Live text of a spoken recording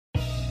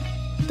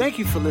Thank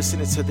you for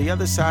listening to the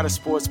Other Side of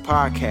Sports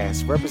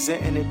podcast,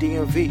 representing the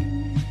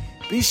DMV.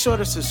 Be sure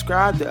to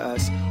subscribe to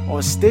us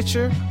on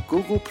Stitcher,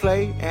 Google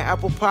Play, and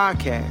Apple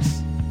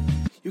Podcasts.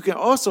 You can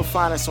also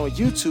find us on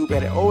YouTube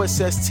at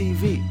OSS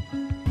TV.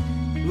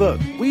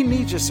 Look, we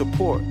need your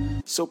support,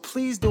 so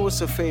please do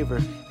us a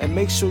favor and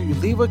make sure you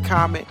leave a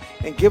comment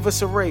and give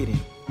us a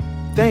rating.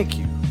 Thank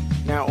you.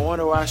 Now on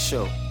to our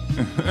show.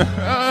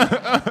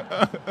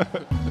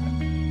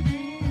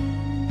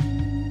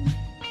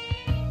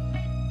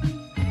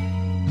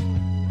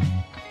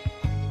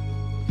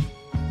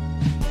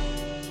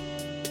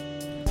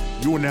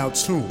 You are now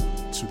tuned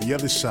to The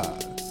Other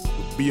Side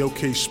with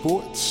BOK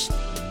Sports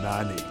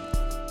 980.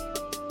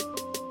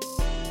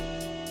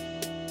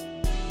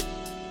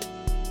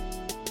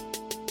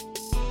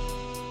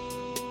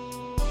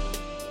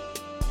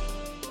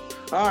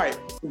 All right,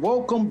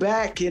 welcome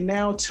back. You're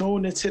now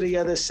tuned into The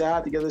Other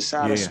Side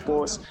of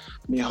Sports.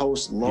 I'm your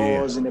host,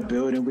 Laws in the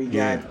building. We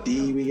got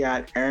D, we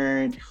got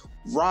Aaron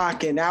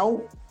rocking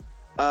out.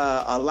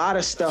 A lot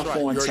of stuff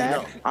on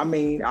tap. I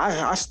mean,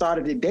 I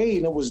started the day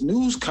and there was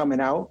news coming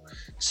out.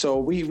 So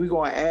we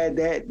gonna add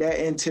that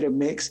into the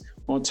mix.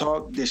 Gonna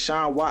talk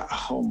Deshaun Watson.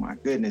 Oh my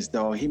goodness,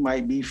 dog. He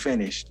might be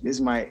finished.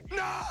 It might be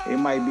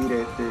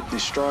the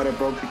straw that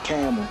broke the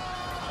camel.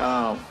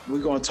 We're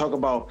gonna talk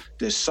about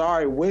the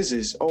sorry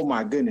Wizards. Oh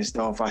my goodness,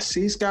 dog. If I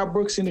see Scott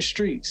Brooks in the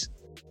streets,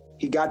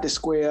 he got to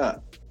square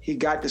up.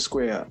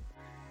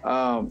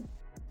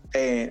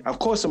 And of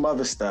course some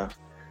other stuff.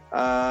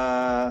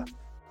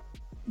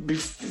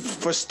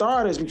 For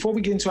starters, before we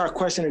get into our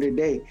question of the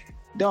day,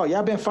 dog,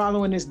 y'all been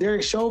following this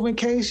Derek Chauvin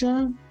case,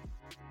 Sean?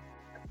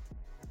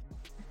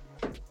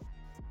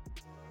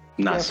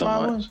 Not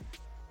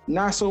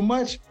so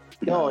much.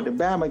 Yo, the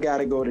Bama got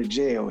to go to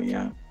jail,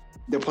 yeah.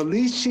 The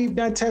police chief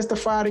done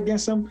testified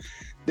against him.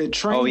 The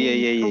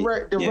training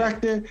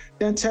director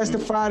done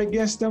testified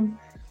against him.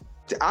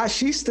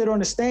 She stood on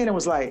the stand and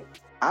was like,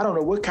 I don't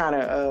know what kind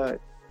of,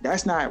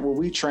 that's not what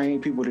we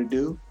train people to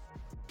do.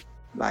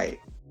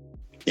 Like,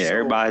 yeah, so,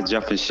 everybody's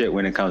jumping shit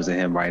when it comes to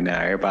him right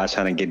now. Everybody's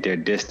trying to get their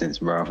distance,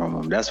 bro, from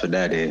him. That's what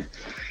that is.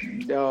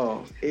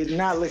 No, it's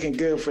not looking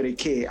good for the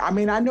kid. I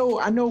mean, I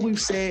know we've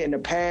said in the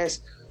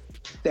past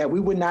that we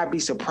would not be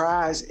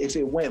surprised if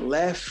it went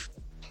left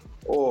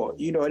or,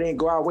 it didn't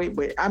go our way.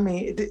 But, I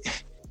mean,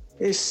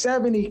 it's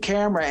 70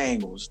 camera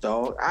angles,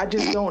 dog. I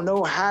just don't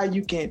know how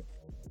you can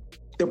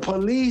 – the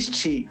police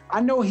chief, I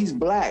know he's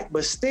black,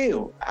 but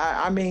still,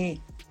 I mean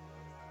 –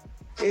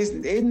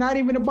 It's not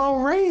even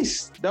about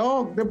race,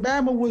 dog. The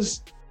Bama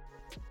was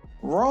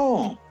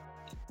wrong.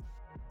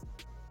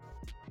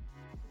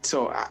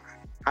 So,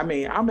 I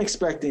mean, I'm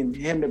expecting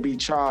him to be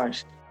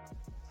charged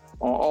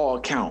on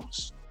all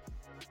counts.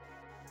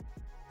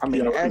 I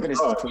mean, the evidence.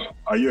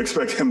 Are you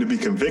expecting him to be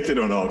convicted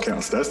on all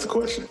counts? That's the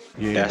question.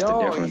 Yeah, that's the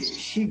difference.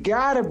 He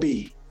gotta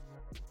be.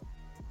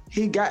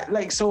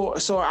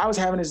 So I was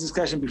having this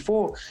discussion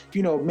before,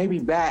 maybe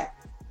back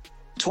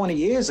 20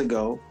 years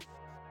ago,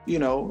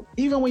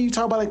 even when you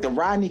talk about like the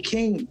Rodney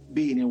King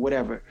beating and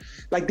whatever,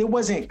 like there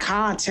wasn't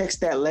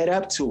context that led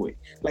up to it.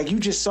 Like you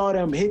just saw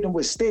them hitting them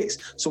with sticks.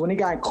 So when they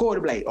got in court,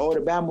 it'd be like, oh, the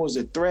Bama was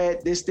a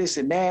threat, this,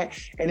 and that.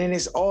 And then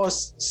it's all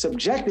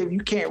subjective. You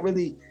can't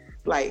really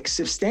like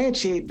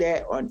substantiate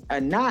that or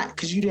not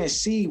because you didn't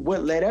see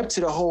what led up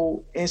to the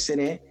whole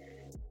incident.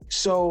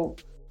 So,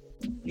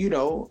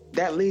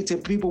 that leads to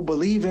people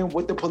believing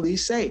what the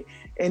police say.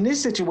 In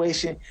this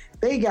situation,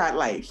 they got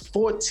like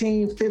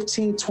 14,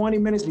 15, 20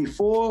 minutes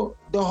before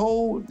the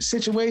whole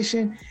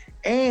situation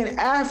and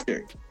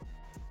after.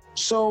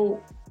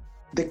 So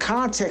the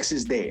context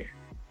is there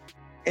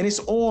and it's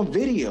on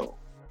video.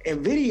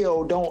 And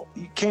video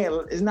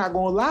it's not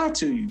gonna lie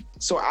to you.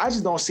 So I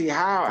just don't see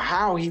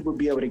how he would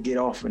be able to get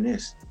off on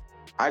this.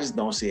 I just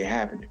don't see it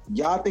happening.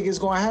 Y'all think it's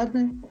gonna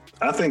happen?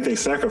 I think they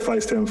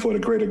sacrificed him for the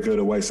greater good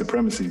of white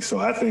supremacy. So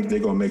I think they're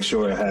gonna make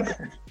sure it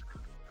happens.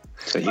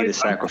 So he the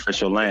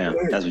sacrificial lamb.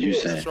 That's what you're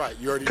saying. That's right.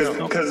 You already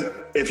know. Because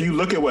if you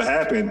look at what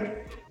happened,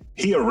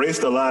 he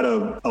erased a lot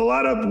of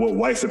what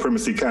white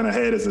supremacy kind of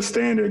had as a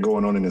standard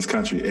going on in this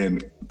country,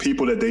 and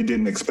people that they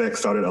didn't expect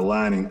started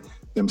aligning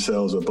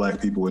themselves with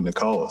black people in the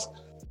cause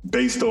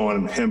based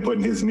on him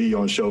putting his knee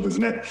on Chauvin's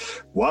neck.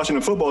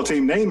 Washington football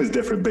team name is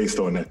different based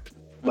on that.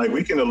 Like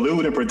we can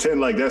allude and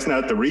pretend like that's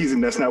not the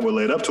reason, that's not what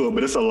led up to it,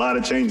 but it's a lot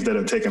of changes that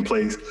have taken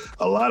place,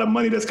 a lot of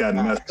money that's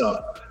gotten messed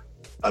up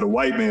out of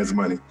white man's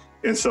money.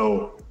 And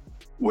so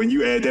when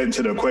you add that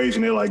into the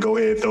equation, they're like, go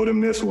ahead, throw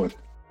them this one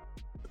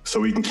so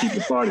we can keep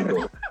the party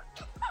going.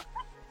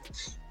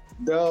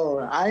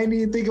 No, I didn't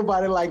even think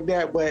about it like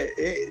that, but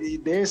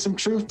there's some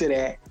truth to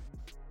that.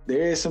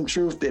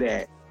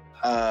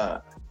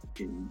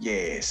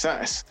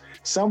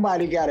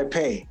 Somebody got to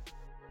pay.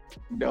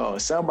 No,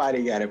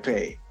 somebody got to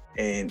pay.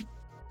 And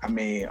I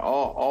mean,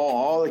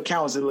 all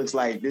accounts, it looks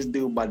like this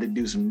dude about to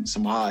do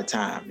some hard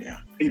time. Yeah,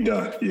 he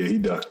done. Yeah, he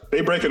done.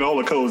 They breaking all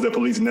the codes that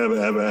police never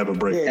ever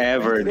break. Yeah,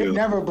 they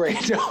never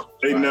break. No.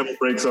 They never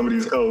break some of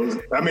these codes.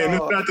 I mean,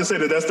 it's not to say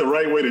that that's the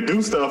right way to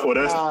do stuff or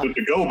that's what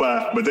to go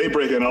by, but they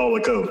breaking all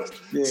the codes.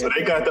 Yeah. So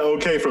they got the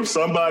okay from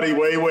somebody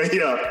way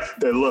up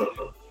that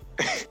look.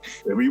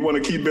 If you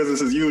want to keep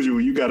business as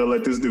usual, you got to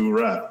let this dude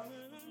ride.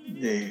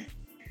 Yeah.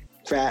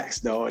 Facts,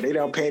 though. They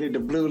done painted the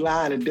blue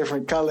line a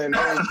different color and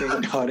everything.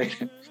 In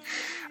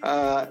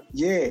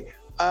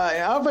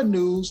other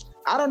news,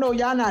 I don't know,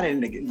 y'all not in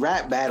the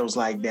rap battles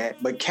like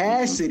that, but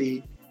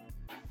Cassidy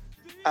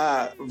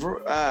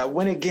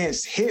went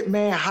against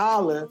Hitman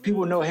Holla.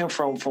 People know him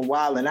from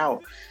Wildin'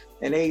 Out.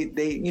 And they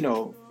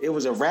it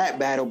was a rap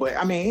battle, but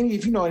I mean,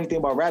 if you know anything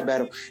about rap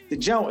battle, the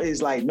jump is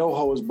like no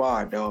holds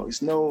barred, dog.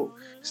 It's no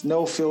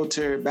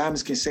filter.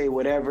 Bammers can say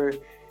whatever.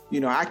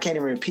 I can't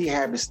even repeat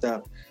half the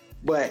stuff.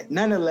 But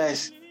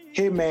nonetheless,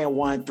 Hitman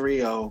won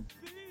 3-0.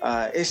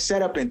 It's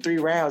set up in 3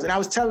 rounds. And I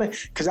was telling,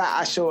 because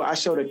I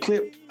showed a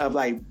clip of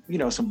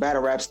some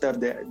battle rap stuff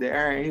that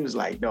Aaron, he was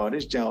like, no,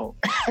 this jump,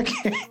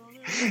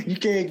 you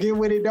can't get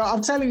with it, dog.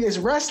 I'm telling you, it's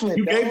wrestling.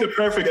 You gave the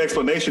perfect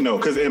explanation, though,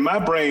 because in my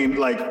brain,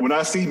 when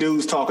I see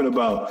dudes talking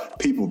about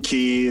people,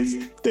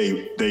 kids,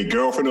 they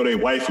girlfriend or their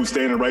wife who's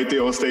standing right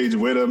there on stage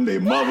with them,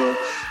 their mother,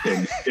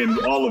 and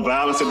all the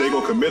violence that they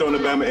gonna commit on the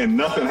Bama, and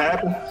nothing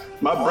happened,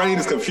 my brain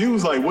is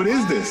confused. Like, what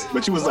is this?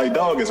 But you was like,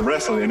 dog, it's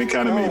wrestling, and it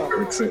kind of made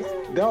perfect sense.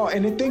 Dog,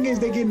 and the thing is,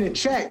 they getting a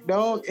check,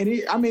 dog,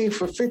 and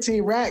for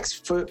 15 racks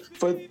for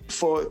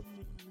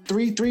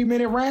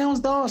 3-minute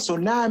rounds, dog. So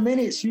 9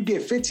 minutes, you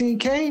get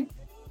 $15K,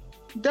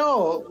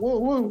 dog.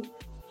 Whoa.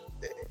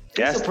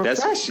 That's a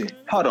profession.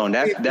 Hold on,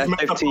 that's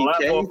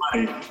 $15K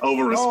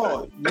over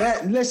respect.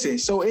 Oh, listen.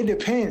 So it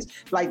depends.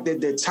 Like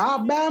the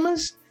top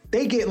Bammers,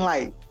 they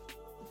getting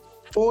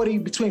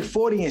between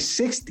 40 and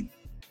 60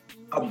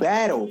 a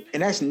battle,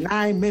 and that's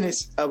 9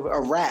 minutes of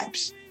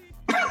raps.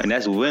 And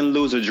that's win,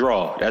 lose, or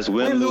draw. That's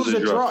win, lose, or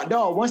draw.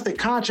 Dog, once the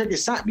contract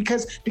is signed,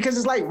 because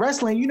it's like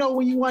wrestling.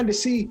 When you wanted to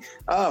see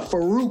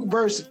Farouk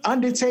versus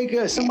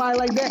Undertaker or somebody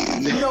like that,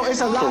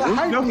 it's a lot of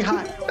hype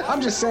behind it.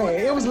 I'm just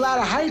saying, it was a lot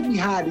of hype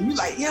behind it. You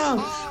like,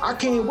 I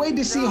can't wait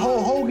to see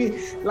Hulk Hogan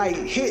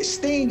hit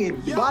Sting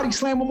and body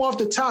slam him off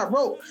the top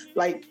rope.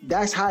 Like,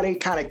 that's how they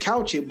kind of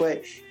couch it.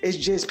 But it's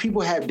just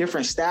people have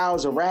different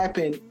styles of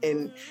rapping,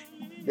 and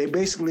they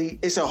basically,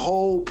 it's a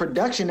whole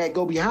production that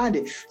go behind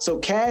it. So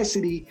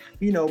Cassidy,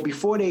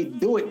 before they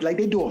do it,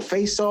 they do a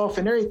face-off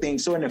and everything.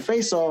 So in the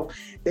face-off,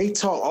 they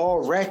talk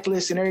all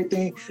reckless and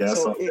everything. Yeah,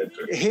 so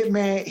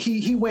Hitman,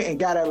 he went and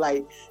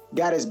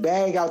got his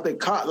bag out the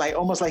car,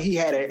 almost like he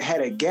had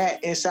a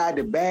gat inside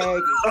the bag,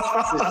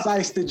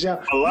 precise to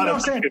jump. A lot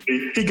of things.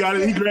 He got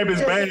it. He grabbed his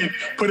bag,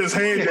 put his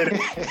hand in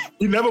it.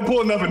 He never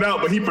pulled nothing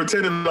out, but he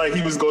pretended like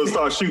he was going to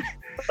start shooting.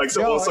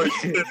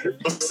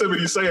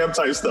 Yosemite Sam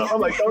type stuff. I'm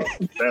like,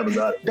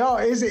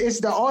 it's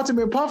the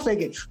ultimate pump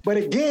faking. But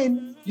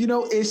again,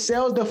 it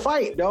sells the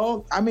fight,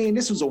 dog. I mean,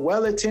 this was a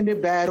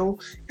well-attended battle.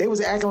 They was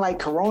acting like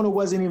Corona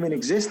wasn't even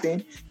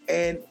existing,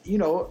 and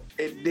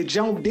the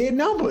jump did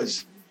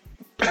numbers.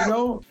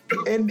 And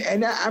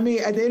I mean,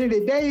 at the end of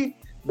the day,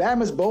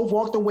 Bama's both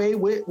walked away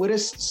with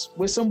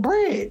some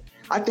bread.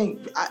 I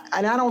think,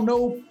 and I don't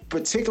know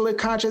particular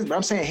contracts, but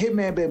I'm saying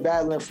Hitman been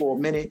battling for a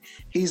minute.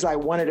 He's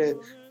one of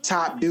the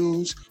top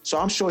dudes, so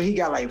I'm sure he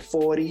got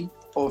 40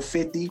 or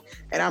 50,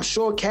 and I'm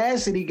sure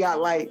Cassidy got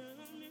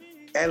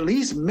at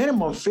least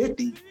minimum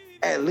 50,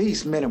 at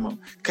least minimum,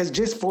 because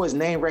just for his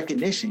name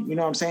recognition, you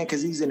know what I'm saying?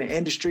 Because he's in the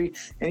industry,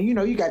 and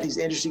you got these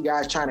industry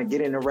guys trying to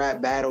get into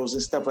rap battles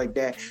and stuff like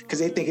that because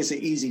they think it's an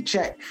easy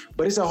check,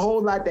 but it's a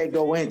whole lot that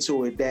go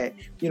into it that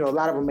a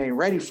lot of them ain't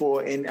ready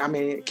for. And I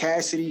mean,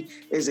 Cassidy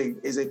is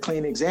a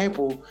clean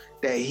example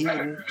that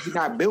he's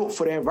not built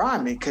for the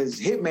environment,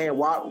 because Hitman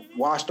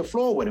washed the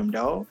floor with him,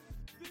 dog.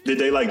 Did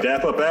they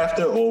dap up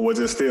after, or was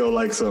it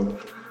still some?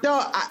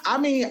 No, I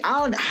mean,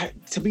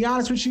 to be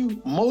honest with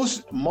you,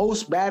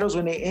 most battles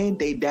when they end,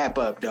 they dap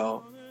up,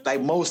 dog.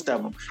 Most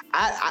of them.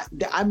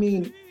 I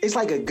mean, it's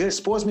like a good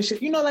sportsmanship.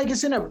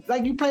 It's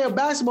in you play a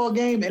basketball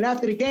game, and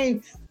after the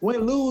game, win,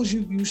 lose,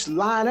 you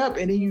line up,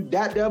 and then you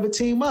dap the other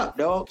team up,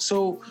 dog.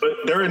 So, but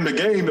during the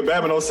game, the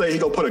Bama don't say he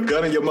gonna put a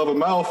gun in your mother's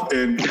mouth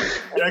and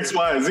X,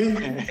 Y, and Z.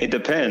 It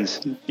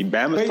depends.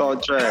 Bama's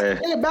talk trash.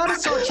 Yeah,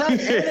 Bama's talk trash, and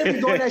they be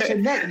going at your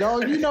neck,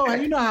 dog. You know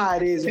how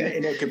it is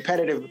in a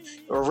competitive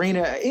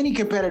arena, any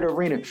competitive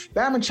arena.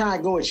 Bama trying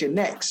to go at your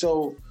neck,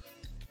 so.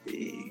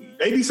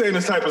 They be saying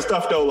this type of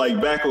stuff though,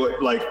 back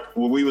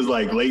when we was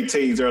late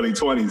teens, early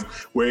 20s,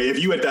 where if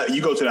you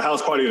you go to the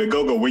house party at a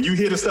go-go, when you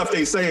hear the stuff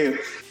they saying,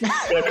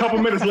 a couple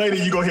minutes later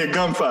you gonna hear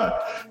gunfire.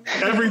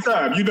 Every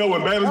time. When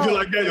Bama's get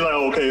like that, you're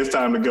like, okay, it's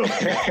time to go.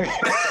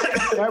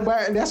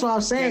 But that's what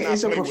I'm saying.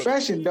 It's a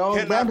profession, dog.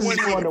 Bama's is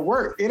going to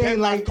work. It ain't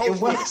like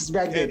it was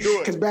back then.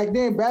 Because back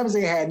then, Bama's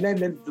ain't had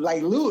nothing to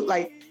loot.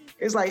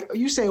 It's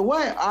you say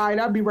what? All right,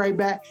 I'll be right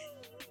back.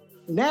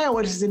 Now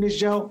what is in this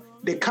jump?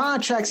 The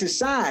contracts is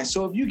signed.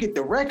 So if you get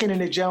the record in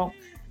the jump,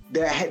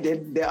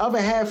 the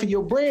other half of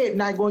your bread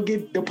not going to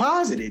get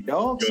deposited,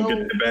 dog. You don't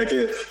get the back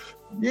end.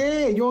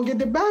 Yeah, you don't get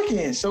the back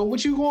end. So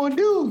what you going to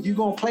do? You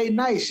going to play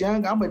nice,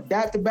 young. I'm going to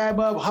dap the bad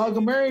up, hug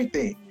him,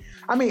 everything.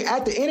 I mean,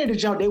 at the end of the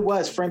jump, they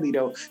was friendly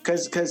though,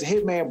 because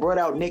Hitman brought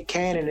out Nick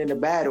Cannon in the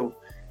battle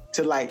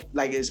to like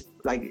his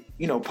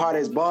part of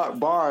his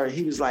bar.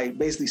 He was like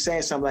basically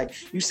saying something like,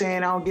 "You saying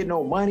I don't get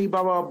no money,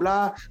 blah blah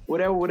blah,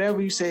 whatever."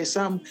 You say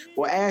something,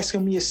 well, ask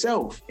him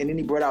yourself. And then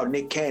he brought out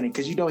Nick Cannon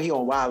because he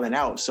on Wildin'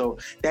 Out, so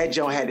that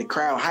joint had the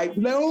crowd hype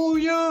like, "Oh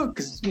yeah,"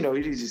 because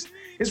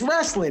it's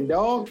wrestling,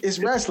 dog. It's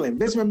wrestling.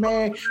 Vince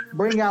McMahon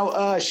bring out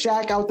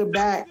Shaq out the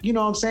back. You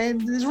know what I'm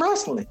saying? It's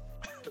wrestling.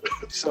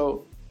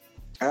 So.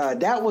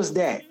 That was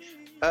that.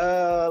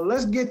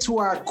 Let's get to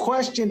our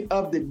question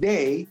of the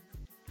day.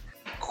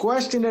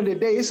 Question of the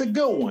day. It's a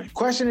good one.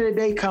 Question of the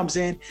day comes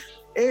in.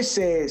 It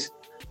says,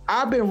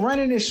 I've been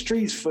running the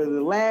streets for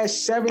the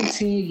last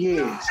 17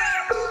 years.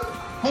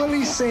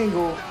 Fully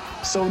single.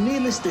 So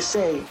needless to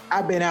say,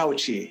 I've been out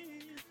here.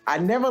 I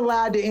never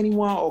lied to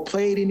anyone or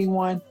played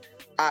anyone.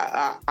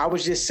 I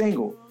was just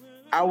single.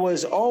 I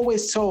was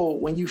always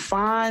told when you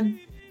find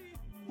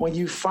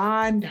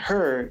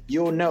her,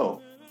 you'll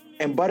know.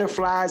 And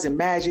butterflies and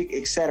magic,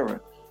 etc.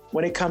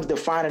 when it comes to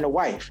finding a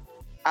wife.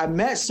 I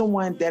met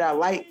someone that I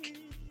like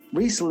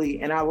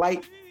recently, and I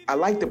like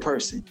the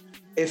person.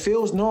 It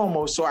feels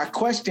normal, so I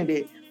questioned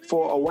it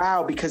for a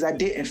while because I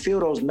didn't feel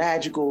those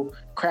magical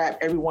crap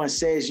everyone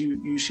says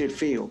you should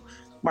feel.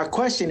 My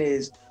question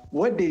is,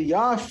 what did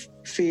y'all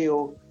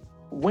feel?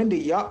 What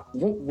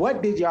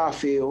did y'all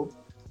feel?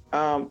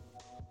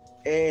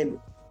 And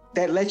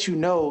that let you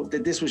know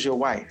that this was your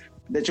wife,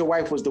 that your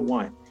wife was the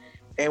one.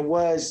 And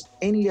was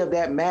any of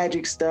that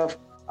magic stuff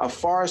a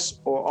farce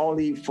or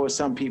only for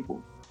some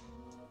people?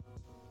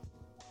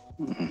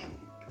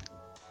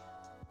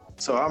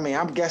 So, I mean,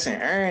 I'm guessing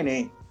Aaron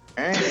ain't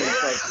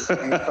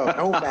felt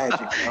no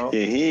magic, bro.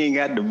 Yeah, he ain't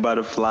got the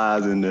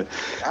butterflies and the...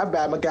 I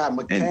bet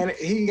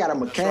he got a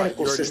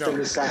mechanical system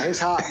inside. His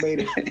heart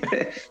made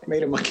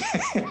a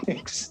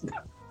mechanic.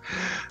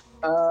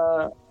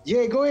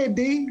 Yeah, go ahead,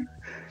 D.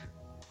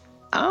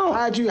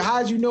 How'd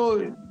you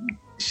know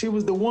she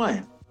was the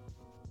one?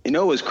 You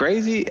know what's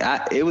crazy?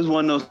 It was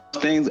one of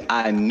those things,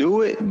 I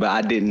knew it, but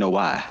I didn't know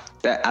why.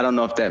 I don't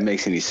know if that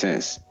makes any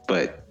sense,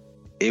 but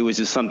it was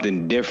just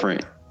something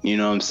different, you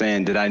know what I'm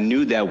saying, that I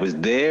knew that was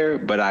there,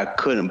 but I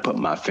couldn't put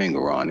my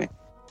finger on it.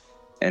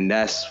 And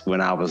that's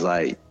when I was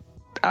like,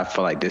 I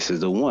feel like this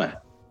is the one,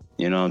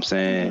 you know what I'm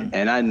saying? Mm-hmm.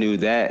 And I knew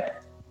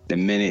that the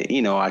minute,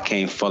 I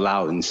came full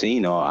out and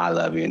see, I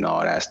love you and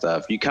all that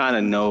stuff. I kind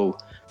of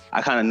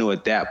knew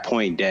at that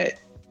point that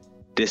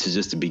this is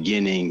just the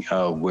beginning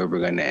of where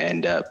we're going to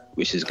end up,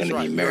 which is going to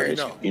be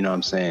marriage. You know what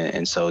I'm saying?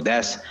 And so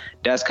that's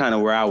kind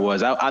of where I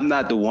was. I'm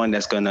not the one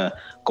that's going to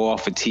go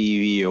off of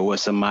TV or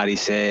what somebody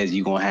says.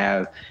 You're going to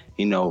have,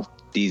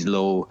 these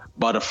little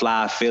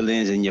butterfly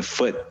feelings in your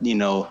foot,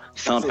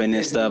 thumping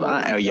and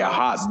stuff, or your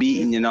heart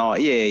beating and all.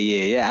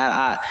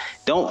 Yeah. I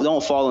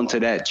don't fall into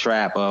that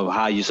trap of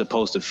how you're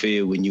supposed to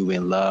feel when you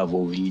in love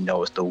or when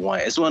it's the one.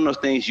 It's one of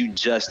those things you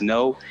just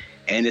know.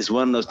 And it's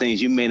one of those things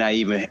you may not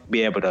even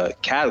be able to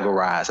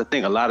categorize. I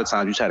think a lot of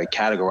times you try to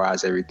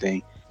categorize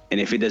everything. And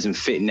if it doesn't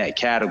fit in that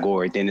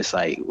category, then it's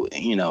like,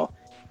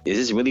 is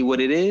this really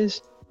what it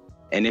is?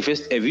 And if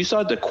you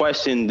start to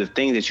question the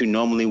things that you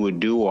normally would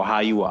do or how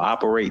you will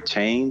operate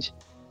change,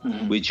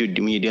 mm-hmm. when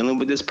you're dealing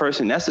with this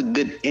person, that's a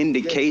good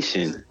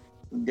indication.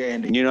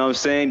 You know what I'm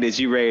saying? That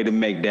you're ready to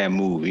make that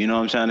move. You know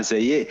what I'm trying to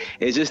say? Yeah,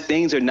 it's just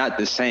things are not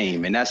the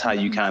same. And that's how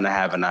you kind of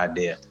have an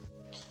idea.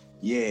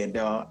 Yeah,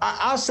 dog.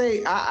 I'll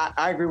say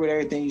I agree with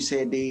everything you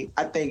said, D.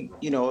 I think,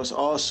 it's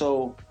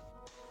also,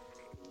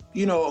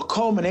 a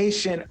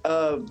culmination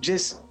of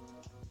just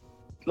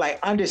like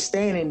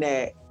understanding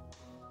that,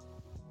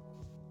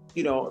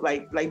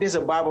 like there's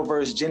a Bible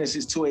verse,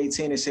 Genesis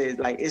 2:18, it says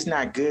like, it's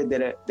not good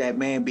that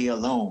man be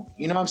alone.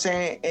 You know what I'm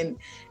saying? And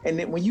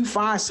then when you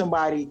find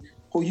somebody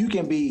who you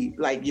can be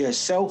like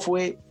yourself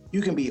with,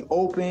 you can be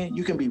open,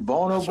 you can be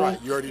vulnerable,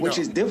 which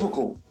is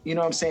difficult. You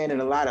know what I'm saying? In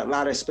a lot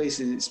of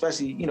spaces,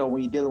 especially,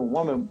 when you're dealing with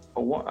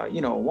a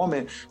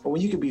woman, but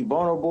when you can be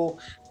vulnerable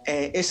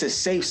and it's a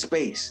safe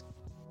space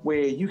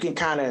where you can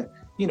kind of,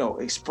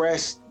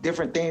 express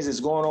different things that's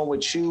going on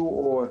with you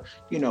or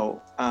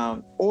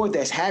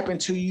that's happened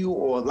to you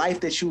or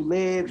life that you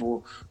live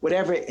or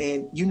whatever,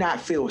 and you not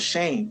feel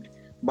shamed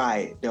by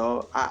it,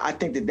 dog. I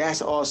think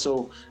that's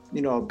also,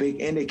 a big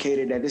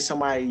indicator that it's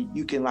somebody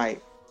you can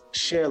like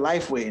share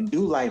life with and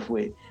do life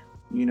with,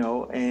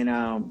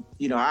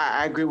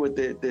 I agree with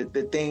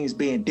the things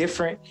being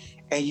different,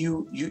 and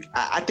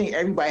I think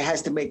everybody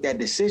has to make that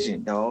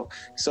decision, dog.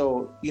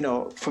 So,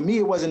 for me,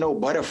 it wasn't no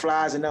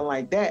butterflies and nothing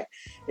like that.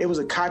 It was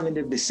a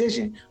cognitive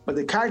decision, but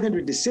the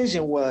cognitive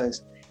decision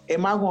was,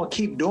 am I going to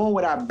keep doing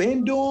what I've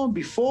been doing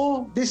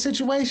before this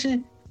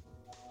situation?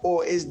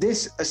 Or is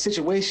this a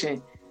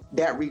situation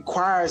that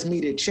requires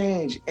me to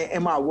change? And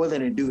am I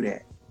willing to do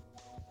that?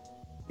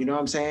 You know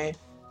what I'm saying?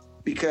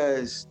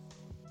 Because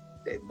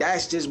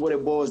that's just what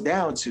it boils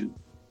down to.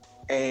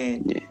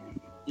 And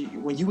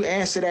when you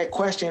answer that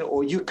question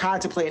or you're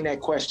contemplating that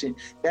question,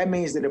 that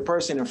means that the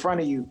person in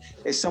front of you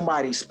is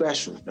somebody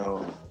special,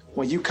 dog.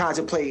 When you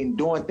contemplating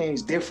doing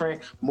things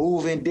different,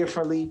 moving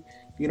differently,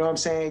 you know what I'm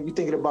saying? You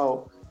thinking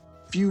about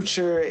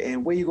future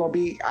and where you're gonna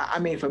be. I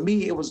mean, for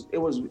me, it was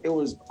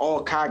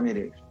all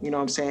cognitive. You know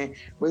what I'm saying?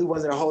 Really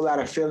wasn't a whole lot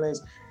of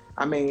feelings.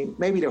 I mean,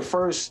 maybe the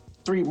first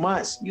 3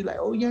 months, you like,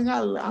 oh, young,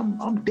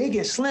 I'm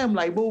digging Slim,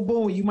 like boom,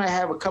 boom. You might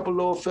have a couple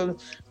little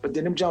feelings, but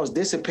then them Jones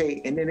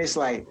dissipate, and then it's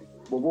like,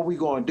 well, what we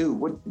gonna do?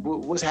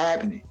 What's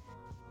happening?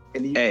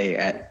 And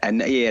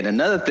and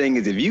another thing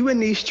is if you in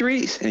these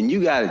streets and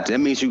that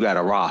means you got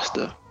a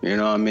roster. You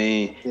know what I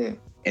mean? Yeah.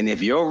 And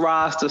if your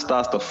roster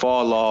starts to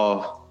fall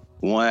off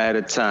one at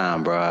a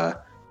time, bruh,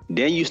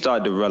 then you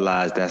start to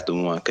realize that's the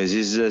one, because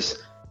it's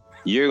just,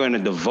 you're going to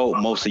devote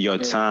most of your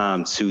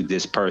time to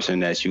this person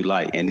that you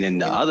like. And then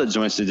the other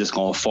joints are just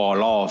going to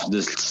fall off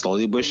just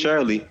slowly but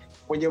surely.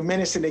 When your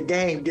minutes in the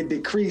game get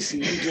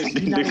decreasing,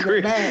 you're not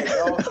even mad,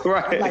 dog.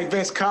 Right. Like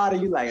Vince Carter,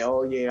 you like,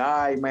 oh yeah, all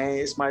right, man,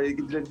 it's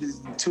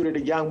two of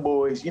the young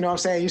boys. You know what I'm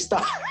saying? You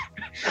start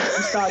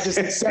just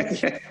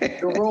accepting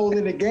the role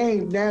in the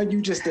game. Now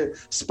you just a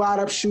spot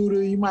up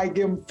shooter. You might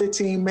give him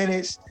 15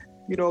 minutes,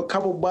 you know, a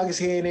couple buckets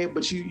here and there,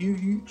 but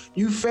you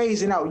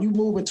phasing out. You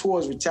moving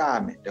towards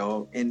retirement,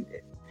 dog. And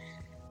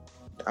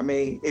I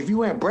mean, if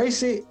you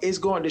embrace it, it's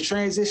going to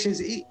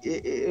transitions.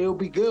 It'll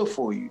be good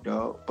for you,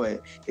 dog.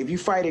 But if you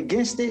fight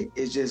against it,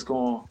 it's just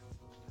going.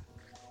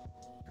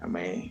 I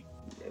mean,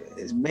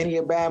 there's many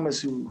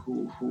Obamas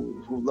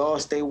who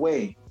lost their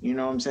way. You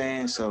know what I'm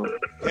saying? So,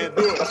 I'm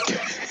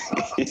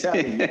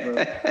telling you,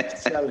 bro. I'm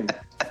telling you.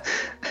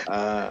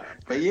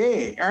 But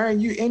yeah, Aaron,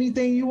 you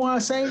anything you want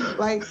to say?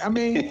 Like, I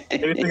mean,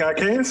 anything I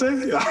can say?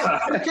 You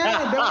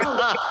can,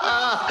 dog.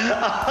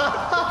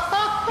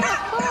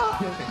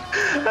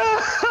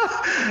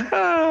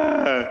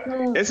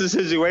 It's a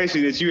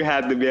situation that you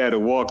have to be able to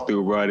walk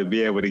through, bro, to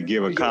be able to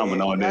give a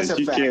comment on this.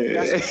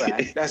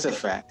 That's a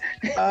fact.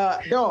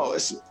 Dog,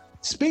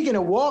 speaking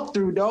of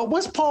walkthrough, dog,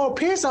 what's Paul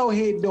Pierce out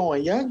here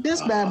doing, young?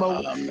 This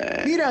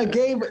Bama, he done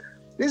gave.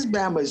 This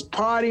Bama's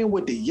partying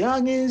with the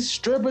youngins,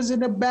 strippers in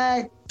the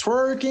back,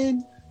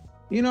 twerking.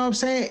 You know what I'm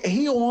saying?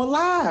 He on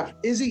live.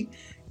 Is he?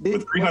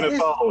 With 300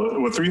 followers,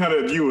 with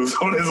 300 viewers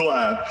on his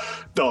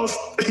live, dog,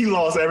 he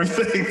lost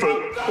everything for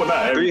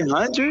not everything.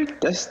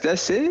 300?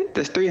 That's it?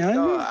 That's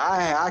 300?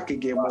 I could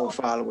get more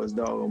followers,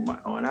 dog,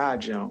 on our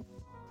jump.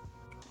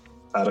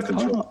 Out of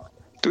control.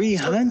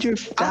 300?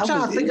 I'm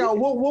trying to figure out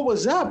what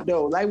was up,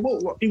 though. Like,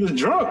 what? He was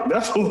drunk.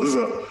 That's what was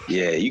up.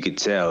 Yeah, you could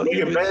tell.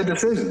 Making bad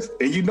decisions.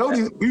 And you know,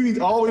 we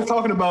always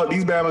talking about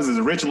these Bamas as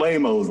rich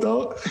lamos,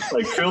 dog.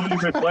 Like filthy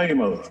rich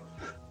lamos.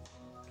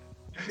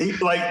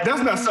 Like,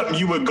 that's not something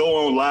you would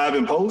go on live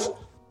and post.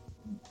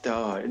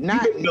 Dog,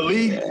 not in the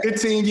league,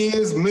 15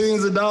 years,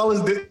 millions of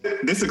dollars.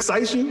 This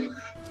excites you?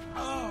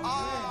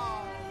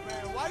 Oh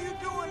man, why you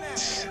doing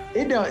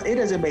that? It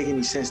doesn't make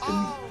any sense to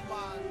me.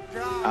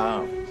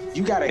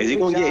 You gotta. Is he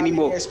gonna get any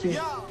more? Is he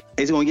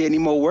gonna get any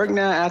more work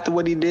now after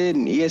what he did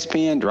and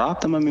ESPN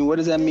dropped him? I mean, what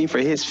does that mean for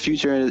his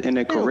future in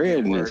a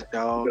career?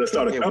 Gonna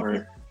start a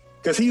company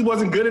because he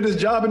wasn't good at his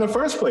job in the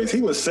first place.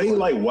 He was saying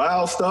like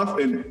wild stuff,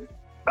 and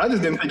I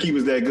just didn't think he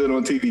was that good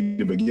on TV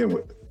to begin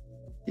with.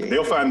 Yeah.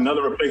 They'll find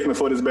another replacement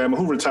for this Bama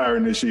who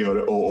retiring this year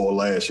or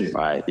last year.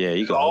 Right? Yeah,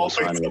 you can always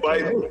find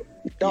somebody.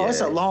 No,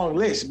 it's a long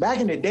list. Back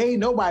in the day,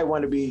 nobody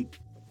wanted to be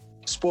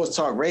sports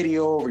talk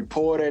radio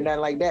reporter, nothing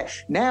like that.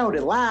 Now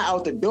the line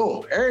out the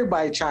door.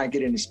 Everybody trying to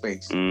get into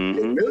space.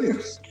 Mm-hmm.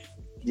 Millions.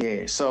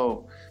 Yeah.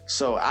 So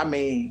I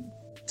mean,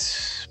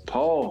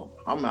 Paul,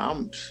 I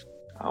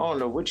don't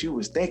know what you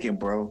was thinking,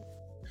 bro.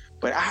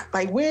 But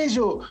where's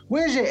your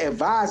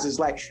advisors?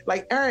 Like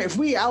Aaron, if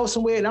we out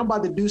somewhere and I'm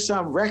about to do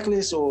something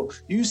reckless, or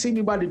you see me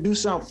about to do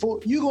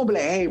something, you gonna be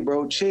like, hey,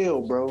 bro,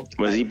 chill, bro.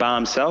 Was he by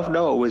himself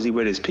though, or was he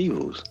with his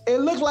peoples? It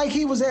looked like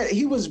he was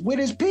with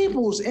his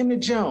peoples in the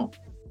jump.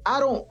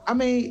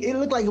 It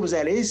looked like it was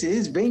at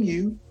his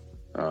venue.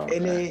 Okay.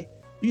 And then,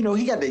 you know,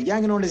 he got the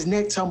youngin' on his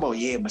neck talking about,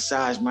 yeah,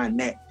 massage my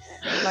neck.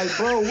 Like,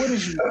 bro, what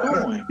is you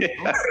doing?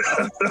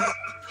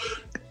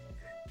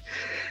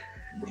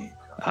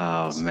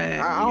 Oh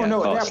man, I don't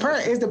know. Now,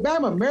 is the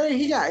Bama married?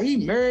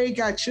 He married,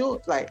 got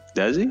children. Like,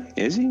 does he?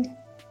 Is he?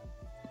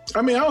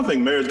 I mean, I don't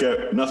think marriage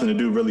got nothing to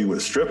do really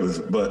with strippers,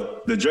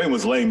 but the joint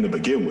was lame to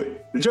begin with.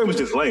 The joint was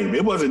just lame.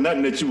 It wasn't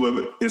nothing that you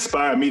would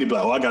inspire me to be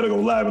like, oh, I got to go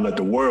live and let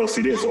the world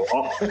see this. Or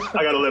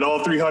I got to let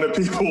all 300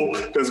 people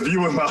that's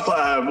viewing my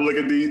live look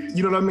at these.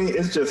 You know what I mean?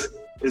 It's just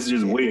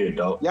weird,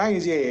 dog.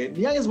 Youngins, yeah.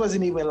 Youngins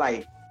wasn't even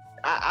like,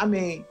 I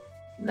mean,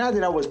 not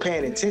that I was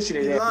paying attention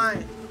to that.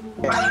 Like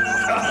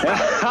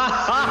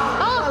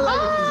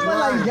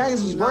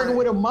Youngins was working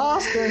with a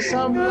monster or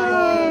something.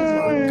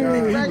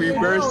 Like, he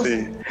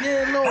reversing.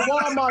 Yeah, little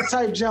Walmart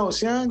type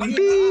jokes, young.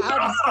 Beep.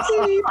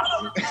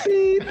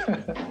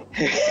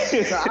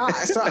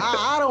 So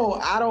I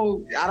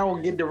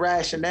don't get the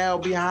rationale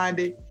behind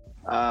it.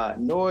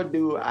 Nor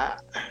do I.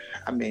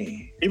 I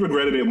mean, he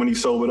regretted it when he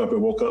sobered up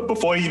and woke up.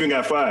 Before he even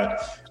got fired,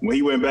 when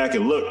he went back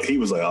and looked, he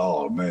was like,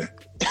 "Oh man."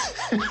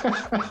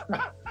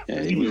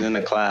 Yeah, he was in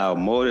the cloud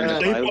more than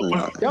the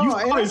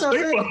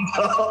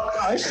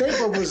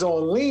Shape Up was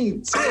on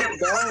lean tip,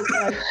 dog.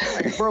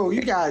 Like, bro,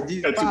 you got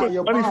fire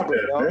your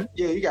barber, dog. Man.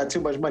 Yeah, you got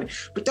too much money.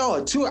 But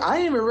dog, I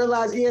didn't even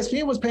realize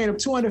ESPN was paying him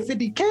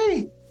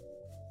 $250K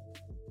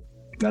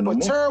for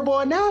terrible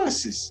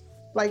analysis.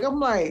 Like, I'm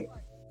like,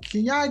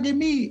 can y'all give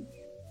me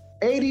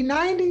 80,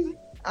 90?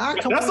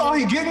 That's all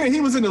he getting.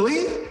 He was in the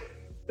league.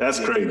 That's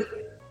crazy.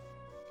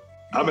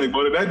 I make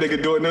more than that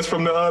nigga doing this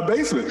from the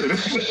basement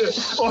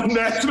on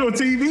national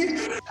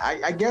TV.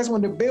 I guess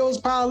when the bills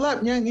pile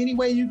up, young, any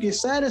way you get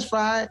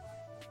satisfied.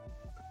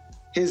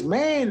 His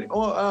man,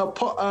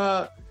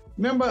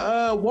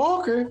 remember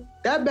Walker?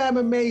 That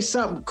Batman made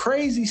something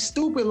crazy,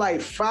 stupid,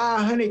 like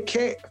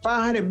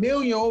 $500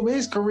 million over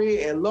his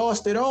career and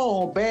lost it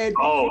all on bad.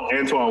 Oh,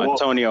 Antoine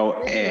Walker,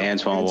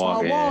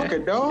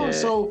 dog. Yeah,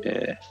 so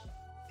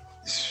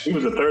he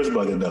was a thirst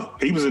bugger, though.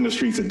 He was in the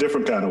streets a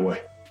different kind of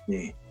way.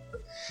 Yeah.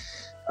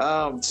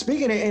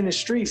 Speaking of in the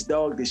streets,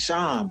 dog,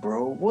 Deshaun,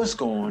 bro, what's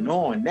going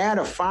on? Now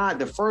to find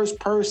the first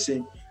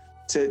person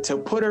to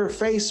put her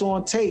face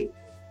on tape,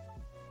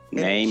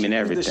 name and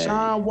everything,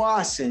 Deshaun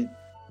Watson,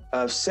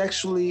 of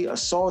sexually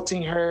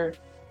assaulting her.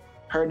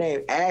 Her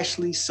name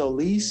Ashley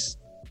Solis.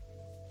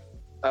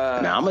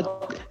 Now I'm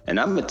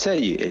gonna tell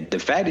you, the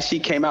fact that she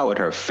came out with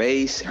her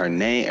face, her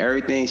name,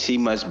 everything, she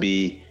must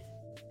be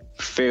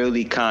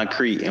fairly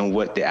concrete in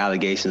what the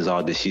allegations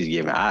are that she's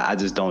giving. I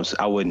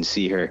wouldn't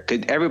see her,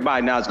 because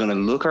everybody now is going to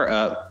look her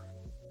up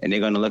and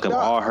they're going to look up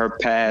all her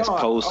past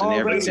posts and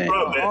everything.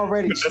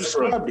 Already, she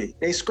scrubbed it.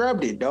 They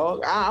scrubbed it,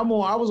 dog. I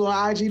was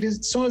on IG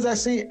as soon as I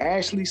seen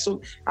Ashley.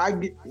 So I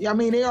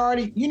mean, they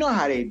already, you know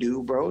how they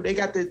do, bro. They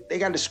got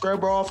to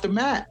scrub her off the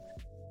map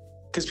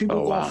because people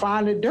are going to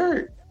find the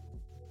dirt.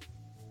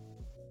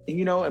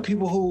 And, and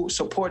people who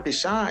support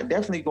Deshaun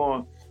definitely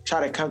going to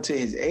try to come to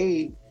his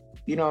aid.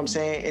 You know what I'm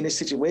saying? In a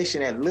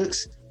situation that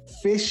looks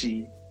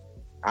fishy,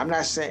 I'm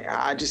just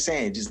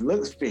saying it just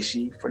looks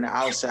fishy from the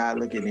outside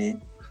looking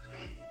in.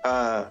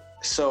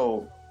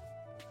 So,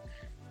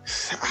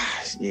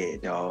 yeah,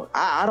 dog.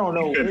 I don't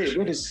know. He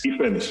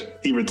finished.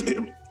 He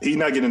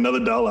not getting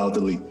another dollar out the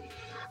league.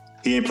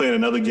 He ain't playing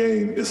another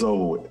game. It's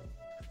over with.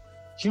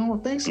 You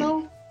don't think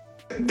so?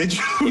 Did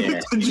you? Yeah.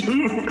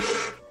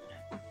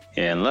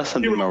 Yeah, unless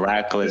something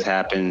miraculous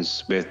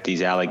happens with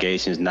these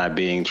allegations not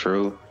being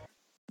true,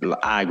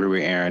 I agree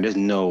with Aaron. There's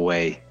no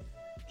way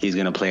he's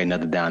going to play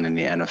another down in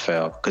the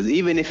NFL. Because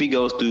even if he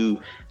goes through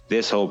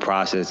this whole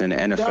process, and the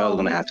NFL is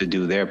going to have to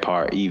do their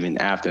part even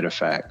after the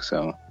fact.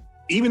 So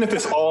even if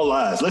it's all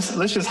lies,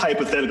 let's just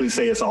hypothetically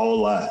say it's all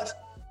lies.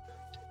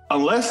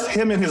 Unless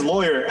him and his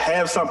lawyer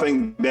have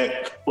something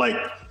that like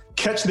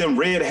catch them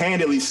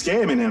red-handedly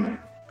scamming him,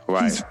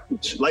 right?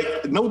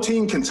 Like no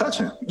team can touch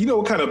him. You know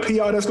what kind of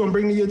PR that's going to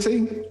bring to your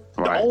team?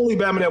 Right. The only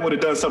Bama that would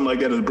have done something like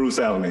that is Bruce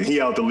Allen. He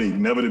out the league,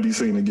 never to be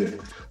seen again.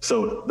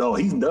 So, no,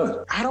 he's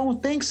done. I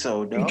don't think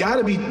so, dog. You got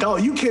to be,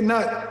 dog. You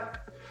cannot.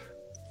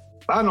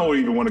 I don't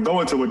even want to go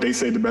into what they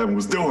said the Bama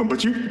was doing,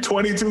 but you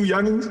 22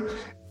 youngins.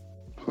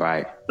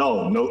 Right.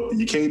 No,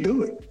 you can't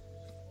do it.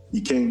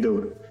 You can't do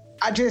it.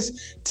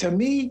 To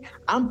me,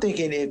 I'm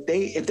thinking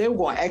if they were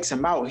going to X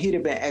him out, he'd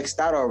have been X'd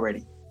out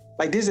already.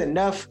 Like there's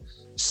enough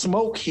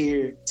smoke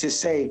here to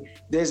say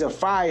there's a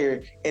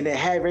fire and then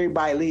have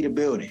everybody leave the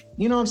building.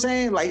 You know what I'm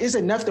saying? Like it's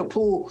enough to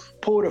pull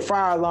the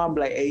fire alarm,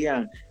 like, hey,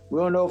 young, we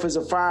don't know if it's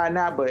a fire or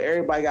not, but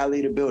everybody got to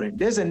leave the building.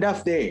 There's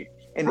enough there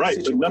in the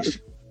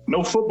situation.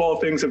 No football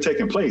things have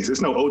taken place.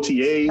 It's no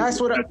OTA.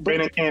 That's what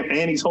training camp,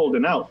 and he's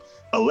holding out,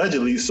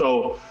 allegedly.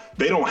 So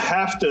they don't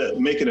have to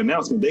make an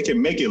announcement. They can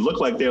make it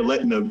look like they're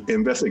letting the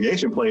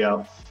investigation play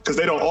out because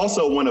they don't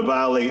also want to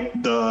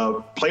violate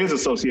the Players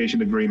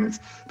Association agreements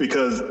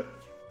because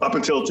up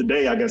until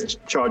today, I guess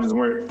charges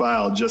weren't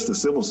filed, just the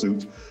civil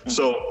suits.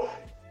 So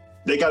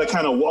they got to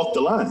kind of walk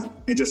the line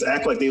and just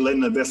act like they're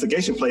letting the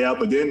investigation play out.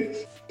 But then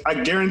I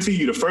guarantee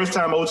you the first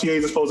time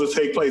OTAs are supposed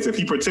to take place, if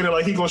he pretended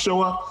like he going to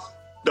show up,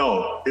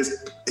 dog,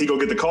 he going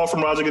to get the call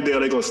from Roger Goodell.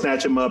 They're going to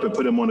snatch him up and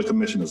put him on the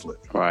commissioner's list.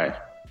 Right.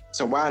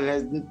 So while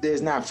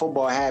there's not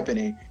football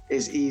happening,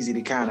 it's easy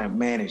to kind of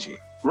manage it.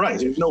 Right.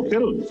 There's no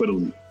penalty for the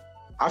league.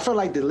 I feel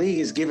like the league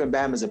has given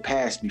Bama's a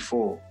pass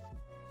before.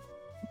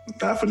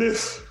 Not for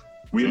this.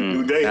 We in a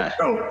new day.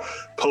 No.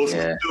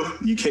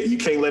 You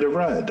can't let it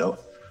ride, though.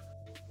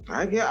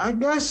 I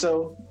guess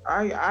so.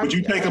 Would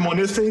you take him on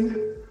this team?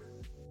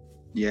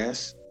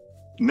 Yes.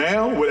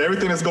 Now, with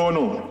everything that's going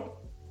on.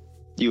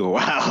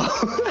 Wow.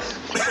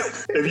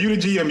 If you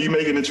the GM, you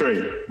making the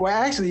trade. Well,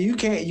 actually, you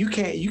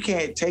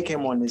can't take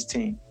him on this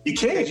team. You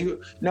can't.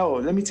 No,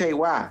 let me tell you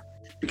why.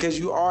 Because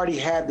you already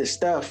have the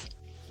stuff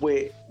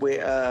with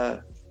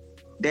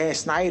Dan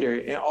Snyder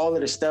and all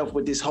of the stuff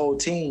with this whole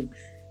team.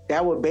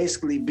 That would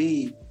basically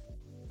be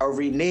a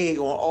renege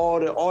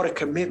on all the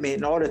commitment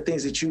and all the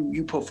things that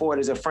you put forward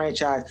as a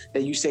franchise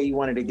that you say you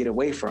wanted to get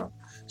away from.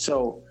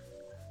 So,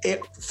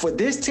 for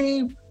this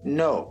team,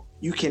 no,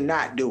 you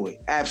cannot do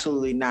it.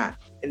 Absolutely not.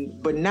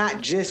 But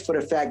not just for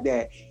the fact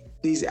that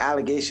these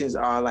allegations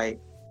are like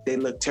they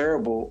look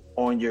terrible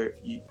on your,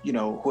 you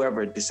know,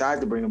 whoever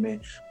decides to bring them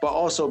in, but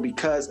also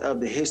because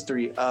of the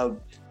history of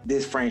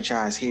this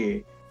franchise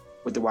here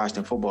with the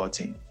Washington football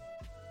team.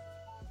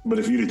 But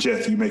if you're the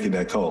Jets, you making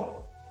that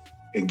call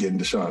and getting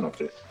Deshaun up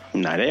there.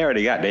 Nah, they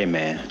already got their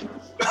man.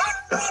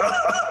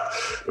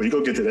 Well, you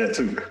go get to that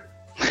too.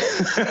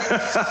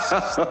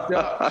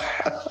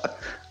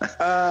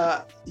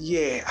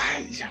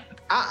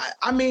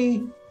 I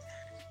mean,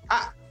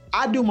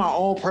 I do my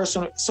own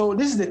personal. So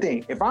this is the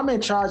thing. If I'm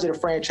in charge of the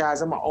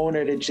franchise, I'm an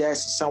owner of the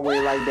Jets or some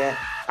way like that,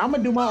 I'm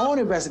gonna do my own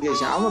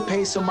investigation. I'm gonna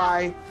pay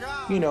somebody,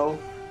 you know,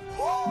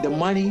 the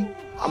money.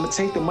 I'm gonna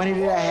take the money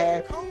that I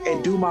have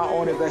and do my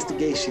own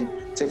investigation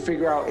to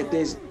figure out if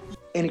there's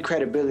any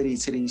credibility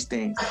to these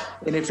things.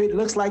 And if it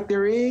looks like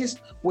there is,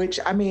 which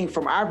I mean,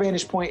 from our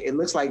vantage point, it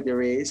looks like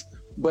there is,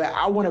 but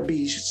I want to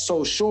be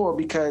so sure,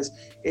 because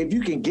if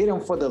you can get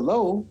them for the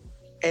low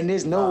and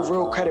there's no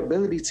real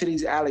credibility to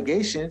these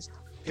allegations,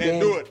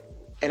 Can't do it.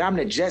 and I'm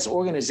the Jets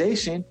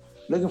organization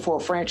looking for a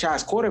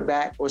franchise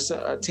quarterback or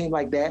a team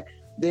like that,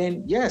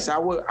 then yes, I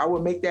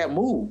would make that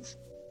move.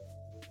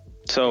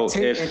 So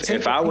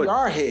if I would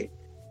PR hit.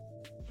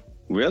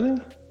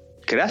 Really?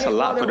 Because that's a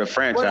lot for the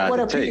franchise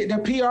to take. The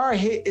PR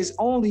hit is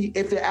only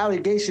if the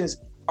allegations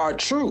are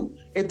true.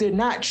 If they're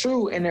not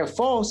true and they're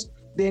false,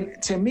 then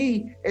to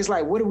me, it's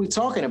like, what are we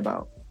talking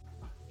about?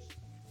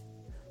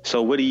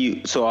 So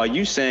are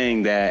you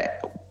saying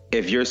that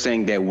if you're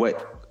saying that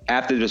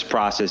after this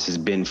process has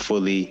been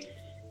fully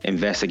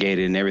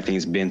investigated and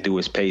everything's been through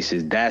its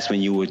paces, that's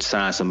when you would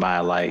sign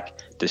somebody like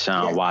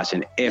Deshaun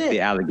Watson if the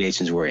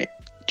allegations were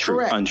true,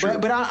 correct. Untrue.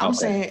 But I'm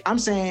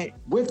saying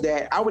with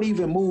that, I would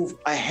even move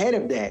ahead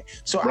of that.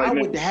 So I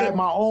would have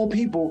my own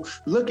people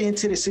look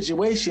into the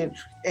situation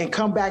and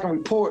come back and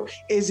report,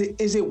 is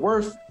it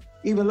worth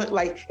even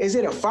is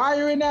it a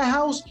fire in that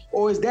house,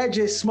 or is that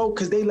just smoke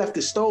because they left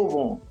the stove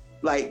on?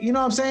 Like, you know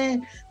what I'm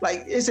saying?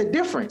 Like, it's a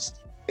difference.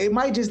 It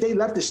might just they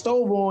left the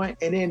stove on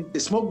and then the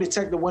smoke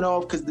detector went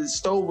off because the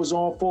stove was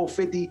on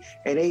 450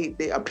 and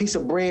a piece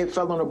of bread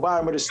fell on the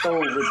bottom of the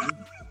stove. You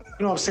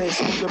know what I'm saying?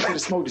 Smoked up to the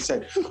smoke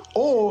detector.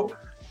 Or,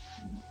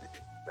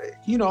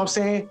 you know what I'm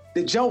saying?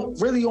 The junk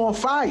really on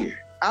fire.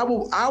 I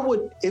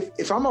would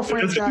if I'm a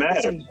franchise. It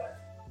doesn't matter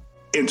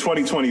in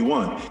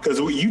 2021, because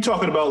you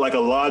talking about like a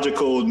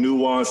logical,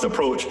 nuanced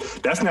approach.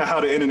 That's not how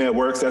the internet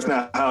works. That's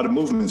not how the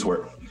movements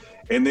work.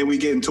 And then we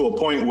get into a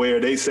point where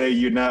they say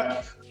you're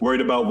not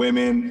worried about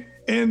women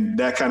and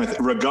that kind of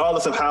thing.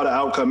 Regardless of how the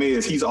outcome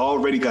is, he's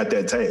already got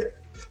that tag.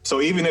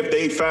 So even if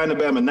they find the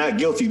Bama not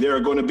guilty, there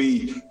are going to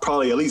be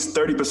probably at least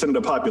 30% of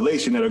the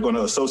population that are going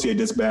to associate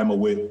this Bama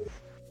with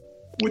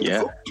the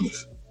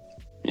foolishness.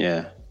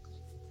 Yeah.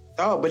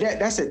 Oh, but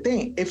that's the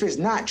thing. If it's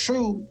not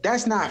true,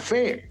 that's not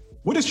fair.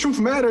 What does truth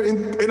matter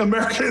in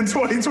America in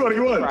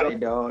 2021? Right,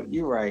 dog.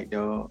 You're right,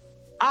 dog.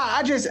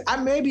 I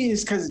maybe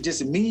it's because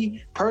just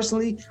me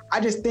personally, I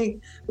just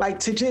think like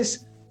to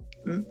just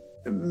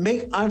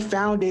make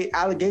unfounded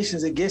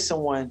allegations against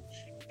someone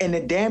and the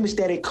damage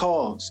that it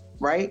caused,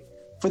 right?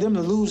 For them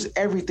to lose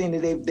everything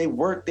that they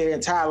worked their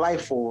entire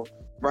life for,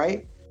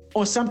 right?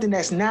 On something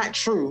that's not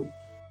true,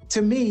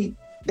 to me,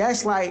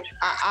 that's like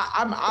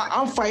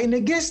I'm fighting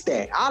against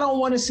that. I don't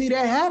want to see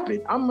that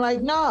happen. I'm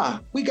like, nah,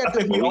 we got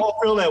we all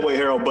feel that way,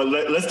 Harold. But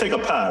let's take a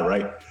pie,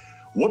 right?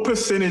 What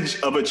percentage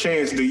of a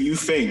chance do you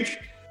think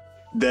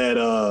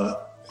that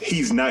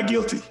he's not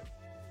guilty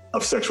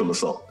of sexual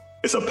assault?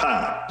 It's a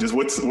pie. Just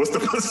what's the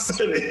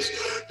percentage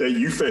that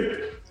you think?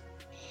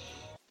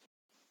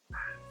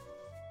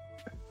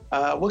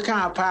 What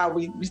kind of pie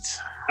we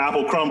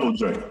apple crumble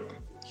drink.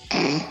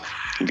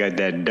 You got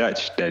that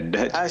Dutch.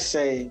 I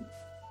say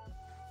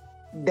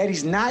that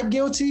he's not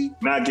guilty.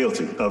 Not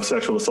guilty of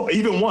sexual assault.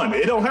 Even one.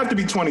 It don't have to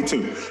be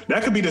 22.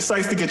 That could be the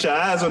sites to get your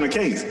eyes on the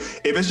case.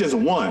 If it's just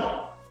one.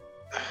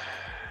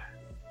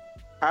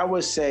 I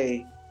would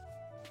say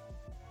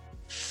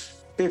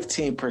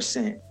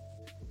 15%.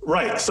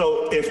 Right.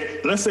 So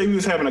if, let's say we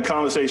was having a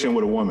conversation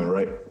with a woman,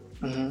 right?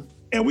 Mm-hmm.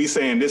 And we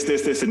saying this,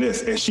 and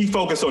this, and she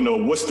focused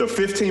on what's the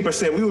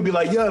 15%, we would be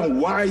like, yeah,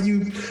 why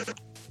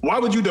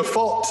would you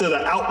default to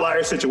the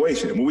outlier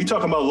situation? When we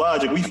talk about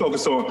logic, we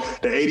focus on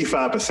the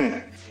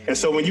 85%. And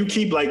so when you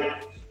keep like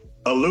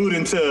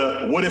alluding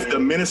to what if the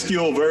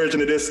minuscule version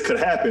of this could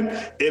happen,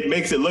 it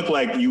makes it look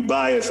like you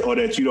biased or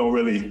that you don't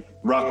really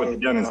rock with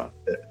the youngins.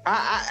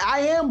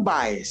 I am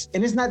biased.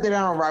 And it's not that I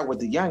don't rock with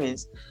the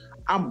youngins.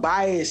 I'm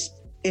biased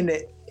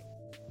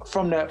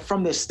from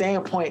the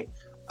standpoint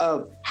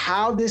of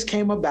how this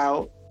came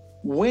about,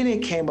 when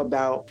it came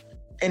about,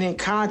 and in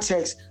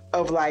context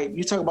of like,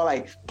 you talk about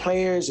like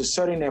players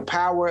asserting their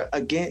power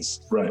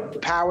against the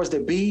powers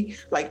that be.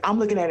 Like I'm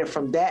looking at it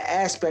from that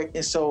aspect.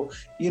 And so,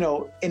 you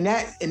know, in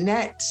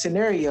that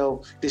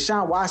scenario,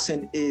 Deshaun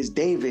Watson is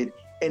David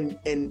and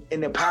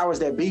the powers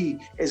that be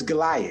is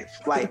Goliath.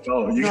 Like,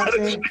 no,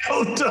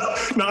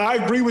 I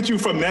agree with you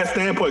from that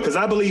standpoint, because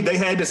I believe they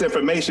had this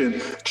information,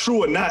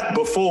 true or not,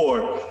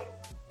 before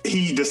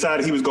he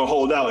decided he was going to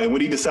hold out. And when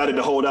he decided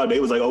to hold out,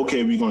 they was like,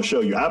 okay, we're going to show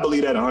you. I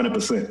believe that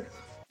 100%.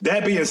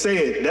 That being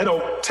said, that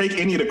don't take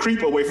any of the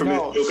creep away from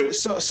it.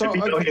 So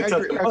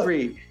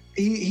agreed.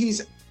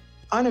 He's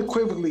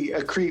unequivocally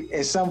a creep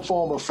in some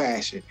form or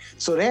fashion.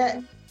 So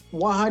that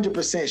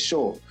 100%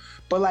 sure.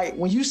 But like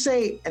when you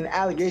say an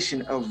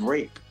allegation of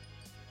rape,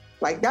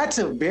 like that's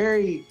a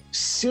very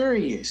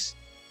serious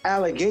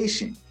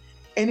allegation.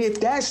 And if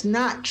that's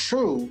not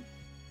true,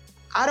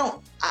 I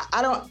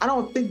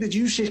don't think that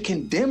you should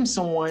condemn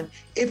someone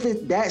if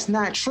that's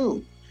not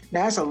true.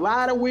 Now, it's a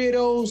lot of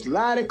weirdos, a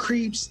lot of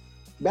creeps.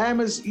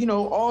 Bama's,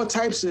 all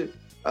types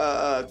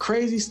of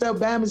crazy stuff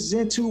Bama's is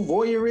into,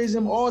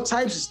 voyeurism, all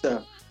types of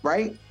stuff,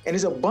 right? And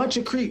there's a bunch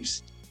of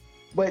creeps.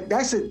 But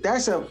that's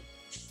a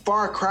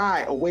far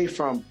cry away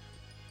from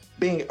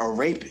being a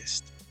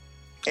rapist.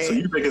 And so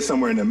you think it's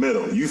somewhere in the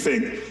middle. You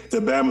think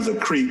that Bama's a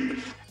creep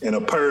and a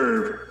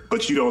perv,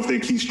 but you don't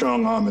think he's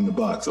strong-arming the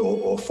box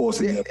or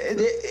forcing him.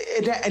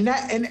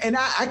 And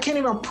I can't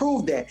even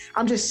prove that.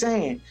 I'm just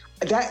saying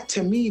that,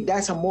 to me,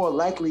 that's a more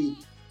likely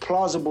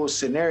plausible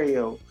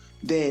scenario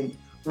than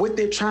what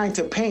they're trying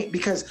to paint,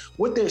 because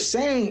what they're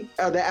saying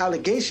are the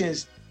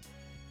allegations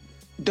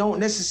don't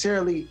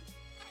necessarily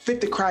fit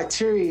the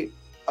criteria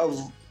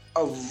of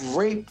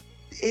rape.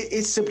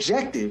 It's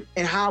subjective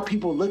in how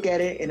people look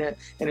at it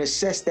and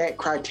assess that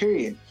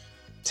criteria.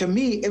 To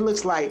me, it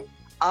looks like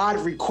odd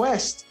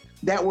requests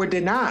that were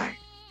denied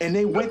and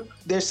they went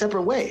their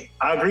separate way.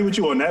 I agree with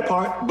you on that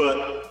part,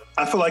 but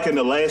I feel like in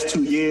the last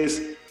 2 years,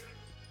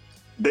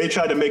 they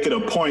tried to make it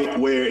a point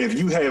where if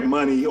you have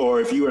money or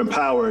if you're in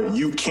power,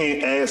 you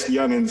can't ask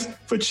youngins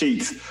for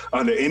cheeks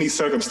under any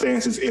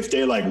circumstances if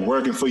they're like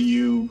working for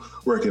you,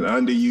 working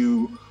under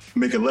you,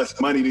 making less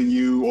money than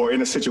you, or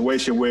in a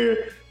situation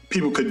where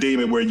people could deem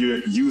it where you're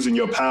using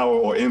your power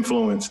or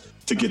influence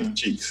to get the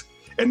cheeks.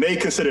 And they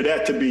consider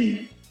that to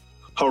be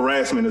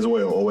harassment as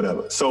well or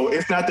whatever. So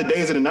it's not the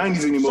days of the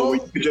 90s anymore where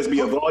you could just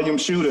be a volume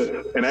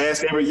shooter and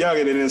ask every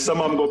youngin and then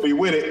some of them gonna be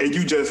with it and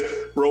you just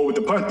roll with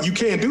the punch. You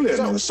can't do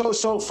that.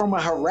 So from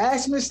a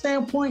harassment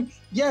standpoint,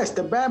 yes,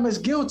 the Bama's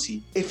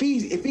guilty. If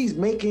he's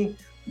making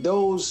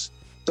those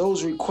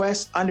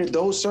requests under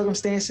those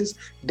circumstances,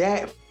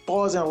 that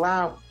falls in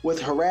line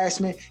with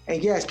harassment.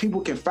 And yes,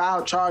 people can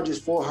file charges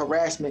for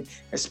harassment,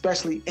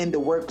 especially in the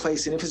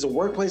workplace. And if it's a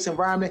workplace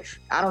environment,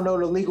 I don't know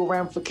the legal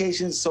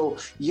ramifications. So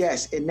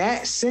yes, in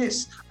that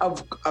sense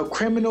of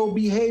criminal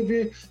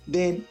behavior,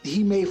 then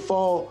he may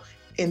fall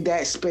in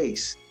that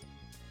space.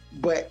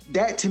 But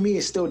that to me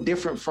is still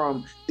different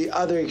from the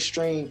other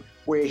extreme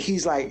where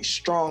he's like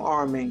strong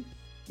arming,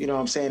 you know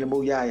what I'm saying, the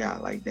Muyaya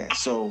like that.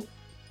 So,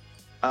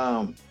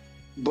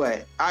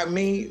 but I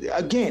mean,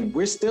 again,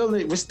 we're still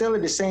at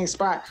the same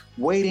spot,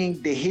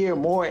 waiting to hear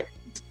more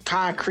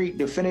concrete,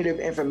 definitive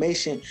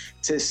information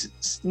to,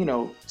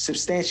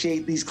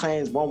 substantiate these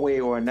claims one way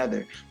or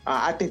another.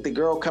 I think the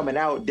girl coming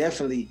out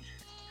definitely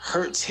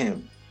hurts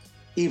him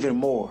even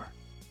more.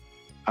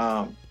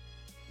 But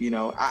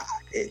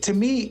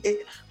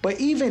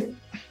even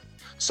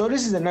so,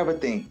 this is another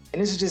thing,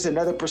 and this is just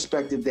another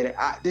perspective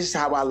this is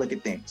how I look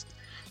at things.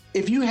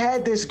 If you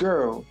had this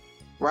girl,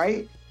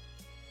 right?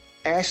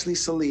 Ashley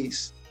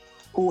Solis,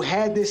 who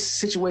had this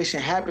situation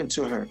happen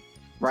to her,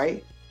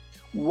 right?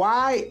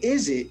 Why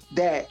is it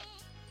that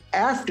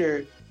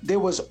after there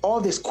was all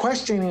this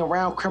questioning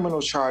around criminal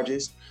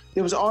charges,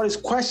 there was all this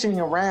questioning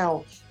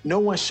around no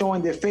one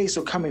showing their face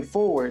or coming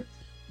forward,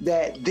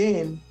 that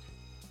then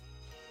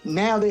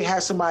now they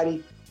have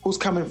somebody who's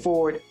coming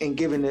forward and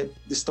giving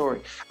the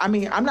story? I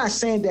mean, I'm not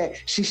saying that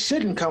she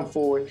shouldn't come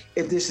forward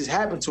if this has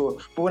happened to her,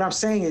 but what I'm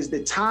saying is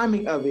the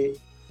timing of it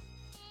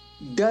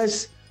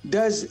does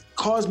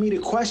cause me to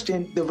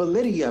question the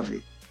validity of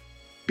it,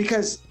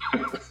 because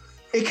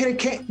it could have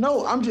came.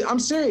 No, I'm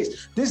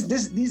serious.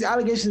 These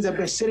allegations have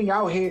been sitting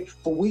out here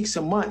for weeks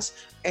and months,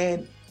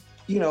 and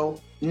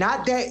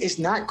not that it's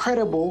not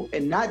credible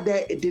and not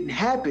that it didn't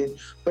happen,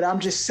 but I'm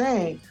just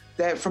saying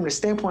that from the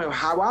standpoint of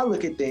how I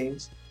look at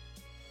things,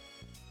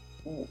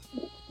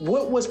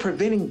 what was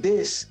preventing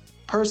this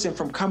person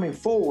from coming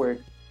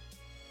forward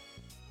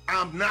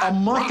a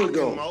month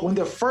ago when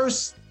the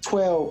first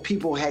 12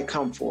 people had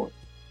come forward?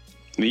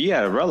 I mean, you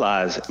gotta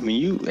realize,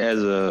 you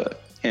as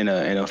in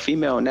a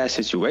female in that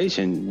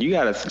situation,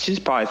 she's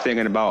probably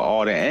thinking about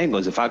all the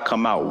angles. If I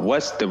come out,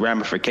 what's the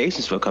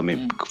ramifications for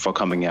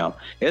coming out?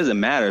 It doesn't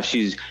matter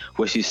if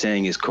what she's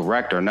saying is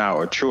correct or not,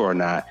 or true or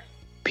not.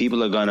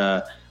 People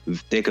are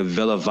they could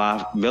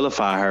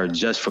vilify her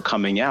just for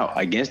coming out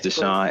against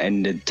Deshaun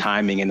and the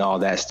timing and all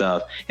that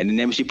stuff. And then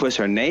when she puts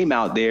her name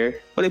out there,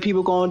 what are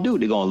people gonna do?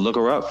 They're gonna look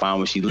her up, find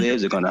where she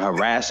lives. They're gonna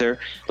harass her.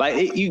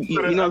 Like, you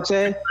know what I'm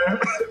saying?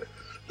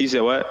 You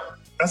said what?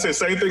 I said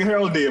same thing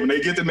Harold did. When they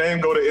get the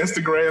name, go to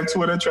Instagram,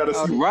 Twitter, try to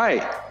see.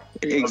 Right,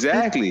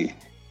 exactly.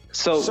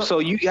 So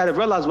you got to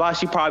realize why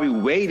she probably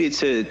waited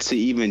to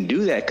even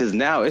do that, because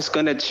now it's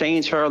going to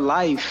change her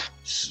life.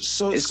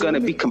 It's going to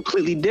be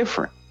completely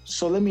different.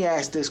 So let me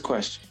ask this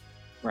question,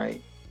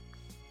 right?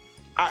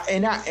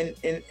 I'm not here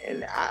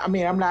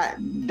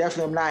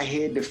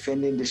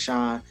defending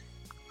Deshaun.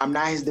 I'm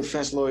not his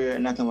defense lawyer or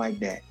nothing like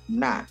that.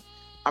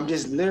 I'm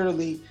just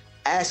literally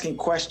asking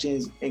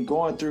questions and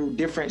going through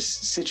different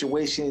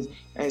situations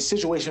and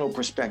situational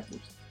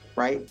perspectives,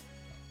 right?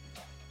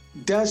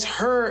 Does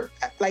her,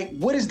 like,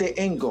 what is the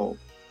end goal?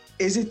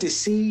 Is it to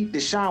see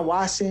Deshaun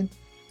Watson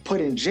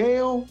put in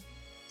jail?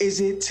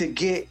 Is it to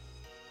get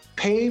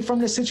paid from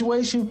the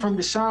situation from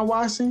Deshaun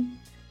Watson?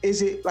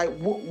 Is it like,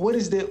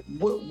 was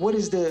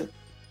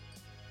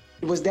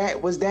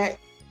that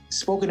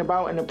spoken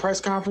about in the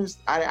press conference?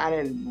 I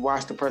didn't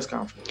watch the press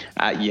conference.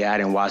 I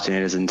didn't watch it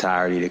in its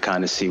entirety to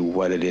kind of see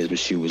what it is that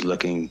she was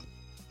looking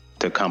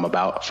to come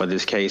about for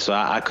this case. So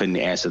I couldn't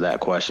answer that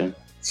question.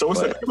 So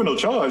it's a criminal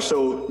charge,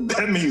 so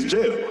that means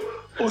jail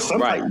or something.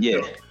 Right,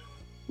 yeah.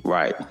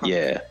 Right,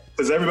 yeah.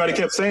 Because everybody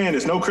kept saying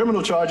there's no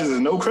criminal charges,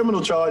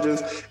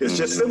 it's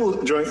just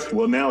civil joints.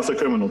 Well, now it's a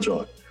criminal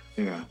charge.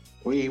 Yeah,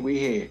 we here.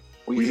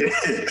 We here.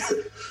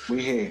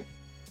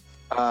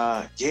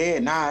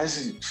 This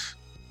is...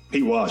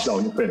 He washed. Oh,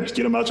 you finished.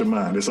 Get him out your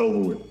mind. It's over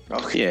with.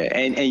 Okay. Yeah,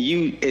 and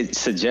it's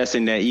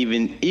suggesting that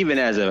even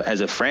as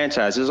a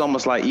franchise, it's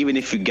almost like even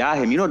if you got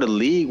him, the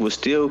league will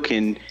still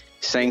can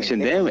sanction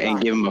them and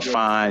give him a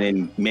fine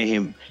and make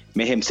him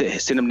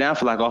sit him down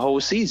for like a whole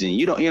season.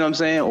 You know what I'm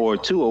saying, or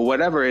two, or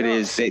whatever it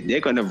is.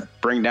 They're going to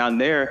bring down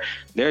their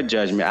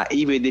judgment,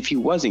 even if he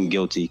wasn't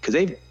guilty, because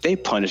they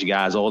punish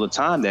guys all the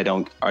time that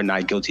are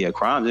not guilty of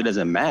crimes. It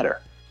doesn't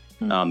matter.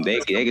 They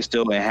can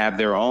still have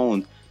their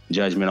own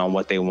judgment on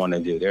what they want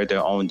to do. They're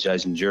their own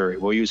judge and jury.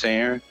 What were you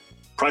saying, Aaron?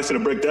 Price of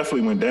the brick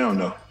definitely went down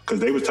though, because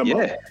they was talking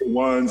about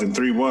 1s and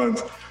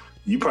 3-1s.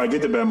 You probably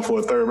get the Bama for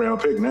a 3rd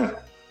round pick now.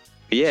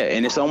 Yeah,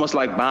 and it's almost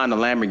like buying a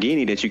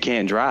Lamborghini that you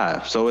can't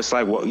drive. So it's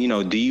like, well,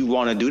 do you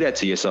want to do that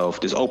to yourself?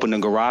 Just open the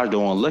garage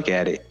door and look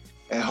at it,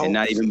 and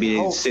not even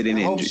be sitting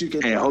in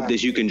and hope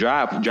that you can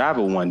drive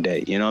it one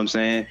day. You know what I'm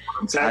saying?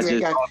 Because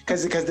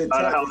the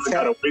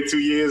gotta wait 2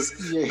 years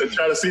to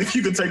try to see if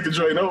you can take the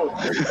joint over.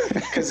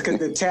 Because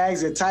the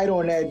tags are tight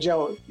on that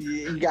joint.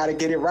 You got to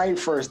get it right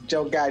first.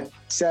 Joint got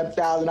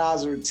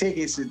 $7,000 worth of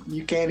tickets, and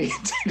you can't even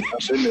take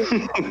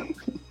it.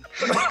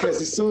 Because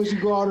as soon as you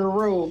go on the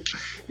road,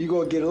 you're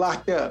going to get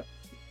locked up.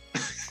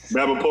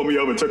 Bama pulled me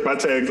over and took my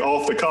tags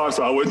off the car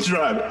so I wouldn't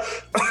drive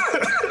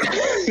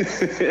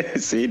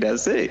it. See,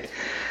 that's it.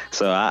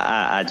 So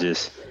I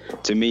just,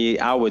 to me,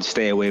 I would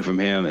stay away from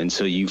him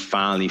until you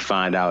finally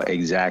find out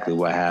exactly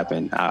what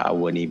happened. I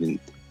wouldn't even.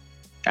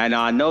 And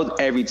I know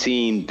every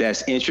team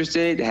that's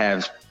interested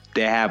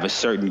they have a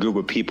certain group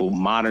of people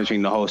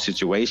monitoring the whole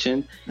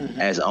situation,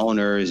 as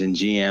owners and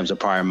GMs are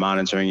probably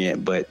monitoring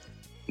it, but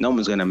no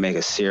one's going to make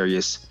a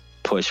serious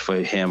push for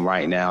him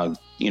right now,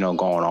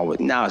 going on with,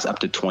 now it's up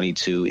to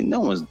 22, and no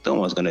one's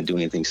going to do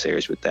anything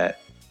serious with that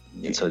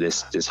until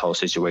this whole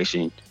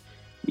situation,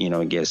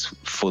 gets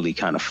fully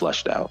kind of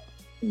flushed out.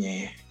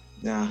 Yeah.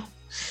 No.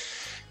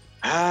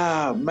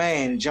 Ah,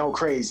 man, Joe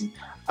crazy.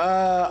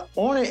 On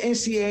the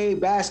NCAA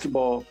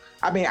basketball,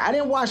 I mean, I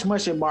didn't watch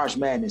much of March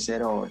Madness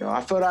at all, though.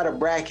 I filled out a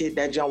bracket.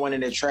 That Joe went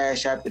in the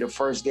trash after the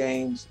first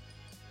games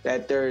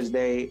that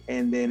Thursday,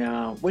 and then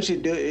which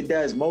it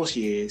does most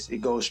years. It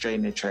goes straight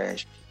in the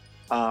trash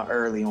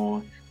early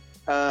on.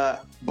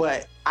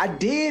 But I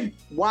did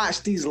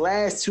watch these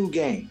last 2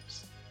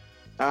 games.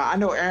 I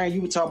know, Aaron,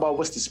 you were talking about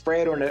what's the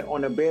spread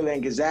on the Baylor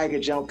and Gonzaga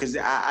jump, because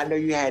I know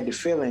you had the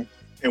feeling.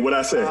 And what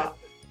I said,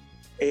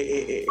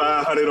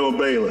 500 on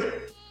Baylor.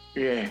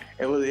 Yeah,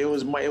 it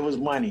was money.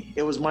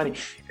 It was money.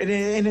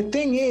 And the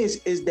thing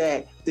is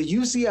that the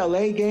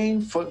UCLA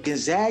game for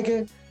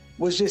Gonzaga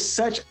was just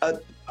such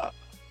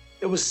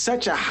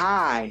a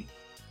high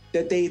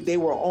that they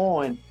were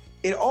on.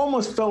 It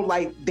almost felt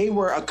like they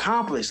were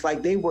accomplished,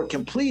 like they were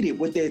completed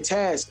with their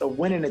task of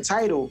winning the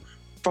title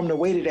from the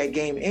way that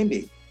game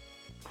ended.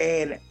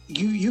 And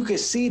you could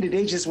see that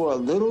they just were a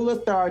little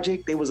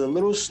lethargic. They was a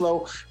little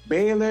slow.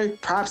 Baylor,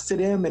 props to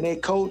them and their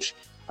coach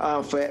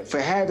for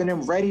having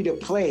them ready to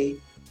play.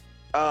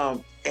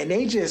 And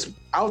they just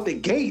out the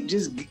gate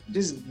just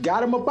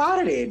got them up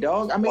out of there,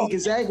 dog. I mean,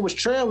 Gonzaga was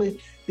trailing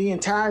the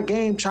entire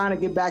game trying to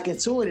get back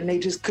into it, and they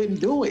just couldn't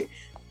do it.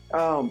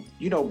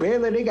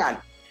 Baylor, they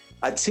got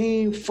a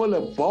team full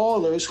of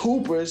ballers,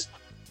 hoopers,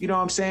 you know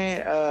what I'm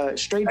saying?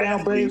 Straight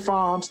down Berry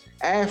Farms,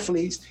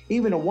 athletes.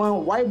 Even the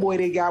one white boy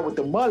they got with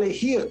the mullet,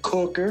 he a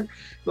cooker.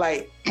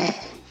 Like,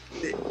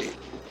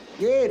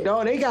 yeah,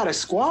 dog, they got a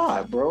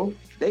squad, bro.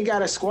 They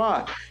got a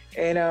squad.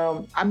 And,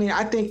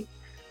 I think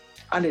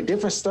under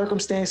different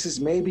circumstances,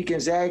 maybe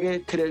Gonzaga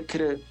could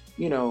have,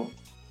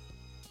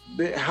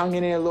 hung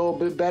in there a little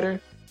bit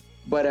better.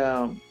 But,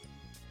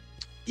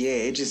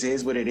 it just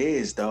is what it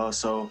is, dog.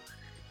 So,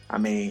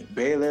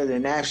 Baylor, the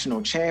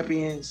national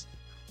champions.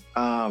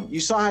 You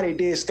saw how they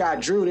did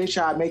Scott Drew. They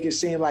tried to make it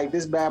seem like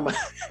this Bama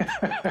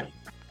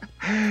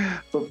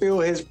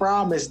fulfilled his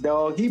promise,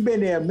 dog. He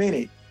been there a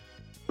minute.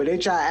 But they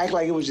try to act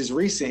like it was just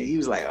recent. He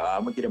was like,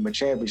 I'm going to get him a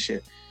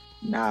championship.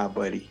 Nah,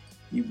 buddy.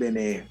 You've been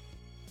there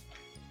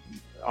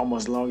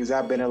almost as long as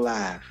I've been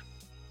alive.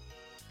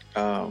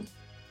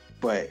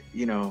 But,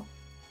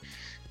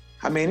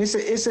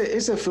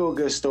 it's a feel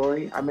good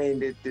story.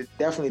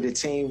 Definitely the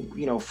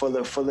team, full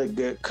of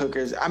good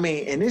cookers.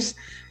 And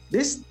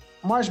this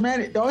March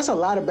Madness, though, it's a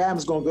lot of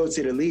Bama's gonna go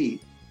to the league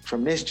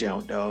from this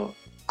jump, dog.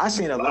 I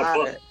seen a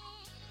lot of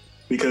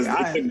because they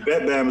couldn't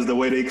bet Bama's the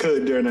way they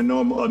could during a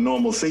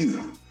normal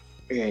season.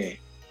 Yeah.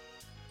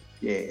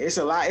 Yeah, it's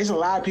a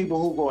lot of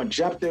people who going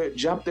to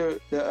jump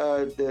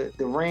the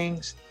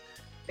rings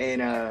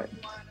and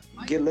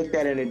get looked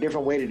at in a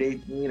different way that they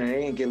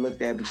didn't get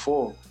looked at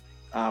before,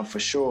 for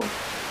sure.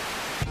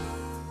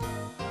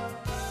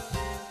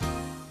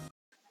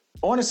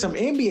 On to some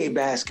NBA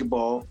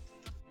basketball.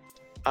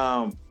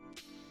 The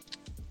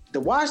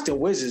Washington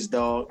Wizards,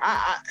 dog.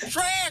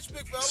 Trash,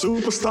 big fella.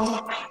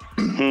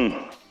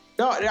 Superstar.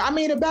 Dog, I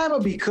mean, the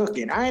Bama be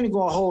cooking. I ain't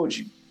gonna hold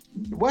you.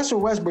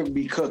 Westbrook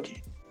be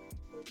cooking.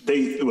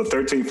 They were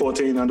 13,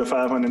 14 under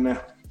 500 now.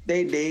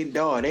 They bad.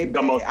 I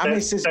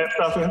mean, since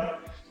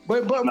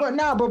but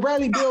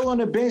Bradley Beal on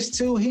the bench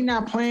too. He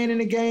not playing in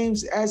the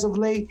games as of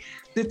late.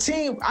 The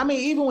team, I mean,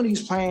 even when he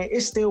was playing,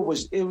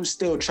 it was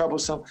still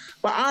troublesome.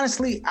 But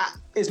honestly,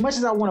 as much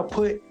as I want to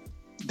put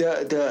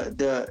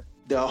the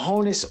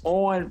onus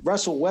on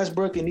Russell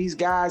Westbrook and these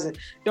guys, and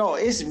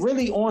it's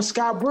really on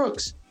Scott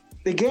Brooks.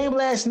 The game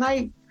last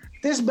night,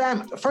 first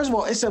of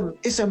all,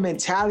 it's a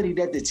mentality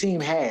that the team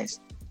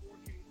has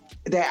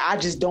that I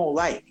just don't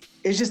like.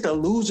 It's just a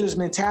loser's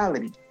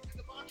mentality.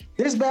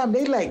 This Bam,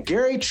 they let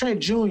Gary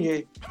Trent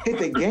Jr. hit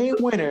the game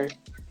winner.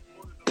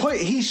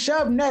 He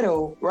shoved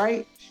Neto,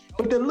 right?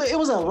 But it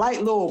was a light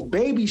little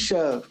baby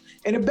shove.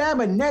 And the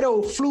Bama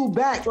Neto flew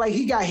back like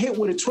he got hit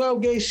with a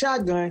 12-gauge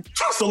shotgun.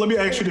 So let me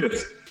ask you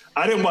this.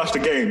 I didn't watch the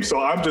game,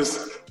 so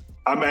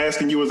I'm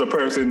asking you as a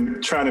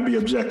person trying to be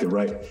objective,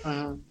 right?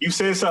 Uh-huh. You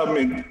said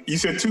something, you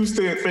said two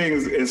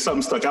things and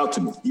something stuck out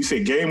to me. You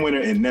said game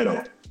winner and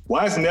Neto.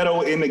 Why is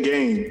Neto in the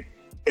game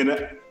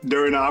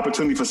during the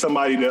opportunity for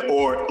somebody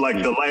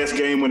the last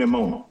game winning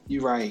moment?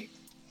 You're right.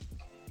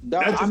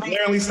 That just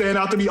barely stand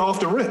out to me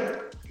off the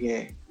rip.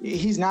 Yeah,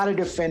 he's not a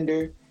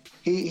defender.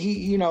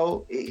 He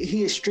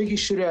a streaky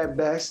shooter at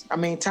best. I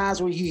mean,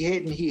 times where he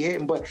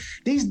hitting, but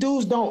these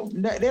dudes don't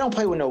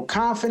play with no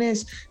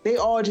confidence. They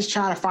all just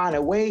trying to find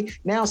a way.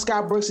 Now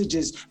Scott Brooks is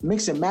just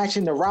mix and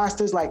matching the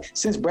rosters. Like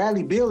since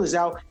Bradley Beal is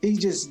out, he's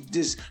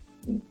just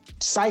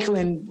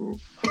cycling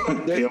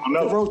the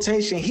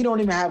rotation. He don't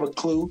even have a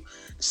clue.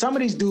 Some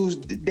of these dudes,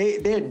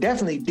 they're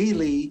definitely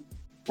D-League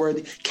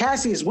worthy.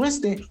 Cassius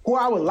Winston, who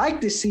I would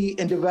like to see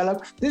and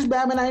develop, this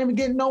Batman not even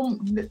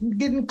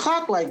getting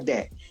clocked like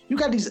that. You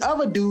got these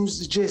other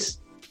dudes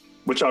just.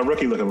 What y'all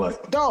rookie looking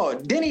like?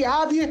 Dog, Denny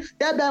Avdia,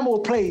 that Batman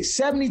will play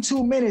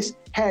 72 minutes,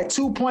 had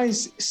 2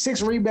 points,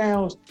 6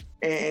 rebounds,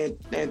 and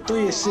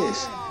 3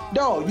 assists.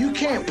 Dog, you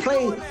can't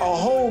play a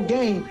whole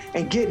game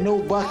and get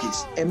no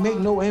buckets and make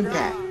no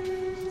impact.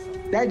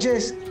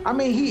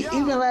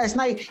 Even last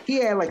night, he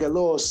had like a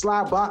little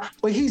slide block,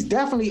 but he's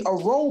definitely a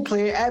role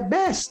player at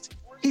best.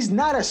 He's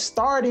not a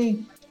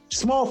starting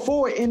small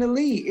forward in the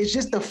league. It's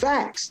just the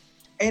facts.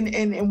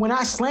 And when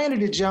I slander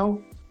the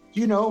Joe,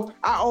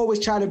 I always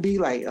try to be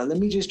like, let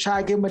me just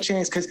try to give him a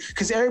chance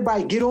because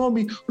everybody get on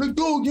me. Like,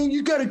 dog,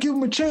 you got to give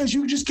him a chance.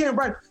 You just can't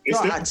write.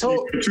 I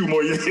told 2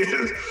 more years.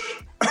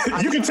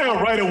 You can tell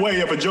right away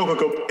if a Joker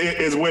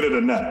is with it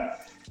or not.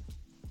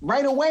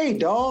 Right away,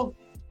 dog.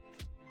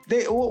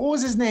 What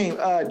was his name?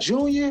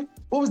 Junior?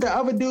 What was the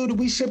other dude that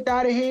we shipped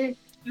out of here?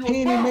 He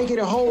didn't make it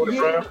a whole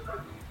year.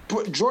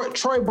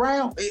 Troy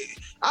Brown.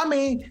 I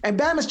mean, and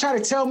Bama's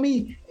trying to tell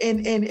me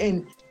in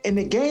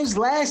the games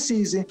last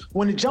season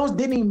when the Jones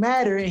didn't even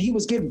matter and he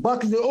was getting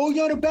buckets. The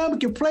Bama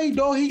can play,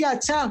 dog. He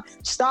got talent.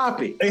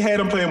 Stop it. They had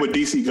him playing with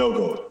DC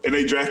Go-Go, and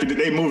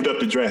they moved up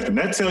to draft him.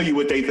 That tell you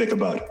what they think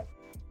about it.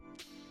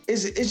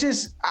 It's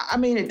just, I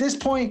mean, at this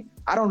point,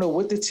 I don't know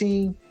what the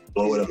team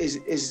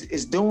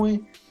is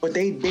doing, but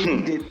they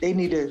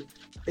need to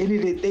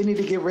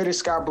get rid of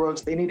Scott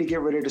Brooks. They need to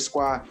get rid of the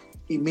squad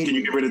immediately. Can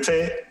you get rid of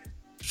Ted?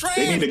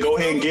 They need to go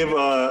ahead and give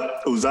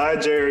Uzziah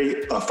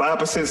Jerry a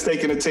 5%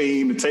 stake in the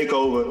team to take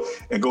over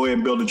and go ahead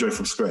and build a joint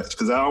from scratch.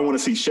 Because I don't want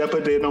to see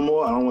Shepard there no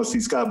more. I don't want to see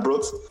Scott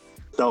Brooks.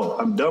 No,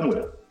 I'm done with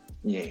it.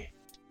 Yeah.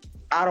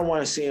 I don't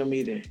want to see him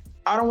either.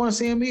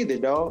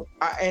 Dog.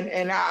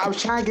 I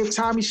was trying to give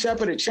Tommy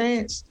Shepard a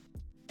chance,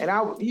 and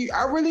I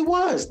really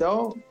was,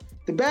 dog.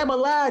 The Bama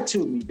lied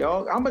to me,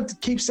 dog. I'm going to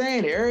keep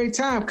saying it every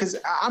time because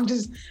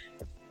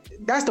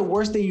that's the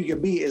worst thing you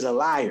can be is a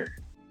liar.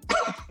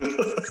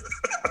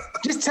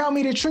 Just tell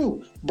me the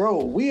truth.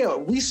 Bro,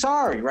 we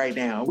sorry right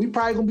now. We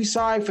probably going to be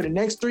sorry for the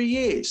next 3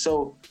 years.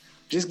 So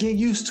just get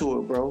used to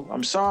it, bro.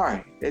 I'm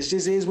sorry. It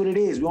just is what it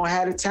is. We don't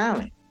have the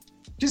talent.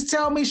 Just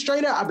tell me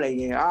straight up. I'm like,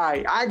 yeah, all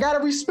right. I got to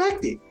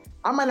respect it.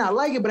 I might not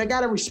like it, but I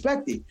got to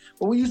respect it.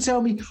 But when you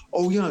tell me,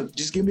 oh, young,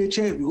 just give me a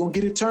chance. We're going to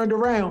get it turned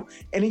around.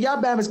 And then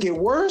y'all Bamas get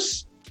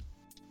worse.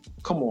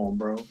 Come on,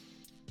 bro.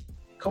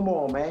 Come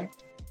on, man.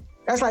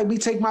 That's like me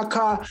take my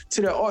car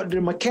to the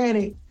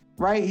mechanic,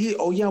 right?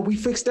 We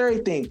fixed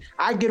everything.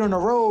 I get on the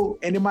road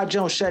and then my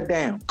junk shut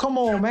down. Come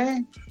on,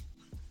 man.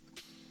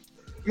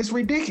 It's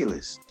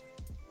ridiculous.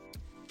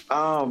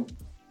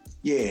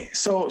 Yeah.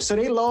 So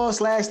they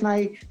lost last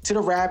night to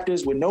the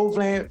Raptors with no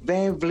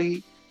Van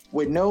Vliet,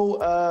 with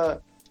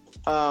no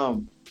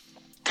Kyle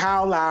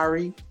Kyle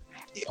Lowry.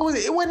 It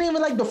wasn't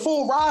even like the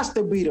full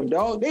roster beat him,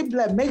 dog. They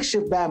let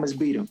makeshift Bamas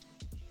beat him.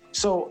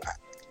 So,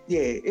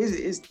 yeah,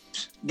 it's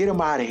get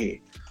him out of here.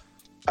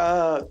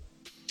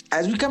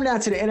 As we come down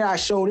to the end of our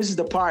show, this is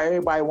the part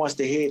everybody wants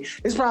to hear.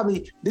 This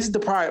is the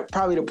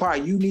part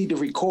you need to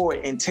record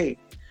and tape,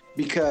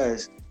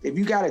 because if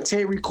you got a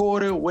tape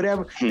recorder,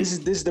 whatever, this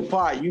is the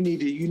part you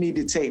need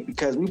to tape,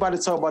 because we about to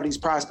talk about these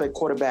prospect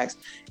quarterbacks,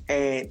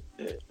 and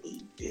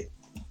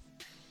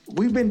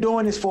we've been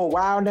doing this for a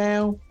while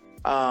now.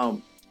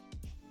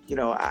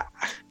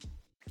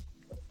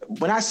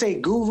 When I say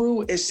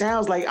guru, it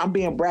sounds like I'm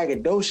being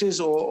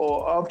braggadocious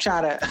or I'm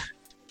trying to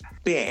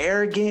being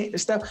arrogant and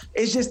stuff.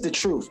 It's just the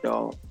truth,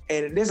 though.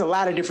 And there's a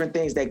lot of different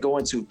things that go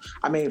into.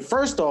 I mean,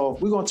 first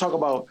off, we're going to talk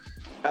about,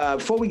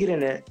 before we get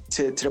into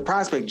the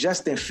prospect,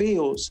 Justin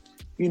Fields,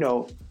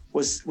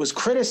 was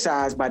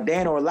criticized by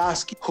Dan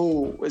Orlovsky,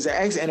 who was an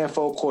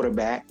ex-NFL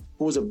quarterback,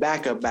 who was a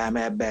backup by him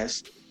at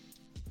best.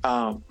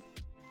 And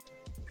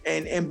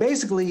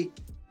basically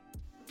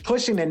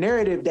pushing the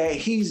narrative that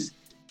he's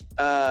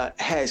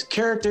has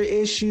character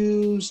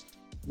issues,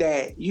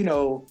 that,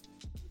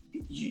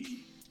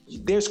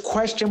 there's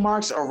question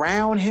marks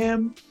around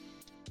him.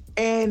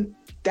 And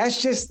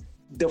that's just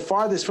the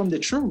farthest from the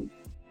truth.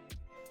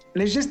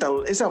 And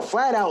it's a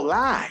flat out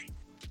lie.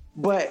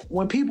 But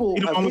when people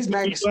of his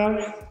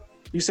magnitude,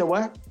 you said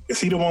what?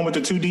 Is he the one with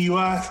the 2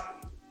 DUIs?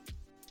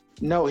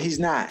 No, he's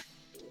not.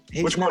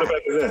 Which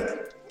quarterback is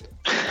that?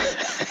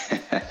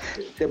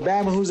 The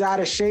Bama who's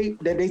out of shape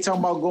that they talking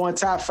about going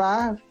top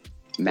 5?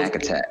 Mac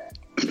Attack.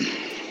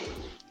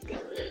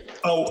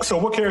 Oh, so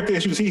what character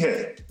issues he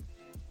had?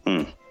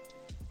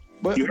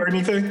 But you heard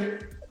anything?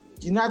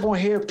 You're not gonna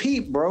hear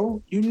Pete,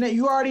 bro.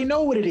 You already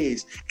know what it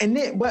is. And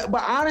then, but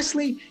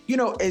honestly,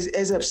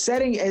 as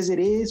upsetting as it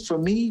is for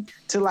me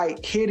to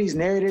like hear these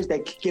narratives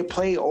that get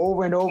played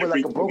over and over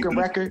like a broken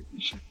record,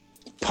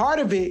 part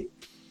of it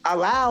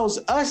allows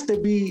us to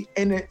be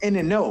in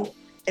the know.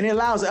 And it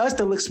allows us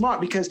to look smart,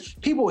 because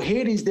people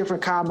hear these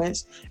different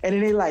comments and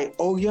then they like,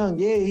 oh, Young,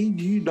 yeah, he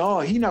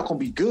not gonna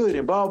be good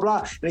and blah, blah.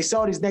 And they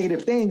saw these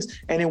negative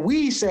things. And then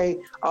we say,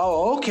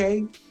 oh,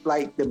 okay,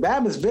 like the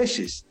Bama's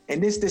vicious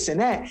and this and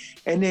that.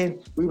 And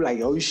then we were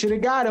like, oh, you should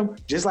have got him.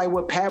 Just like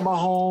with Pat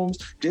Mahomes,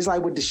 just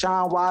like with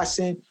Deshaun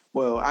Watson.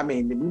 Well, I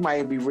mean, we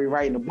might be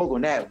rewriting the book on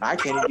that. I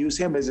can't use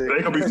him as a.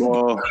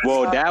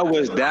 Well, that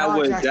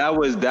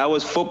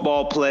was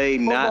football play,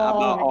 not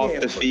about off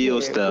the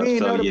field stuff. We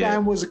ain't know the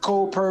man was a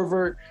cold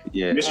pervert.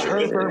 Yeah,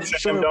 Herbert,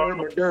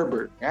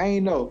 Durbert. I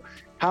ain't know,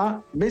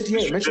 huh? Mitchell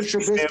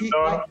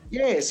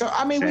Trubisky. So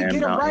I mean, we get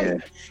it right. Yeah.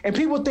 And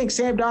people think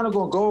Sam Darnold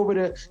gonna go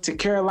over to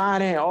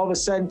Carolina and all of a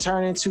sudden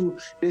turn into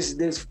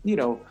this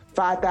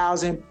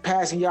 5,000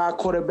 passing yard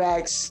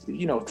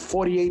quarterbacks,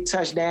 48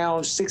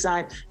 touchdowns,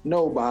 6-9.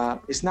 No,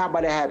 Bob, it's not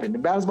about to happen. The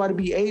Bama's about to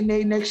be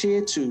 8-8 next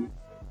year too.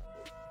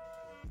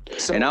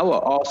 So, and I would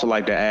also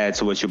like to add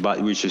to what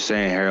you're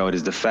saying, Harold,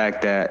 is the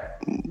fact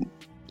that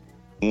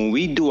when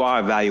we do our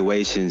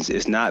evaluations,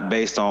 it's not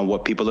based on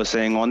what people are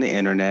saying on the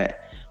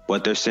internet,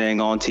 what they're saying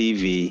on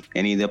TV,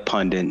 any of the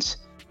pundits.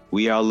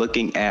 We are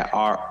looking at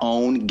our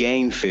own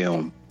game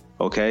film.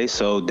 Okay,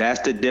 so that's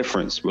the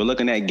difference. We're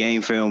looking at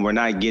game film. We're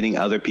not getting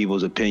other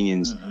people's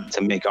opinions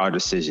to make our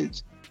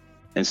decisions.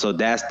 And so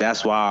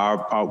that's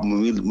why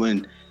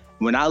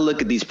when I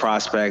look at these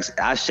prospects,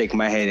 I shake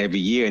my head every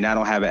year, and I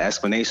don't have an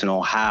explanation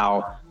on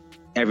how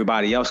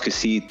everybody else could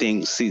see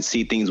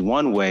things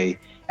one way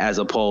as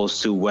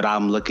opposed to what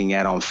I'm looking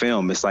at on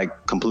film. It's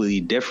like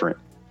completely different.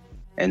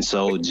 And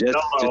so just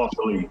off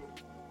the league.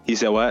 He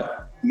said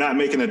what? Not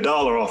making $1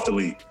 off the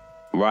league.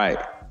 Right.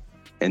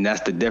 And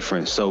that's the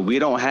difference. So we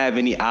don't have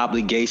any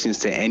obligations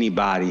to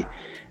anybody,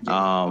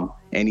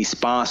 any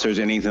sponsors,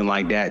 anything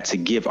like that, to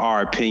give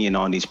our opinion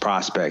on these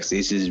prospects.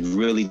 This is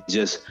really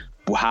just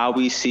how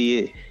we see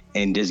it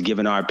and just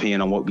giving our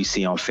opinion on what we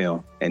see on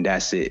film. And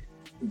that's it.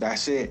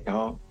 That's it.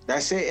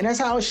 That's it. And that's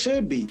how it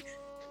should be.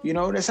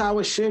 That's how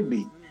it should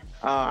be.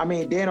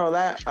 Dan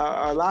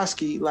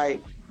Orlovsky,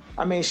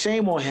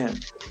 shame on him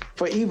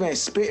for even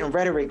spitting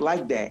rhetoric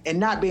like that and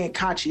not being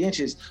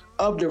conscientious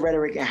of the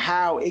rhetoric and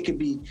how it could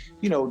be,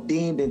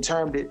 deemed and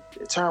termed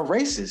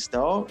racist,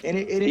 dog. And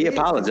he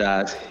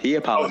apologized. He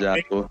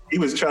apologized. He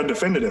was trying to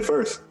defend it at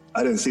first.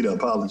 I didn't see the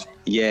apology.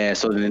 Yeah.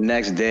 So the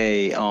next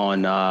day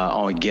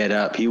on Get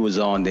Up, he was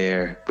on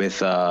there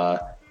with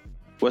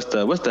what's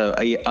the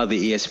other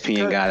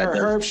ESPN guy that does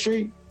Herb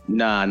Street?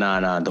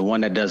 Nah. The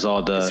one that does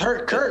all the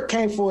Kurt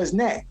came for his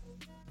neck.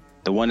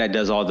 The one that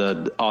does all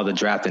the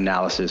draft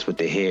analysis with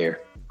the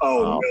hair.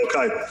 Oh,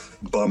 Mel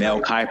Kiper.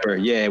 Mel Kiper.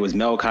 Yeah, it was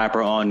Mel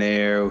Kiper on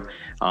there.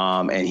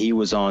 And he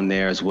was on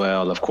there as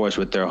well, of course,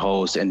 with their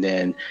host, and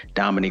then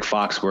Dominic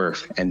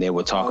Foxworth, and they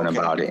were talking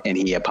about it, and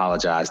he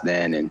apologized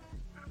then, and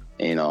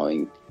you know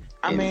what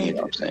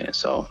I'm saying?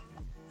 So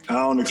I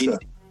don't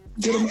accept.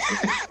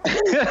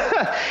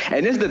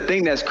 And this is the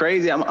thing that's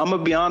crazy. I'm gonna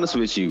be honest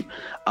with you.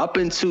 Up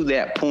until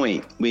that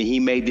point when he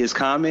made this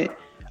comment,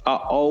 I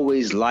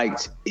always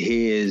liked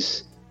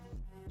his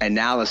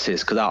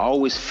analysis because I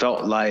always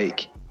felt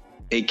like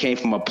it came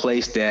from a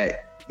place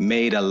that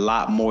made a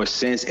lot more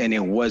sense, and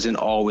it wasn't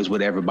always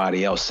what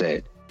everybody else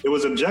said. It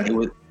was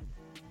objective.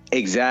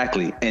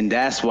 Exactly. And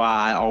that's why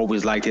I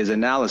always liked his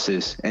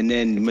analysis. And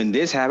then when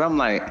this happened, I'm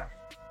like,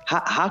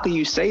 how can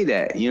you say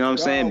that? You know what I'm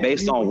saying?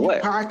 Based on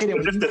what?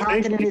 Pocketing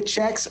the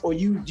checks, or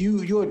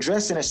you're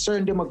addressing a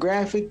certain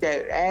demographic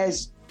that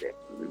adds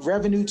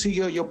revenue to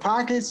your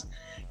pockets,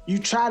 you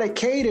try to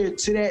cater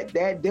to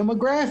that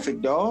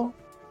demographic, dog.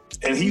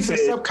 And he said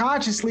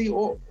subconsciously,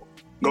 or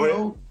go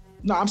ahead.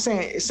 No, I'm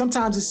saying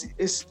sometimes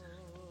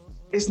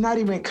it's not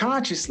even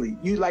consciously.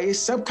 It's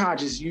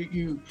subconscious.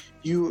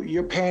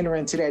 You're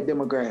pandering to that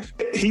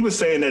demographic. He was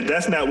saying that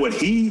that's not what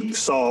he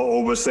saw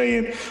or was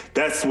saying.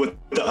 That's what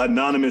the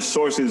anonymous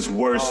sources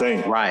were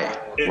saying. Right.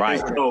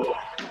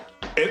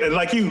 And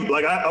like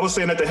I was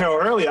saying at the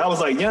Herald earlier, I was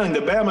like, Young,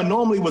 the Bama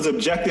normally was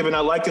objective, and I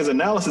liked his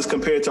analysis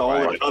compared to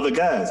all the other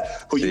guys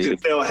who you can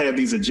tell have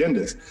these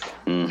agendas.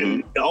 Mm-hmm.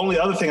 And the only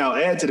other thing I'll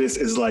add to this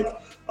is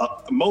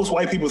most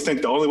white people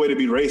think the only way to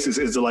be racist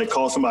is to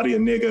call somebody a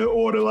nigga,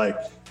 or to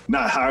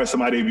not hire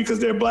somebody because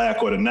they're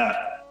black, or to not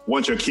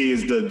want your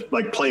kids to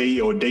play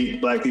or date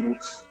black people.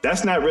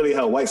 That's not really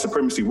how white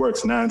supremacy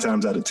works 9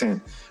 times out of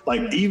 10.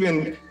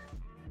 Even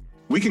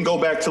we can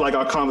go back to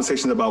our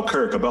conversations about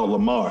Kirk, about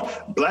Lamar.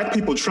 Black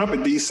people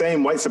trumpet these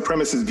same white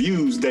supremacist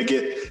views that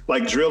get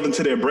drilled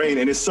into their brain,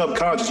 and it's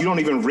subconscious. You don't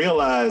even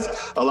realize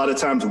a lot of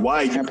times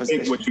why you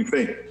think what you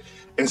think.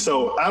 And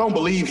so I don't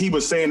believe he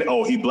was saying,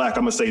 oh, he black,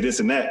 I'm gonna say this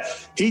and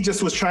that. He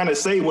just was trying to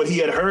say what he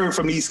had heard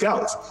from these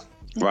scouts.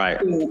 Right.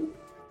 Who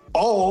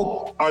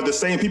all are the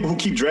same people who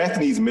keep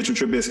drafting these Mitchell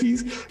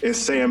Trubisky's and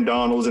Sam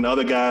Darnolds and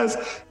other guys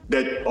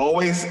that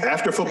always,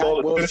 after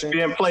football is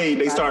being played,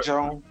 they start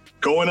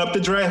going up the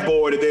draft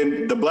board, and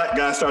then the black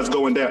guy starts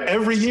going down.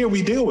 Every year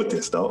we deal with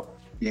this, though.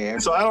 Yeah.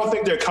 So I don't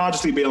think they're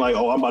consciously being like,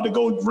 oh, I'm about to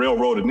go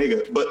railroad a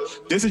nigga. But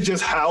this is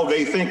just how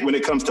they think when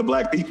it comes to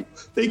black people.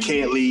 They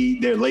can't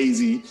lead. They're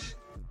lazy.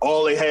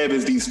 All they have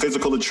is these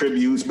physical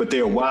attributes, but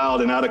they're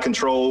wild and out of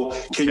control.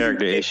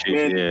 Character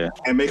issues,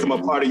 and make them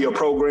a part of your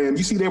program.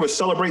 You see, they were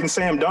celebrating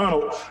Sam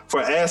Darnold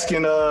for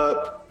asking,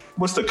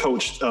 what's the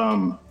coach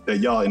that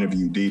y'all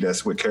interviewed, D,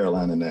 that's with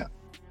Carolina now?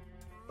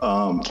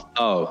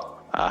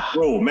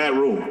 Matt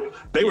Rule.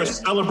 They were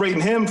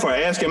celebrating him for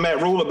asking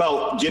Matt Rule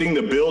about getting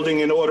the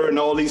building in order and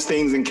all these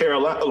things in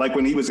Carolina,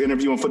 when he was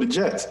interviewing for the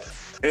Jets.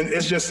 And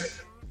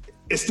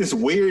it's this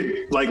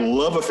weird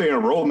love affair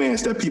and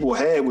romance that people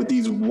have with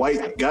these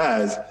white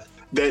guys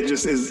that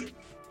just is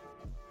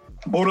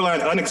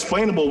borderline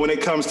unexplainable when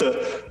it comes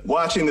to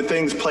watching the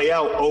things play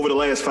out over the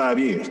last 5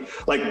 years.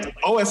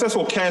 OSS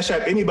will cash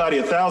out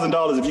anybody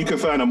 $1,000 if you can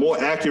find a more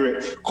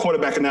accurate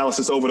quarterback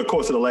analysis over the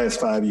course of the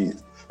last 5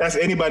 years. That's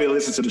anybody that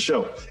listens to the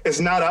show. It's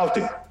not out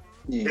there.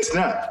 Yeah. It's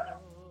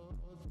not.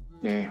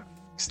 Yeah,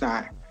 it's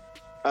not.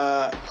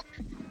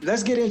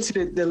 Let's get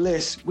into the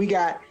list. We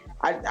got,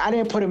 I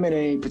didn't put him in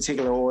any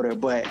particular order,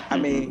 but I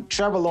mean,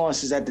 Trevor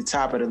Lawrence is at the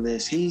top of the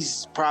list.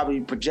 He's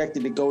probably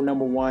projected to go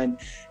number 1.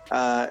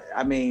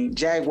 I mean,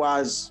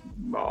 Jaguars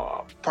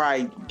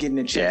probably getting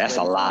the chance. Yeah, that's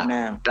a lot.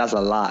 Now. That's a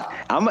lot.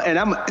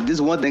 This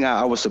is one thing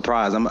I was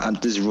surprised. I'm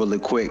just really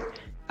quick.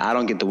 I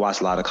don't get to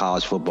watch a lot of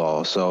college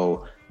football,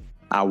 so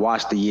I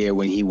watched the year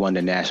when he won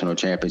the national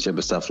championship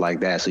and stuff like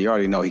that. So you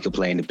already know he could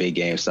play in the big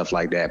game, stuff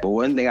like that. But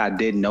one thing I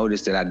did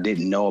notice that I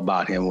didn't know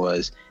about him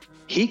was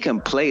he can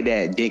play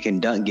that dink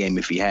and dunk game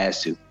if he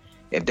has to.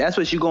 If that's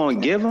what you're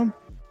going to give him,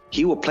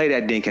 he will play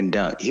that dink and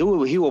dunk. He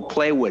will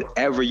play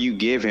whatever you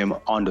give him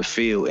on the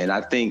field. And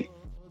I think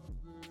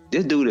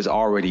this dude is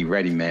already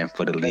ready, man,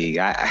 for the league.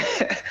 As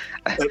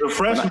a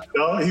freshman,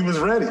 he was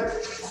ready.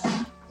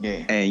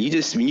 Yeah. And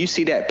when you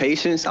see that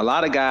patience, a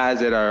lot of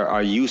guys that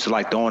are used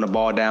to throwing the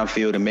ball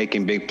downfield and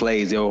making big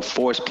plays, they'll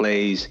force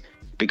plays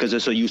because they're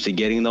so used to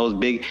getting those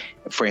big.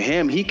 For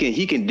him, he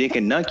can dink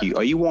and dunk you.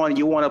 Or you want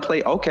to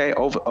play? Okay,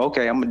 I'm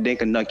gonna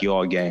dink and dunk you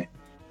all game.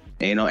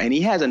 And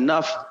he has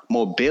enough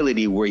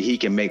mobility where he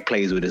can make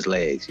plays with his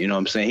legs. You know what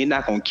I'm saying? He's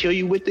not gonna kill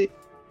you with it,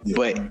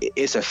 but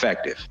it's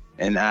effective.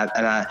 And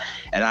I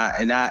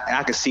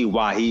can see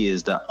why he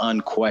is the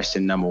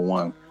unquestioned number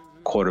 1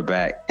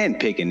 quarterback and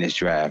pick in this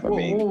draft.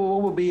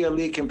 What would be a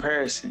league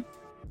comparison?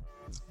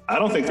 I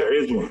don't think there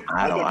is one.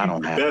 I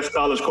don't have the best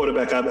college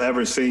quarterback I've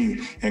ever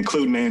seen,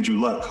 including Andrew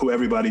Luck, who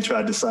everybody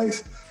tried to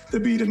size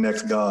to be the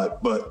next god.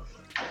 But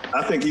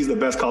I think he's the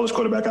best college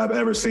quarterback I've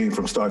ever seen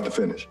from start to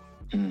finish.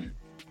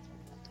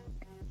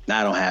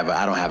 I don't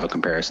have a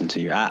comparison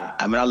to you.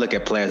 I mean, I look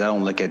at players. I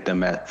don't look at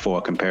them for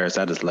a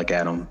comparison. I just look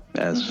at them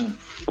as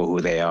for who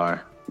they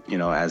are,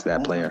 as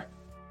that player.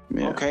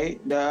 Yeah. Okay,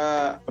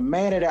 the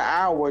man of the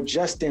hour,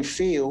 Justin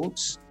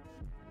Fields.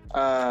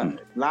 A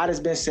lot has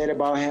been said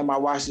about him. I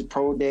watched his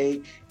pro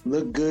day.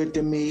 Looked good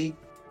to me.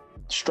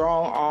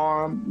 Strong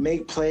arm,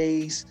 make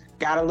plays.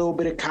 Got a little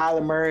bit of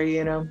Kyler Murray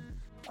in him.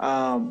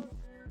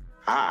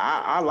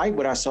 I like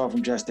what I saw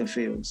from Justin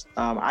Fields.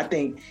 I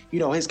think,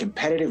 his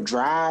competitive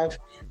drive,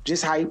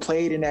 just how he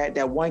played in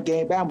that one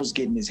game, Bam was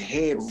getting his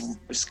head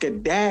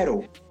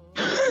skedaddled.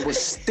 Was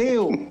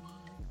still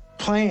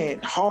playing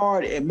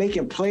hard and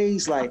making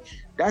plays.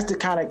 that's the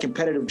kind of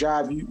competitive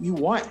drive you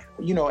want,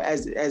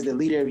 as the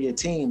leader of your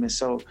team. And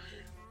so,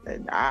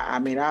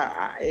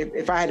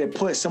 if I had to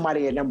put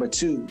somebody at number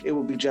 2, it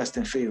would be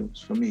Justin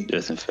Fields for me.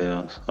 Justin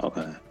Fields,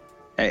 okay.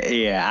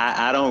 Yeah,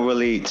 I don't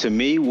really. To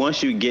me,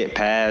 once you get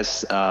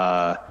past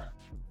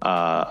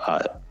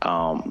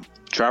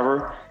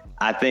Trevor,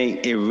 I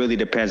think it really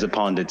depends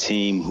upon the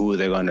team who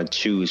they're going to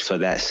choose for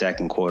that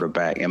second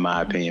quarterback, in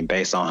my opinion,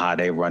 based on how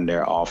they run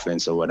their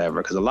offense or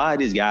whatever. Because a lot of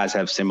these guys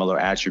have similar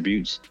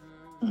attributes,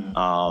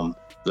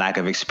 lack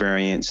of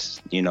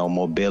experience,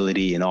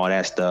 mobility and all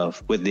that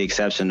stuff, with the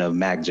exception of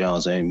Mac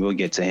Jones. And we'll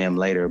get to him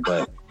later.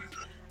 But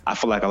I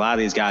feel like a lot of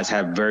these guys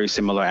have very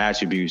similar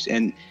attributes.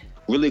 And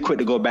really quick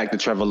to go back to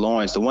Trevor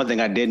Lawrence, the one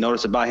thing I did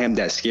notice about him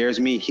that scares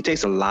me, he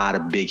takes a lot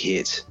of big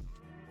hits.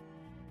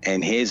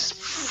 And his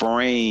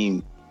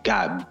frame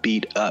got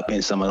beat up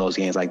in some of those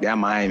games. Like that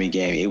Miami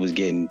game, it was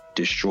getting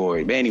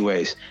destroyed. But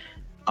anyways,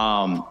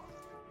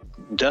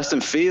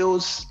 Justin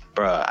Fields,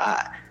 bro,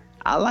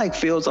 I like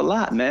Fields a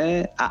lot,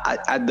 man.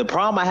 The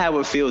problem I have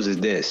with Fields is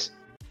this.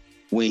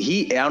 When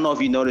I don't know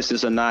if you noticed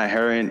this or not,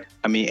 Aaron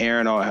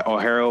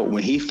or Harold,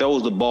 when he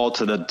throws the ball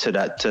to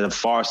the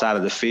far side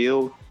of the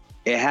field,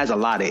 it has a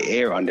lot of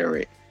air under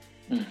it.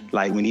 Mm-hmm.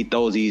 Like when he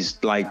throws these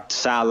like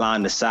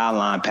sideline to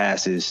sideline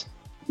passes,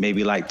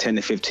 maybe like 10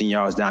 to 15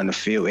 yards down the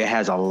field, it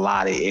has a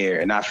lot of air.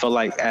 And I feel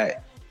like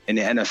in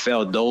the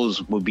NFL,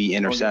 those would be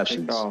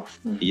interceptions.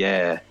 Mm-hmm.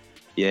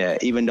 Yeah.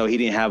 Even though he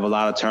didn't have a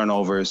lot of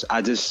turnovers,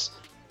 I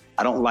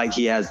don't like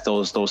he has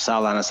those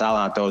sideline to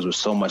sideline throws with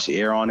so much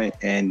air on it.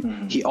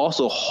 And he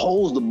also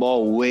holds the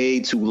ball way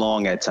too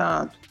long at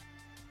times.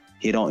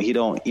 He don't, you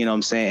know what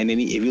I'm saying? And then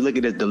if you look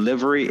at his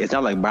delivery, it's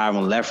not like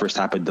Byron Leftwich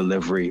type of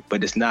delivery,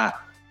 but it's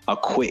not a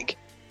quick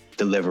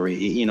delivery.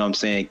 You know what I'm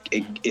saying?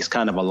 It's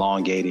kind of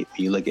elongated.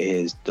 You look at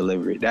his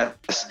delivery.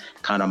 That's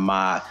kind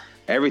of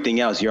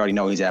everything else. You already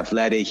know he's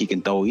athletic. He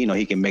can throw,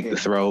 he can make the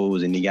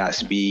throws, and he got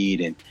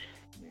speed,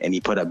 and he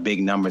put up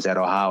big numbers at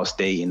Ohio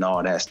State and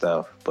all that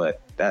stuff.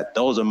 But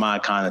those are my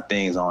kind of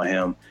things on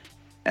him.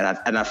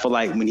 And I feel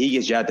like when he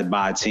gets drafted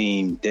by a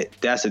team,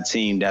 that's a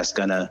team that's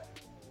gonna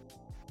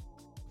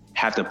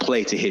have to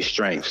play to his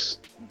strengths,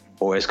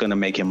 or it's gonna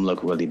make him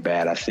look really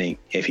bad, I think,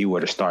 if he were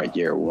to start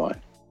year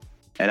one.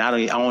 And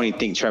I only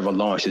think Trevor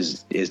Lawrence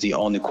is the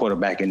only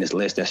quarterback in this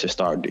list that should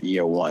start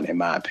year one, in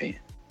my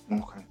opinion.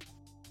 Okay.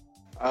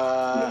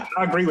 I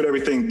agree with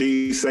everything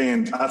D's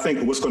saying. I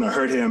think what's going to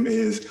hurt him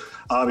is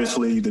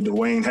obviously the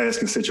Dwayne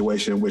Haskins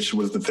situation, which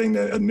was the thing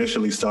that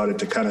initially started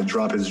to kind of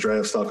drop his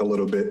draft stock a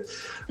little bit.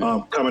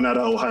 Coming out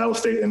of Ohio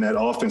State and that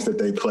offense that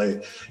they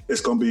play,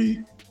 it's going to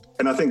be,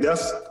 and I think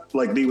that's,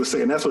 like D was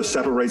saying, that's what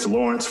separates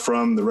Lawrence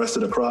from the rest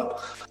of the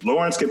crop.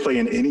 Lawrence can play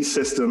in any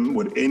system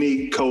with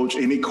any coach,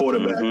 any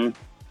quarterback,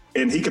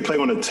 and he can play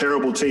on a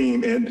terrible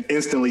team, and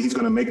instantly he's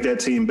going to make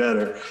that team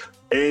better.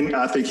 And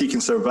I think he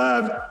can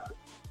survive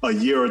a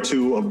year or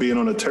two of being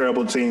on a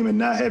terrible team and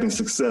not having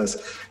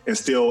success, and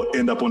still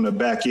end up on the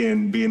back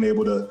end being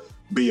able to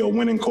be a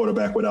winning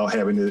quarterback without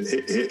having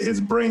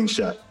his brain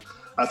shot.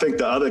 I think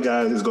the other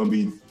guys is going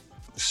to be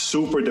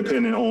super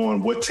dependent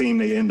on what team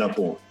they end up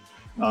on.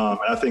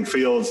 I think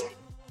Fields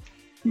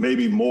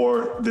maybe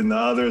more than the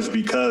others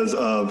because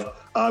of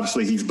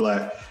obviously he's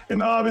black,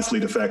 and obviously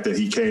the fact that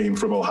he came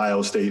from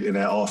Ohio State in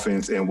that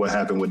offense and what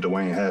happened with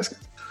Dwayne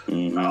Haskins.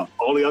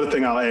 Only other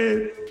thing I'll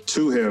add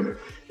to him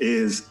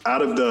is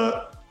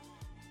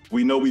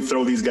we know we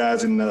throw these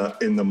guys in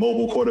the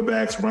mobile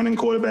quarterbacks, running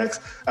quarterbacks.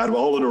 Out of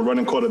all of the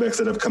running quarterbacks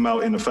that have come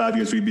out in the 5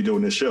 years we've been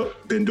doing this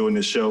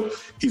show,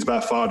 he's by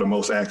far the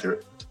most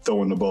accurate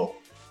throwing the ball.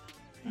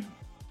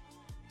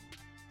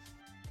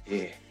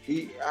 Yeah,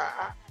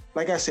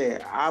 like I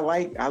said, I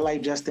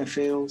like Justin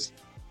Fields.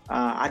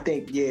 I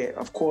think,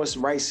 of course,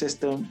 right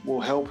system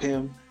will help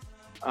him.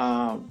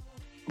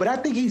 But I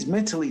think he's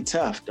mentally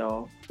tough,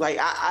 though. Like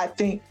I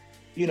think,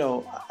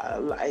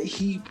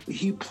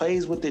 he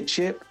plays with the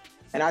chip,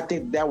 and I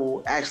think that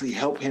will actually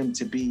help him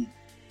to be,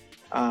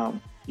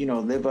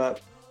 live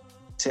up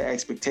to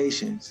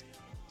expectations.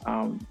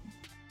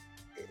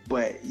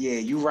 But yeah,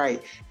 you're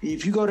right.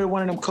 If you go to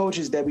one of them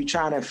coaches that be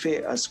trying to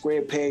fit a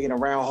square peg in a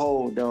round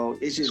hole, though,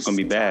 it's gonna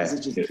be bad.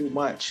 It's just too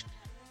much.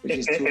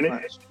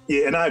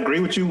 And I agree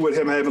with you with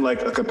him having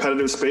like a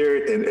competitive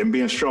spirit and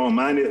being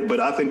strong-minded,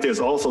 but I think there's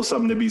also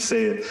something to be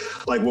said,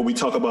 like what we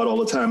talk about all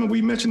the time, and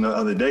we mentioned the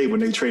other day when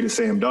they traded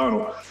Sam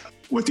Darnold.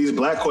 With these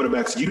black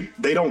quarterbacks,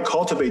 they don't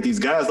cultivate these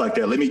guys like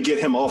that. Let me get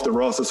him off the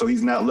roster so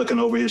he's not looking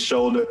over his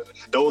shoulder.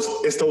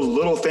 It's those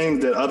little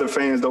things that other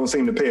fans don't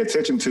seem to pay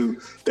attention to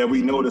that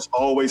we notice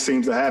always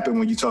seems to happen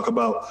when you talk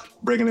about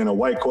bringing in a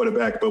white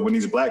quarterback. But when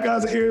these black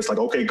guys are here, it's like,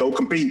 okay, go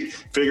compete,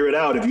 figure it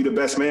out. If you're the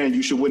best man,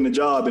 you should win the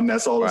job, and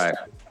that's all. Right.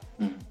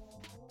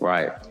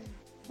 Right.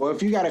 Well,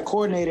 if you got a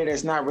coordinator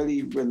that's not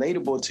really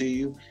relatable to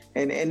you,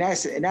 and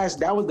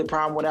that was the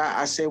problem when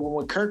I said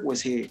when Kirk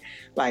was here.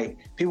 Like,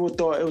 people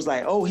thought it was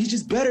like, oh, he's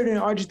just better than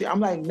RG3. I'm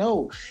like,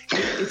 no.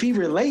 If he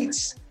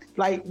relates,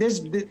 like there's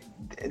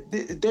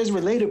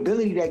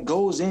relatability that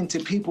goes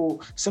into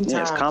people sometimes.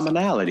 Yeah, it's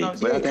commonality.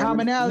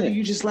 Commonality. Yeah.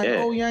 You just like,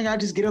 oh, young, I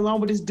just get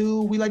along with this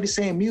dude. We like the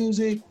same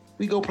music.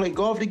 We go play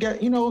golf together,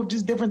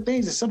 just different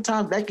things. And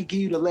sometimes that could give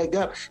you the leg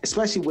up,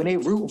 especially when they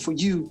rooting for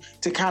you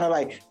to kind of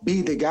like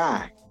be the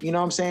guy. You know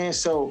what I'm saying?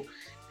 So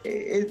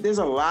there's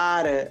a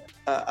lot of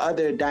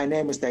other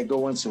dynamics that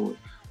go into it.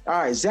 All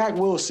right, Zach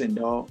Wilson,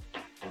 dog.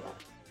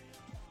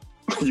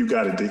 You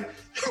got it, D.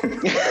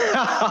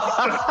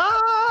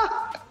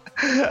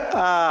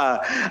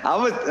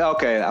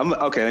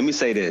 Let me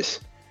say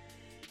this.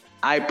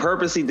 I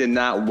purposely did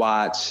not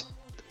watch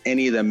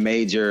any of the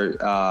major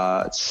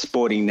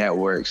sporting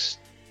networks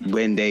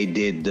when they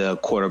did the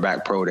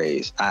quarterback pro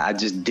days. I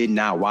just did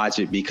not watch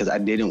it because I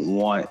didn't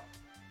want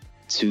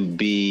to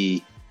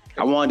be,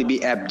 I wanted to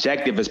be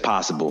objective as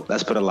possible.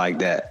 Let's put it like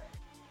that.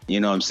 You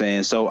know what I'm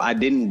saying? So I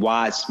didn't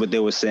watch what they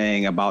were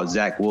saying about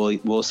Zach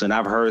Wilson.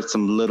 I've heard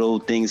some little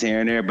things here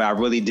and there, but I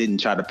really didn't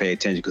try to pay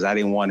attention because I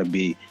didn't want to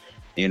be,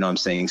 you know what I'm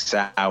saying,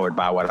 soured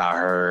by what I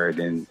heard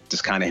and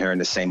just kind of hearing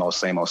the same old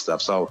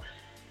stuff. So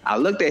I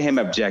looked at him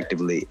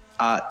objectively.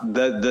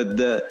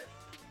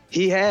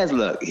 He has,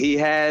 a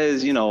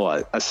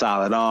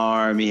solid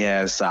arm. He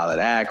has solid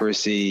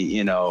accuracy.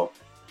 He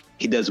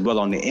does well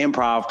on the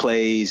improv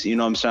plays. You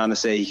know what I'm trying to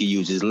say? He can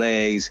use his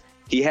legs.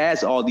 He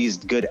has all these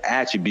good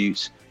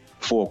attributes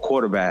for a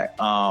quarterback.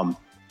 And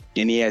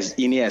he has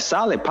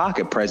solid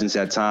pocket presence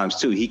at times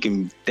too. He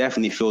can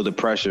definitely feel the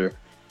pressure.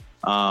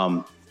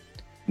 My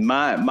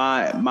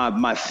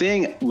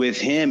thing with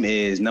him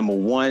is, number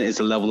one, is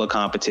the level of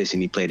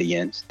competition he played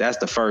against. That's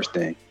the first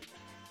thing.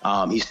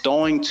 He's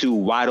throwing to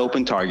wide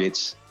open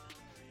targets,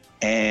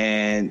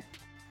 and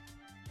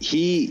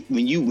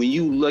when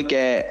you look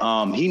at,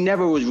 he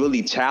never was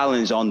really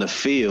challenged on the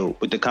field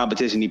with the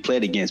competition he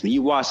played against. When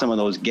you watch some of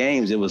those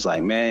games, it was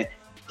like, man,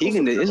 he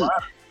can.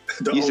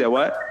 You said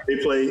what?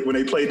 When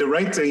they played the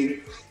ranked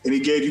team, and he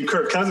gave you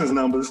Kirk Cousins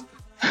numbers.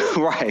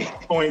 Right.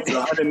 Points,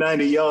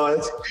 190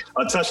 yards,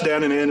 a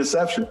touchdown and an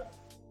interception.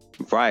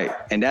 Right.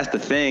 And that's the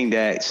thing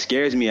that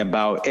scares me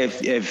about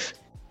if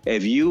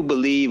you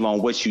believe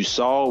on what you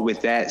saw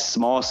with that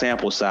small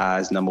sample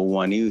size, number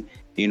one, you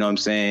know what I'm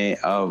saying,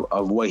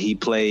 of what he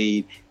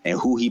played and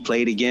who he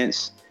played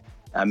against.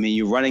 I mean,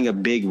 you're running a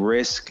big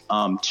risk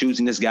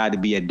choosing this guy to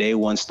be a day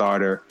one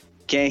starter.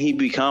 Can he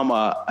become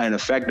an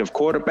effective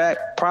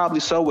quarterback? Probably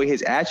so with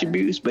his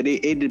attributes, but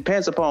it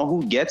depends upon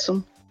who gets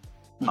him.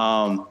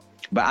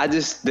 But I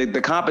just,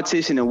 the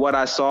competition and what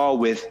I saw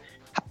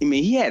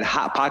he had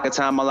hot pocket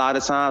time a lot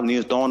of times when he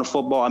was throwing the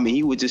football. I mean,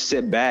 he would just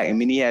sit back. I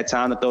mean, he had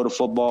time to throw the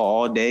football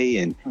all day.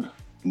 And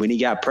when he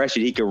got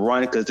pressured, he could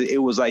run because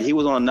it was like he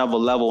was on another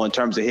level in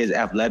terms of his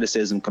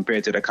athleticism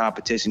compared to the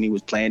competition he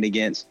was playing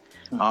against.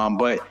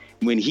 But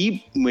when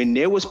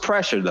there was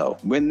pressure,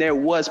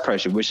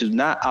 which is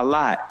not a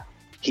lot,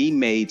 he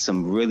made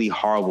some really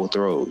horrible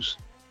throws.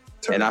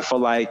 And I feel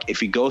like if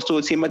he goes to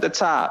a team at the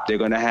top, they're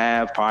going to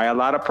have probably a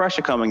lot of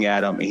pressure coming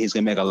at him, and he's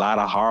going to make a lot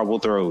of horrible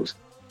throws.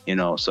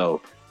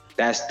 So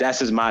that's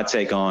just my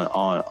take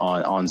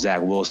on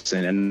Zach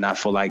Wilson. And I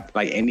feel like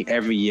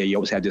every year you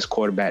always have this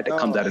quarterback that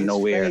comes out of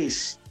nowhere.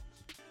 His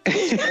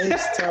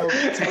face tell me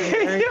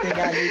everything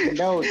I need to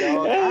know,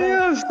 dog.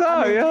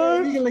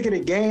 You can look at the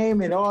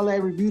game and all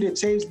that, review the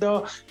tapes,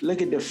 dog.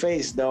 Look at the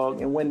face, dog.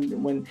 And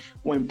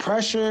when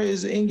pressure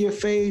is in your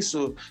face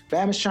or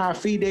Bama's trying to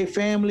feed their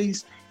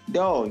families,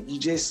 dog, you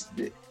just,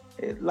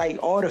 like,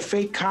 all the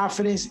fake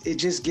confidence, it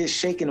just gets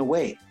shaken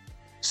away.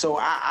 So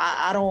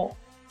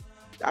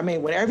I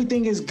mean, when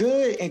everything is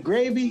good and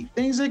gravy,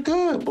 things are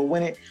good. But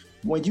when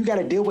you got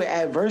to deal with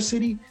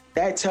adversity,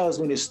 that tells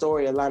me the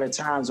story a lot of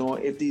times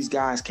on if these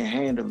guys can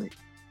handle it.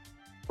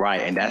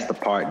 Right, and that's the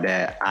part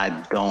that I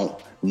don't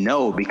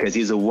know because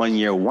he's a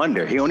one-year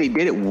wonder. He only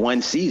did it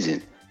one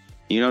season.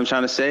 You know what I'm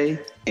trying to say?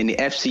 In the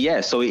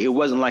FCS. So it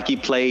wasn't like he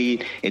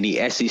played in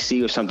the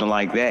SEC or something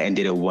like that and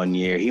did it 1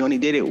 year. He only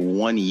did it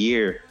 1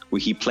 year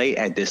where he played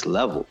at this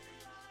level.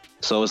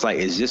 So it's like,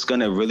 is this going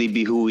to really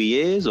be who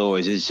he is? Or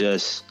is it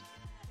just,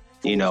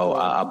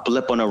 a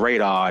blip on the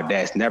radar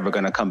that's never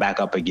going to come back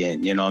up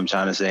again? You know what I'm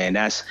trying to say? And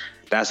that's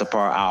the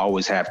part I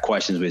always have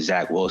questions with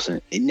Zach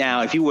Wilson.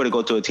 Now, if you were to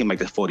go to a team like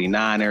the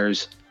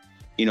 49ers,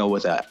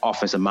 with an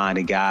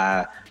offensive-minded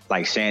guy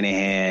like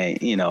Shanahan,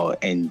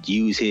 and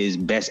use his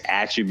best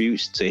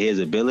attributes to his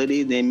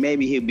ability, then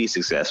maybe he'll be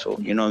successful.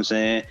 You know what I'm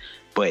saying?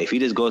 But if he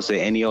just goes to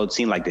any old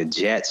team like the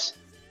Jets,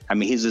 I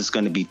mean, he's just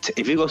going to be,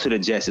 if he goes to the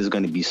Jets, it's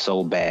going to be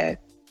so bad.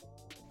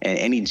 And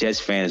any Jets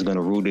fan is going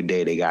to rue the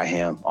day they got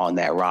him on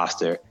that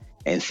roster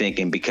and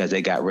thinking because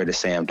they got rid of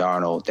Sam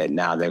Darnold that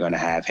now they're going to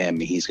have him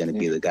and he's going to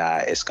be the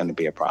guy. It's going to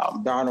be a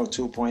problem. Darnold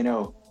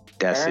 2.0.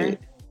 That's it.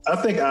 I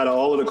think out of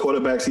all of the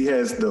quarterbacks, he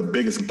has the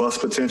biggest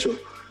bust potential.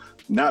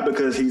 Not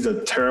because he's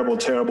a terrible,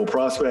 terrible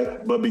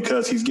prospect, but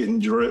because he's getting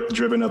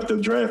driven up the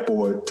draft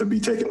board to be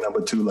taken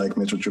number 2 like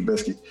Mitchell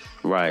Trubisky.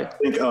 Right.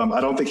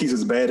 I don't think he's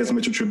as bad as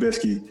Mitchell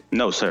Trubisky.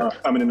 No, sir.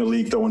 Coming in the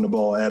league, throwing the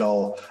ball at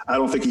all. I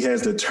don't think he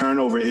has the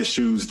turnover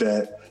issues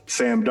that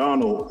Sam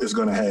Darnold is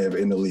going to have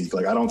in the league.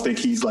 Like, I don't think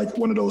he's like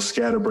one of those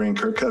scatterbrain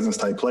Kirk Cousins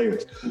type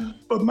players.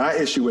 But my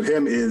issue with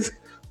him is,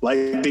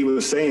 like he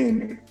was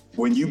saying,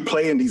 when you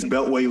play in these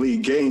Beltway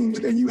League games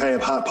and you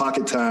have hot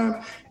pocket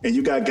time and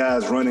you got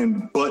guys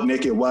running butt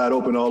naked wide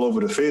open all over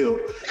the field,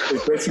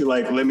 it's basically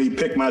like, let me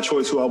pick my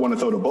choice who I want to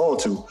throw the ball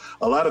to.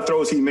 A lot of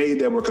throws he made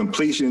that were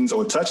completions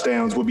or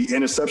touchdowns would be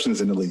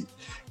interceptions in the league.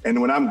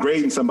 And when I'm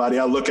grading somebody,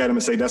 I look at him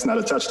and say, that's not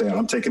a touchdown.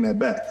 I'm taking that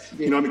back.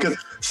 Yeah. You know, because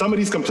some of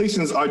these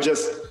completions are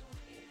just,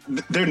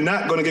 they're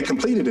not going to get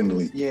completed in the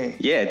league.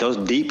 Yeah, those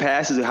deep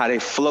passes and how they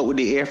float with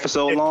the air for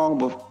so long.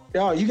 But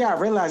yo, you got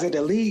to realize that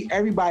the league,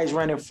 everybody's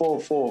running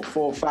 4.4,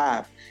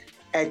 4.5.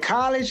 At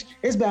college,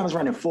 his man was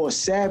running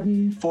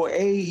 4.7,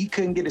 4.8. He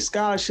couldn't get a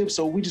scholarship,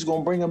 so we just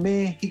going to bring him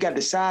in. He got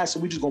the size, so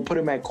we just going to put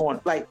him at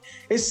corner. Like,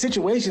 it's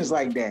situations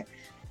like that.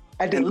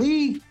 At the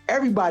league,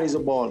 everybody's a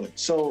baller.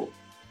 So,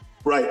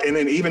 right, and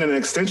then even an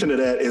extension of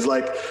that is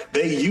like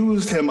they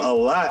used him a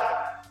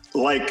lot,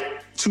 like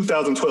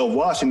 2012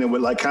 Washington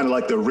with like kind of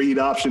like the read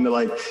option to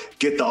like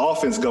get the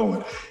offense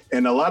going.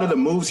 And a lot of the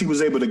moves he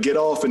was able to get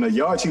off and the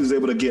yards he was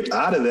able to get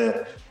out of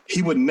that,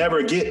 he would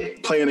never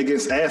get playing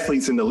against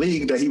athletes in the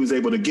league that he was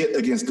able to get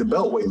against the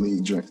Beltway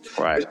League joints.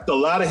 Right. A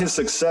lot of his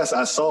success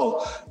I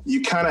saw,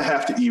 you kind of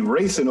have to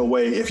erase in a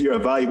way if you're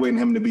evaluating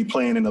him to be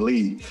playing in the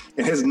league.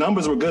 And his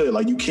numbers were good.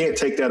 Like, you can't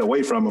take that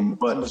away from him.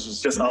 But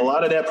just a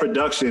lot of that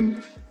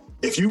production,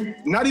 if you,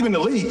 not even the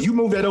league, you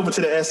move that over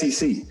to the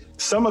SEC.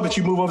 Some of it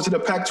you move over to the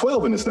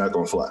Pac-12 and it's not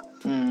going to fly.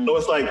 So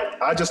it's like,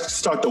 I just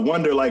start to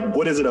wonder, like,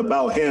 what is it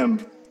about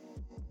him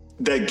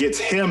that gets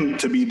him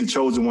to be the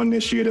chosen one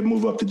this year to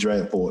move up the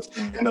draft boards?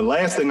 And the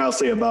last thing I'll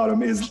say about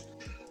him is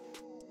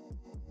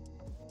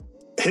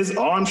his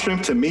arm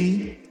strength to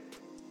me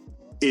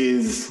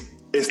it's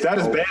not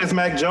as bad as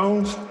Mac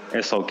Jones.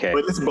 It's okay.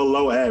 But it's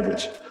below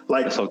average.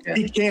 Like, it's okay.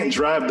 He can't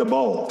drive the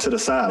ball to the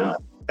sideline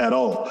at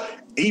all.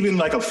 Even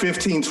like a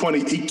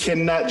 15-20, he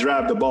cannot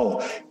drive the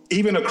ball.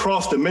 Even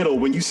across the middle,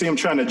 when you see him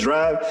trying to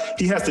drive,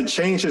 he has to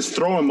change his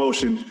throwing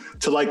motion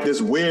to like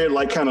this weird,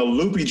 like kind of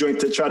loopy joint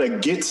to try to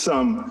get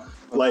some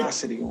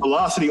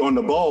velocity on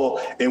the ball.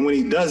 And when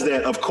he does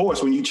that, of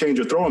course, when you change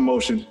your throwing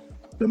motion,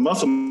 the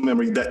muscle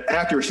memory, the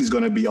accuracy is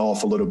going to be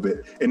off a little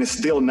bit. And it's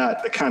still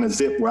not the kind of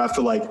zip where I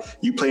feel like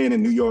you playing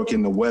in New York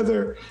in the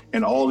weather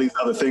and all these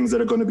other things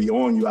that are going to be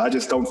on you. I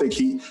just don't think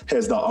he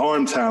has the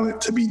arm talent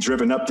to be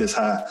driven up this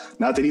high.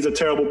 Not that he's a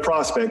terrible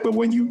prospect, but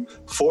when you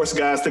force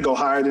guys to go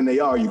higher than they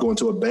are, you go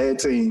into a bad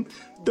team.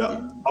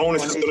 The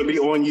onus is going to be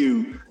on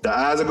you. The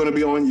eyes are going to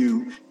be on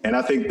you. And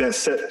I think that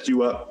sets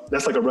you up.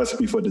 That's like a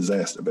recipe for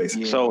disaster,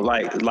 basically. So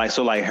like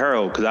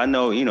Harold, because I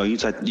know,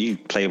 you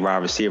play wide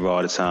receiver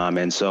all the time.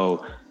 And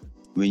so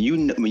when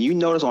you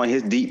notice on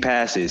his deep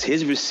passes,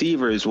 his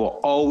receivers will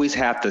always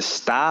have to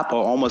stop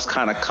or almost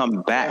kind of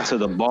come back to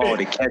the ball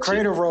to catch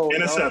Crater it. roll.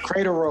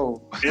 Crater roll.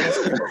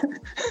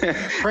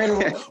 Crater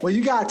roll. Well,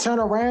 you got to turn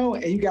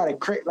around and you got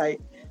to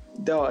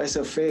dog, it's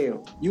a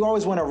fail. You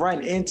always want to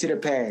run into the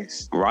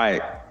pass.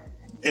 Right.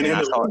 And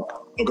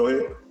go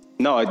ahead.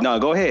 No,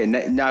 go ahead.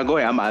 No, go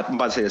ahead. I'm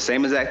about to say the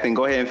same exact thing.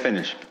 Go ahead and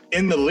finish.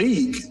 In the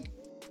league,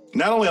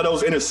 not only are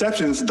those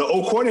interceptions, the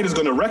O coordinator is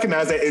going to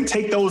recognize that and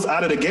take those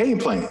out of the game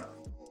plan,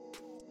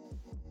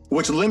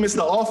 which limits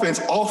the offense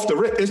off the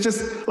rip. It's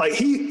just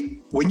like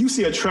when you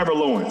see a Trevor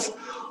Lawrence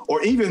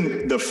or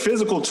even the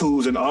physical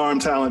tools and arm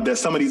talent that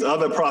some of these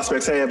other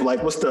prospects have,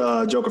 like what's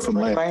the joker from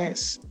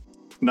last year?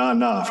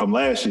 Nah, from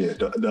last year.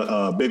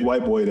 The big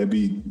white boy that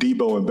beat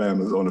Debo and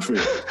Bama's on the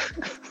field.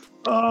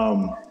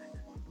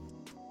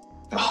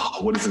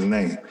 What is his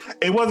name?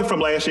 It wasn't from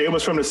last year. It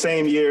was from the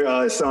same year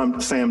as Sam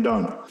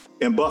Darnold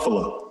in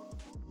Buffalo.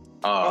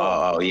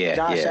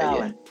 Josh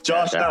Allen.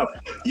 Josh Allen.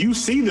 You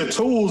see the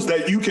tools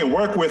that you can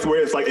work with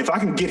where it's like, if I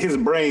can get his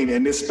brain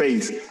in this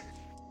space,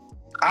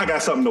 I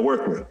got something to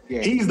work with.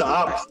 Yeah, he's the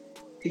opposite.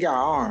 He got an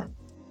arm.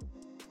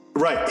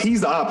 Right.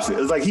 He's the opposite.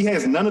 It's like he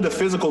has none of the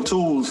physical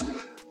tools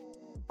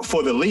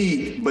for the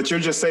league, but you're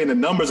just saying the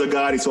numbers are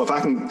gaudy. So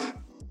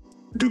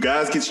do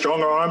guys get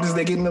stronger arms as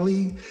they get in the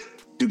league?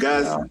 Do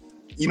guys,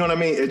 you know what I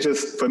mean?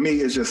 For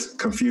me, it's just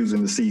confusing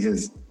to see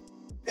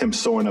him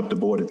soaring up the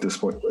board at this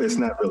point. It's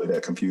not really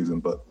that confusing,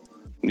 but.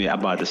 Yeah, I'm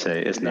about to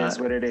say it's not. That's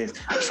what it is.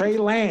 Trey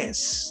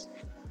Lance,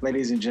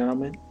 ladies and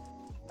gentlemen.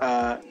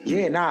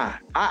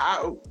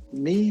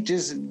 Me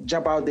just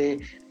jump out there.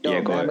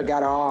 Bama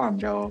got an arm,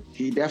 though.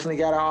 He definitely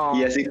got an arm.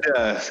 Yes, he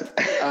does.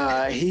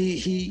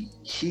 He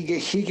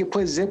can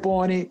put zip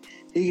on it.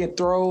 He can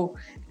throw.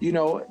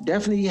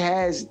 Definitely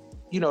has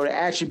the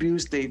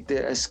attributes, the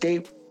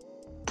escape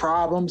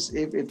problems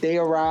if they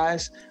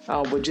arise.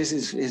 But just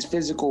his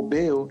physical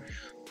build.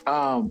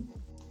 I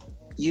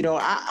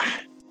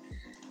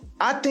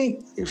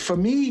think for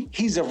me,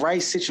 he's a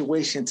right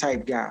situation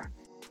type guy.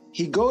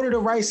 He go to the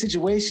right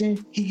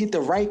situation, he get the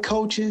right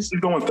coaches.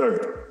 He's going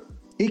third.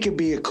 He could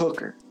be a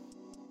cooker.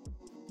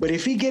 But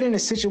if he get in a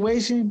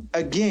situation,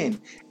 again,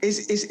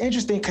 it's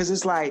interesting because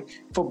it's like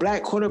for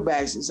black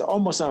quarterbacks, it's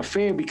almost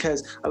unfair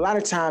because a lot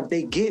of times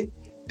they get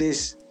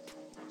this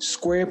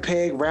square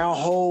peg, round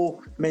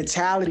hole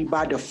mentality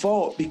by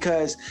default,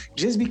 because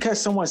just because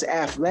someone's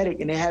athletic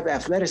and they have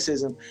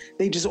athleticism,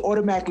 they just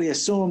automatically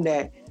assume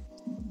that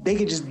they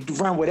can just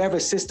run whatever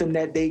system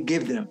that they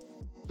give them,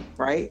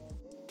 right?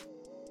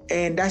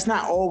 And that's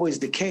not always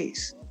the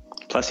case.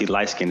 Plus, he's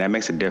light skinned. That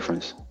makes a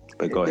difference.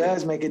 But go ahead. It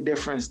does make a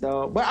difference,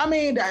 though. But I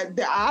mean,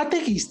 I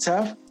think he's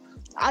tough.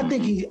 I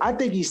think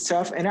he's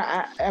tough, and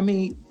I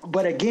mean,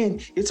 but again,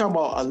 you're talking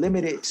about a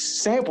limited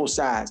sample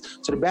size.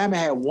 So the Bama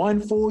had 1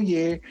 full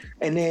year,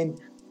 and then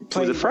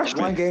played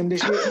one game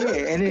this year,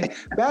 yeah. And then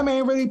Bama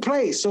ain't really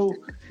played. So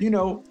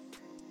to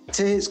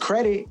his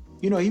credit,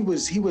 he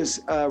was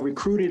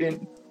recruited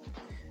in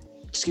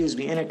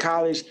a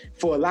college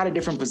for a lot of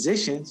different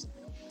positions,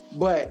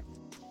 but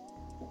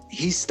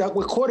he's stuck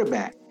with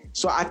quarterback.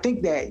 So I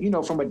think that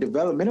from a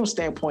developmental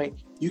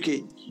standpoint, you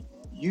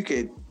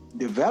could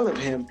develop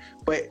him,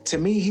 but to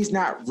me, he's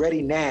not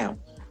ready now.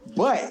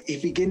 But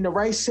if he get in the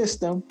right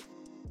system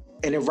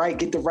and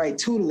get the right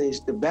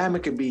tutelage, the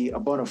Bama could be a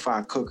bona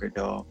fide cooker,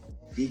 dog.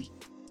 He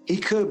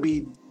could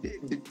be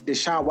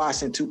Deshaun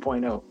Watson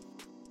 2.0.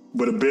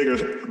 With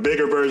a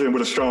bigger version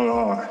with a strong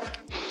arm.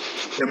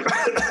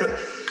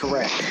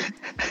 Correct.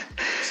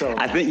 So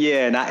I think,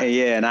 and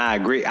I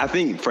agree. I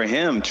think for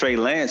him, Trey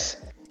Lance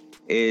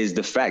is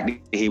the fact that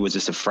he was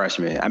just a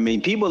freshman. I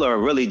mean, people are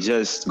really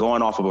just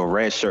going off of a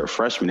redshirt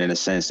freshman in a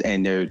sense,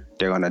 and they're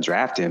going to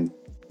draft him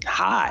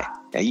high.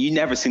 And you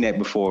never seen that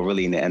before,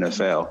 really, in the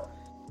NFL,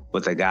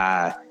 with a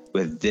guy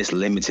with this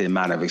limited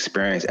amount of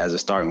experience as a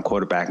starting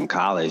quarterback in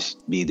college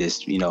be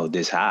this,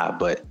 this high.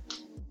 But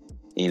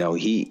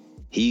he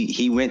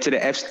went to the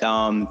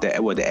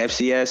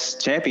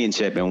FCS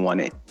championship and won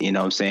it. You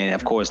know what I'm saying?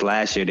 Of course,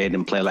 last year they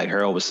didn't play, like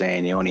Harold was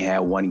saying. They only had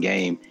one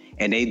game.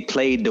 And they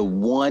played the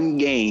one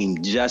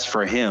game just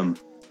for him,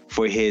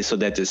 so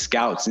that the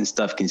scouts and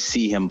stuff can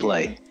see him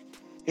play.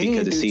 He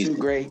didn't do too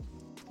great.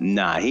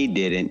 Nah, he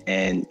didn't.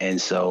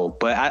 And so,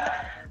 but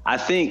I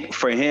think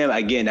for him,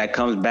 again, that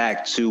comes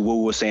back to what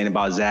we were saying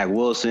about Zach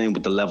Wilson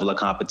with the level of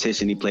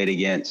competition he played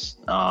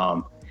against.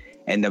 And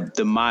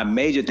my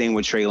major thing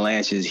with Trey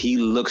Lance is he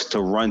looks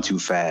to run too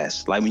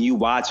fast. Like when you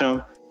watch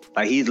him,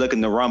 like he's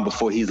looking to run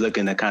before he's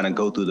looking to kind of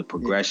go through the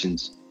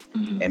progressions.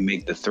 Mm-hmm. And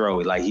make the throw.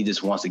 Like he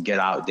just wants to get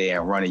out there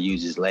and run and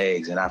use his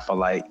legs. And I feel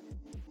like,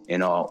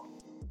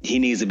 he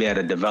needs to be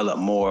able to develop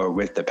more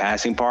with the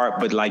passing part.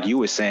 But like you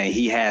were saying,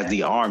 he has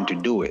the arm to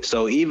do it.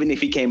 So even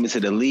if he came into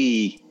the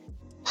league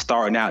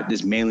starting out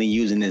just mainly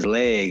using his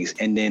legs,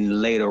 and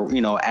then later,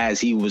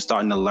 as he was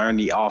starting to learn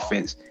the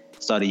offense,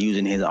 started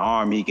using his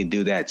arm, he could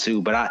do that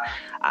too. But I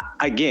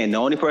again, the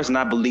only person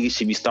I believe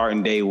should be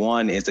starting day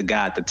one is the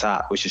guy at the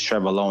top, which is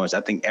Trevor Lawrence.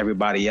 I think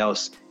everybody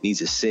else needs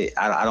to sit.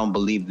 I don't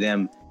believe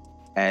them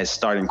as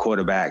starting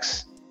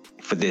quarterbacks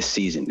for this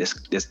season, this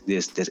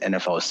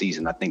NFL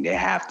season. I think they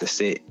have to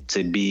sit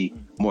to be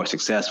more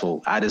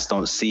successful. I just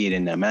don't see it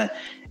in them, man.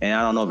 And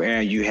I don't know if,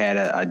 Aaron, you had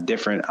a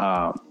different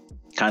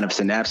kind of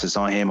synopsis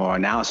on him or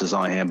analysis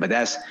on him, but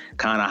that's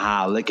kind of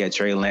how I look at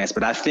Trey Lance.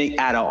 But I think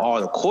out of all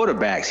the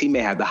quarterbacks, he may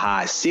have the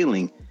highest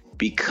ceiling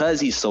because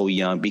he's so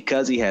young,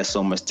 because he has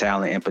so much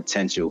talent and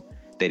potential,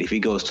 that if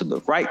he goes to the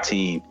right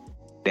team,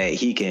 that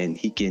he can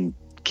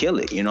kill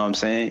it. You know what I'm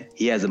saying?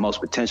 He has the most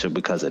potential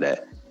because of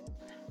that.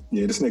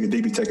 Yeah, this nigga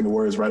D be taking the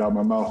words right out of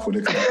my mouth when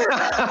it comes.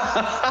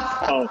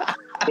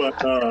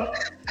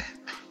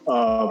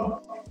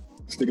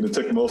 This nigga that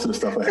took most of the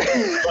stuff I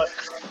had. But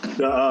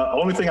the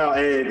only thing I'll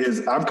add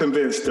is I'm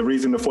convinced the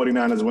reason the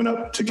 49ers went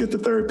up to get the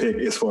third pick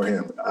is for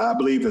him. I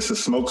believe it's a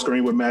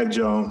smokescreen with Mac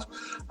Jones.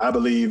 I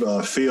believe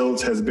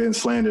Fields has been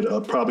slandered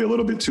probably a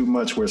little bit too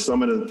much, where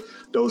some of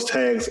those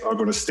tags are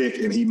going to stick,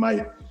 and he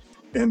might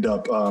end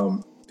up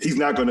he's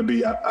not going to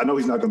be, I know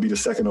he's not going to be the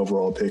second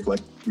overall pick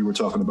like we were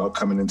talking about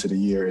coming into the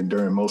year and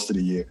during most of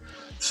the year.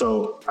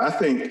 So I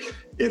think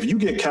if you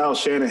get Kyle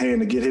Shanahan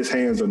to get his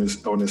hands on this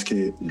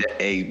kid.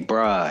 Hey,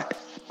 bruh.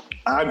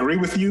 I agree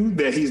with you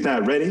that he's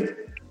not ready,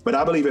 but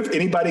I believe if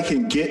anybody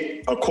can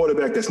get a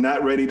quarterback that's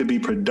not ready to be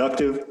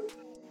productive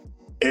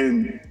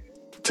and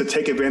to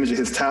take advantage of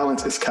his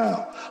talents, it's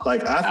Kyle.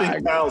 Like, I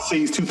think Kyle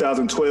sees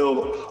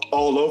 2012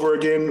 all over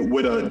again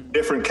with a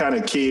different kind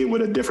of kid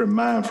with a different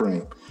mind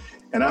frame.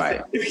 And I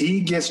think if he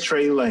gets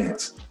Trey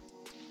Lance,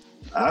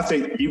 I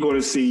think you're going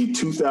to see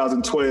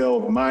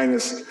 2012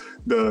 minus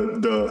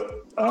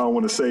the I don't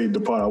want to say the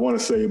part I want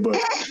to say, but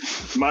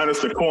minus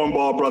the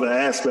cornball brother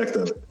aspect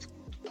of it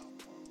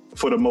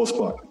for the most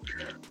part.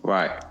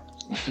 Right.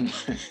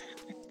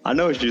 I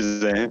know what you're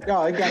saying.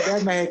 No, he got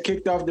that man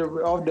kicked off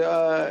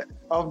the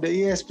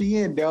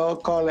ESPN,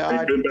 dog. Call it.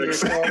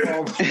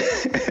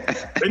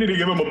 They need to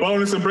give him a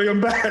bonus and bring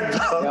him back,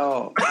 dog. Yo,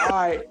 all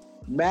right,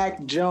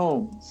 Mac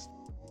Jones.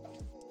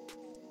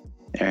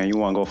 Aaron, you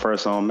want to go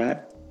first on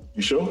Matt?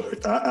 You sure?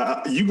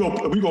 You go.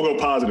 We gonna go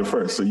positive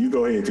first. So you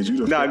go ahead because you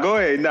just. Nah, go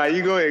ahead. Nah,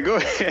 you go ahead. Go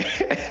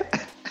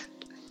ahead.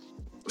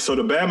 So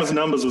the Bama's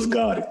numbers was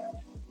gaudy.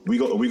 We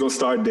gonna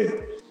start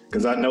there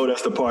because I know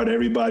that's the part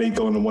everybody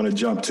going to want to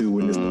jump to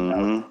when this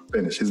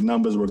finish. His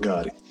numbers were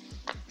gaudy.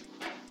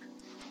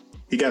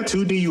 He got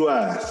 2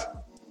 DUIs.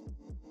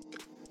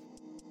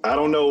 I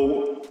don't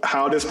know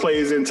how this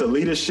plays into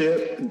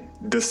leadership,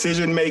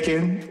 decision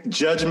making,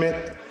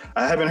 judgment.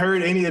 I haven't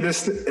heard any of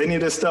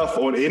this stuff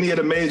on any of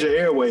the major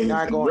airways.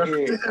 Not going to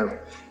hear him.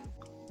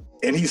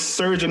 And he's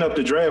surging up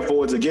the draft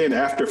boards again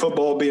after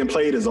football being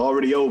played is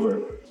already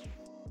over.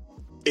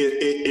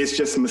 It's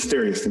just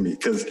mysterious to me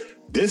because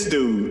this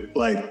dude,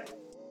 like,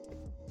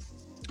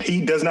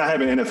 he does not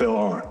have an NFL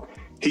arm.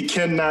 He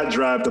cannot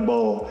drive the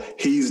ball.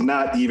 He's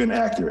not even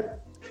accurate.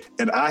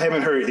 And I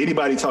haven't heard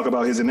anybody talk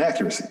about his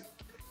inaccuracy.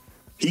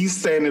 He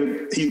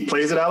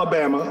plays at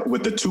Alabama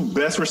with the two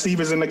best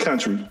receivers in the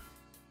country.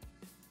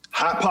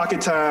 Hot pocket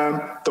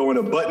time, throwing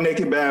a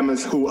butt-naked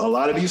Bamas, who a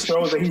lot of these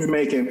throws that he's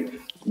making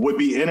would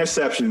be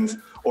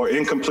interceptions or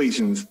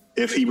incompletions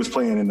if he was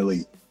playing in the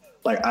league.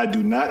 Like, I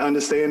do not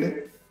understand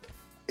it.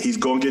 He's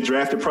going to get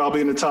drafted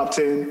probably in the top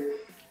 10.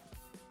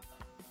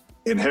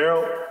 And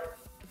Harold,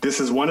 this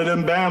is one of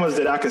them Bamas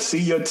that I could see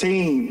your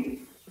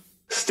team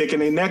sticking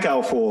their neck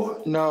out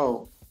for.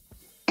 No.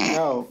 They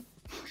won't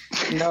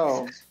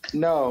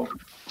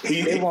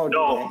do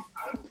that.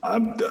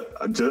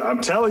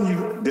 I'm telling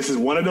you, this is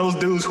one of those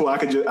dudes who I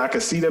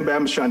could see them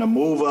Bama's trying to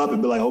move up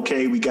and be like,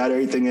 okay, we got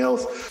everything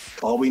else.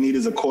 All we need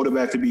is a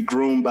quarterback to be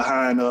groomed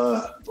behind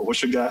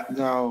what's your guy?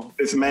 No.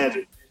 It's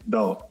Magic.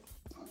 No.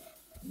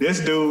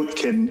 This dude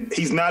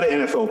he's not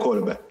an NFL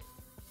quarterback.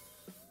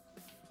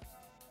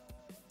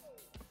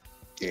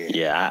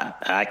 Yeah,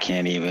 I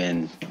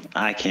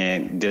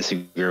can't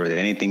disagree with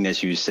anything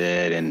that you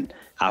said. And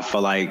I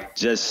feel like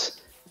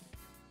just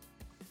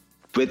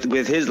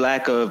with his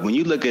lack of, when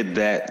you look at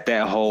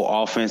that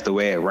whole offense, the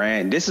way it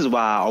ran, this is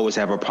why I always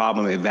have a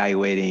problem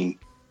evaluating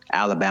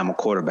Alabama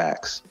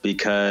quarterbacks,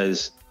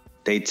 because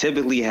they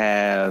typically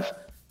have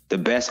the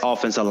best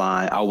offensive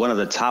line, or one of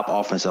the top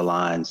offensive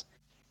lines.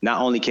 Not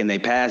only can they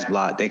pass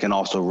block, they can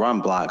also run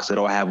block. So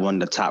they don't have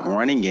one of the top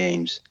running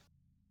games.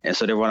 And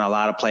so they run a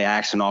lot of play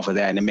action off of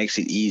that, and it makes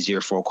it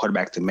easier for a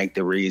quarterback to make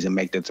the reads and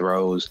make the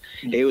throws.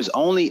 Mm-hmm. It was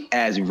only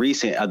as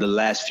recent of the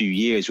last few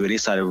years where they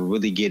started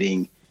really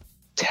getting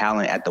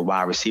talent at the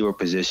wide receiver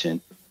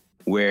position,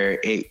 where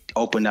it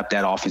opened up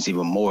that offense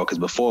even more, because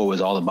before it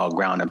was all about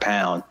ground and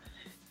pound.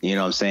 You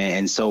know what I'm saying?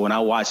 And so when I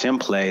watch him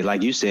play,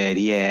 like you said,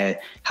 he had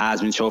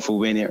Heisman Trophy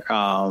winner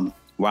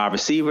wide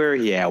receiver.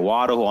 He had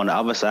Waddle on the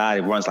other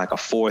side. He runs like a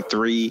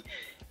 4.3,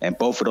 and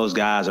both of those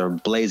guys are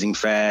blazing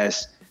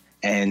fast.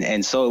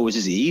 And so it was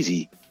just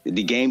easy.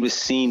 The game just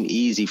seemed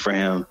easy for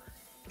him.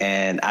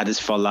 And I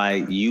just felt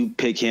like you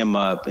pick him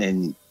up,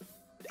 and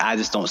I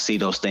just don't see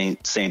those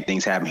same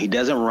things happen. He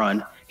doesn't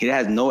run. He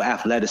has no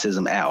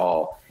athleticism at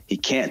all. He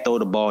can't throw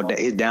the ball.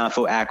 His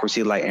downfield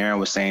accuracy, like Aaron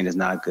was saying, is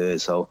not good.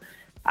 So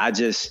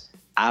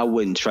I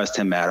wouldn't trust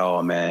him at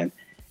all, man.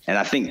 And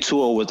I think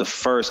Tua was the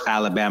first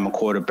Alabama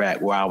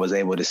quarterback where I was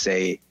able to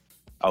say,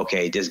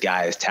 okay, this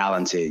guy is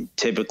talented.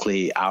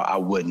 Typically, I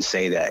wouldn't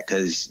say that,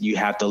 because you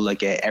have to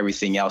look at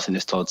everything else in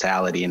its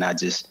totality. And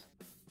that's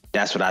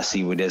what I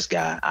see with this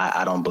guy.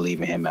 I don't believe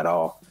in him at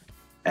all.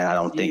 And I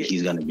don't think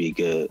he's going to be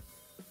good.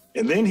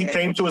 And then he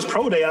came to his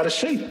pro day out of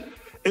shape.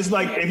 It's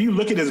like, if you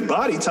look at his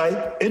body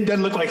type, it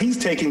doesn't look like he's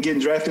getting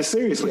drafted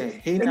seriously. Yeah,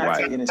 he's not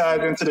taking it ties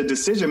into the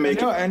decision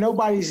making. And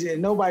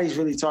nobody's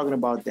really talking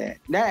about that.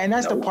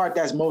 That's the part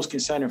that's most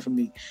concerning for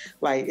me.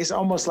 Like, it's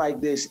almost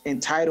like this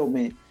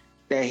entitlement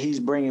that he's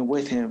bringing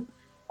with him.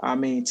 I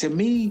mean, to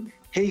me,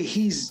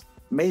 he's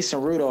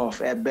Mason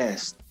Rudolph at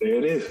best. There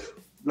it is.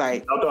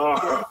 Like,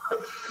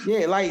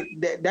 yeah, like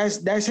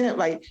that's him.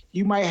 Like,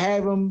 you might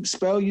have him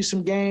spell you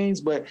some games,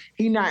 but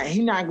he not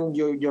going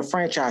to your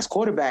franchise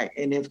quarterback.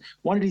 And if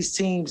one of these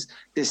teams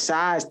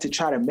decides to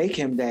try to make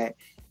him that,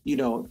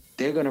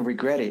 they're going to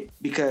regret it,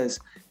 because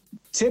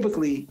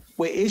typically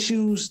with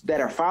issues that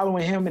are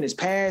following him in his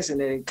past,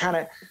 and then kind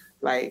of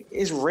like,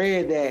 it's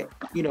rare that,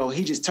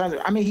 he just turns.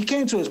 I mean, he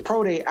came to his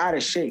pro day out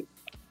of shape.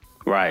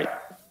 Right.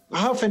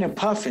 Huffing and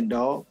puffing,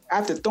 dog,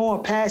 after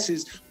throwing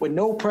passes with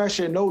no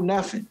pressure, no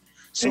nothing.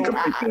 So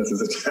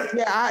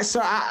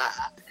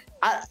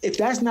if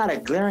that's not a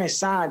glaring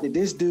sign that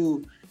this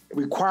dude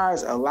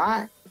requires a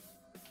lot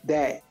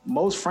that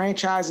most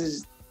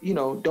franchises,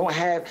 don't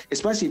have,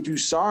 especially if you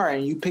sorry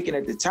and you picking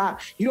at the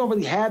top, you don't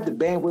really have the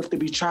bandwidth to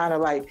be trying to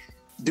like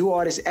do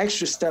all this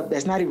extra stuff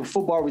that's not even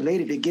football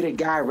related to get a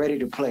guy ready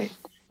to play.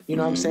 You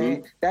know what I'm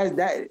saying?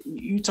 That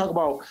you talk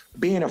about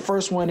being the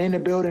first one in the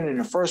building and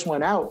the first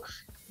one out.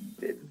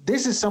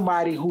 This is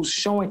somebody who's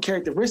showing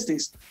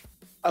characteristics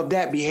of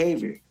that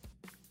behavior.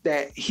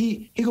 That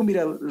he gonna be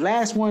the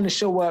last one to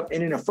show up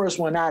and then the first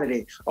one out of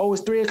there. Oh,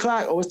 it's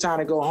 3:00. Oh, it's time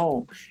to go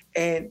home.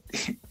 And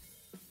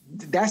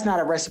that's not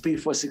a recipe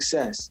for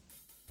success.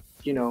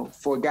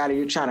 For a guy that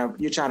you're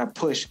trying to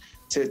push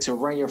to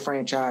run your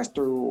franchise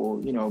through,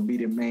 or be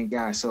the main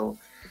guy. So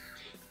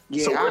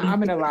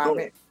I'm in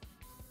alignment.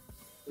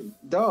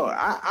 Dog,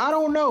 I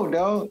don't know,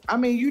 dog. I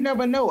mean, you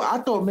never know. I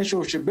thought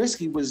Mitchell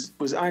Trubisky was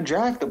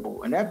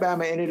undraftable, and that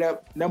Bama ended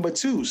up number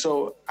 2.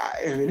 So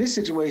in this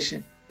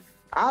situation,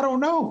 I don't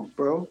know,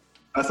 bro.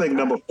 I think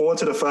number 4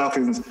 to the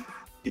Falcons,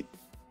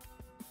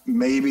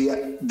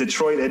 maybe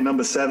Detroit at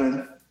number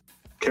 7.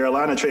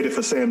 Carolina traded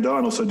for Sam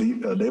Darnold, so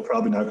they're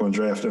probably not going to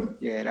draft him.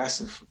 Yeah, that's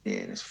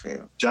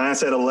fair.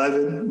 Giants at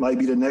 11 might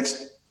be the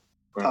next.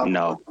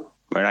 No,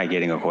 we're not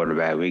getting a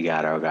quarterback. We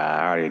got our guy.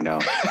 I already know.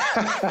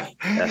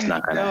 That's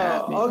not going to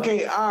happen.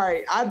 Okay, all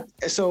right.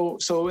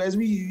 So as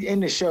we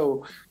end the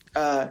show,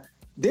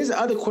 there's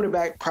other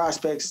quarterback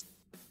prospects.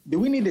 Do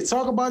we need to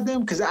talk about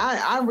them? Because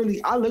I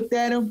looked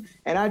at him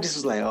and I just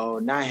was like, oh,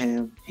 not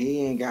him.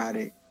 He ain't got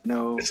it.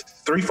 No. It's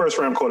 3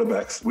 first-round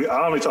quarterbacks.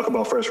 I only talk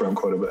about first-round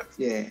quarterbacks.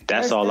 Yeah.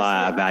 That's all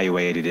I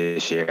evaluated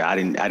this year. I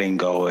didn't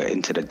go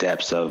into the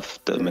depths of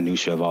the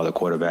minutia of all the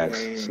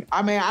quarterbacks. Yeah.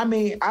 I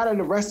mean, out of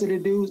the rest of the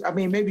dudes,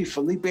 maybe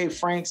Felipe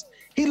Franks,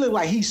 he looked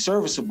like he's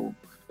serviceable.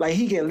 Like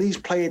he can at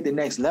least play at the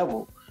next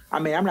level.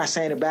 I'm not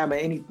saying Alabama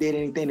did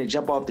anything to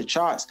jump off the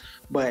charts,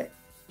 but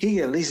he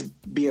can at least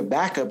be a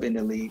backup in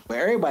the league. But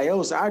everybody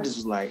else, I just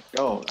was like,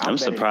 oh. I'm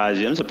surprised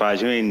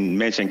you ain't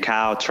mentioned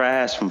Kyle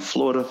Trask from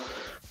Florida.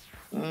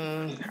 He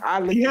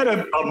had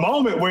a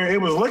moment where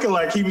it was looking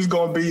like he was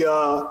going to be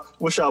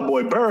what's our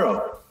boy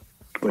Burrow,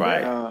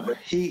 right?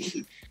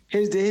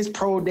 His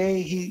pro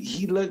day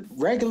he looked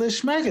regular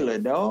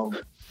schmegular, dog.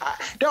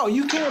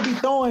 You can't be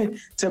throwing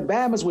to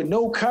Bamas with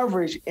no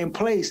coverage in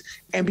place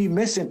and be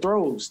missing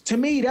throws. To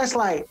me, that's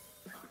like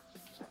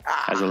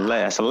that's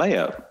a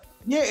layup.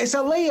 Yeah, it's a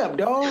layup,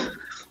 dog.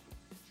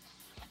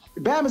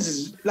 Bama's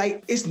is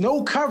like, it's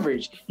no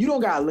coverage. You don't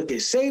got to look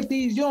at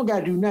safeties. You don't got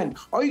to do nothing.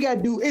 All you got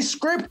to do is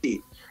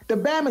scripted. The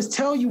Bama's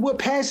tell you what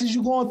passes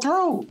you going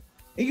through.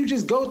 And you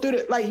just go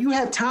through you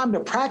have time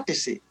to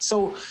practice it.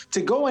 So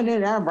to go in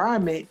that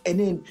environment and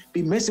then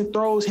be missing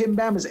throws, hitting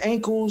Bama's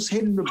ankles,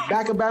 hitting the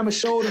back of Bama's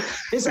shoulder,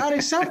 it's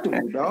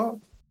unacceptable,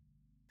 dog.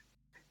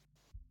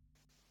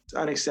 It's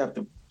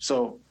unacceptable.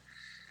 So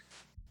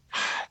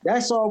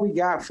that's all we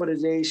got for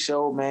today's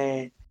show,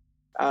 man.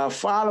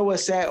 Follow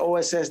us at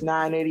OSS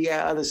 980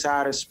 at Other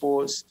Side of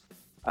Sports.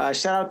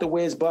 Shout out to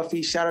Wes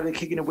Buffy. Shout out to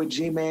Kicking It with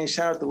G-Man.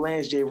 Shout out to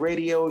Lance J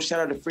Radio.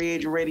 Shout out to Free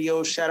Agent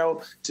Radio. Shout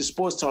out to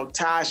Sports Talk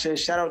Tasha.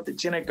 Shout out to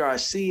Jenna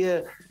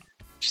Garcia.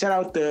 Shout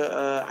out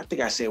to, I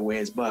think I said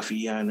Wes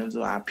Buffy. There's a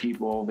lot of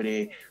people over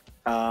there.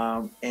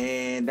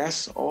 And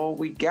that's all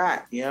we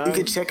got. You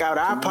can check out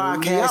our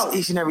podcast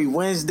each and every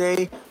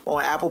Wednesday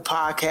on Apple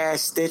Podcasts,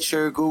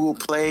 Stitcher, Google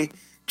Play.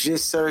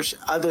 Just search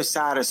Other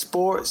Side of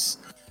Sports.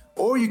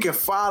 Or you can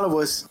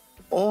follow us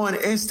on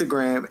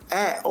Instagram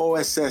at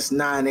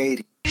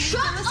OSS980.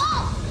 Shut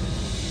up!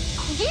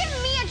 Give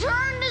me a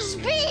turn to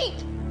speak!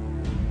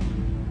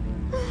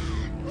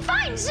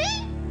 Fine, see?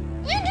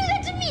 You do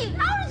that to me.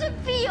 How does it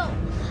feel?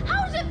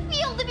 How does it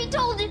feel to be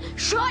told to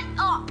shut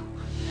up?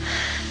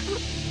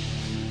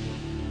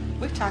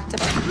 We've talked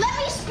about it. Let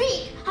me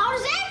speak! How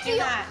does that feel?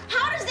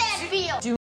 How does that feel?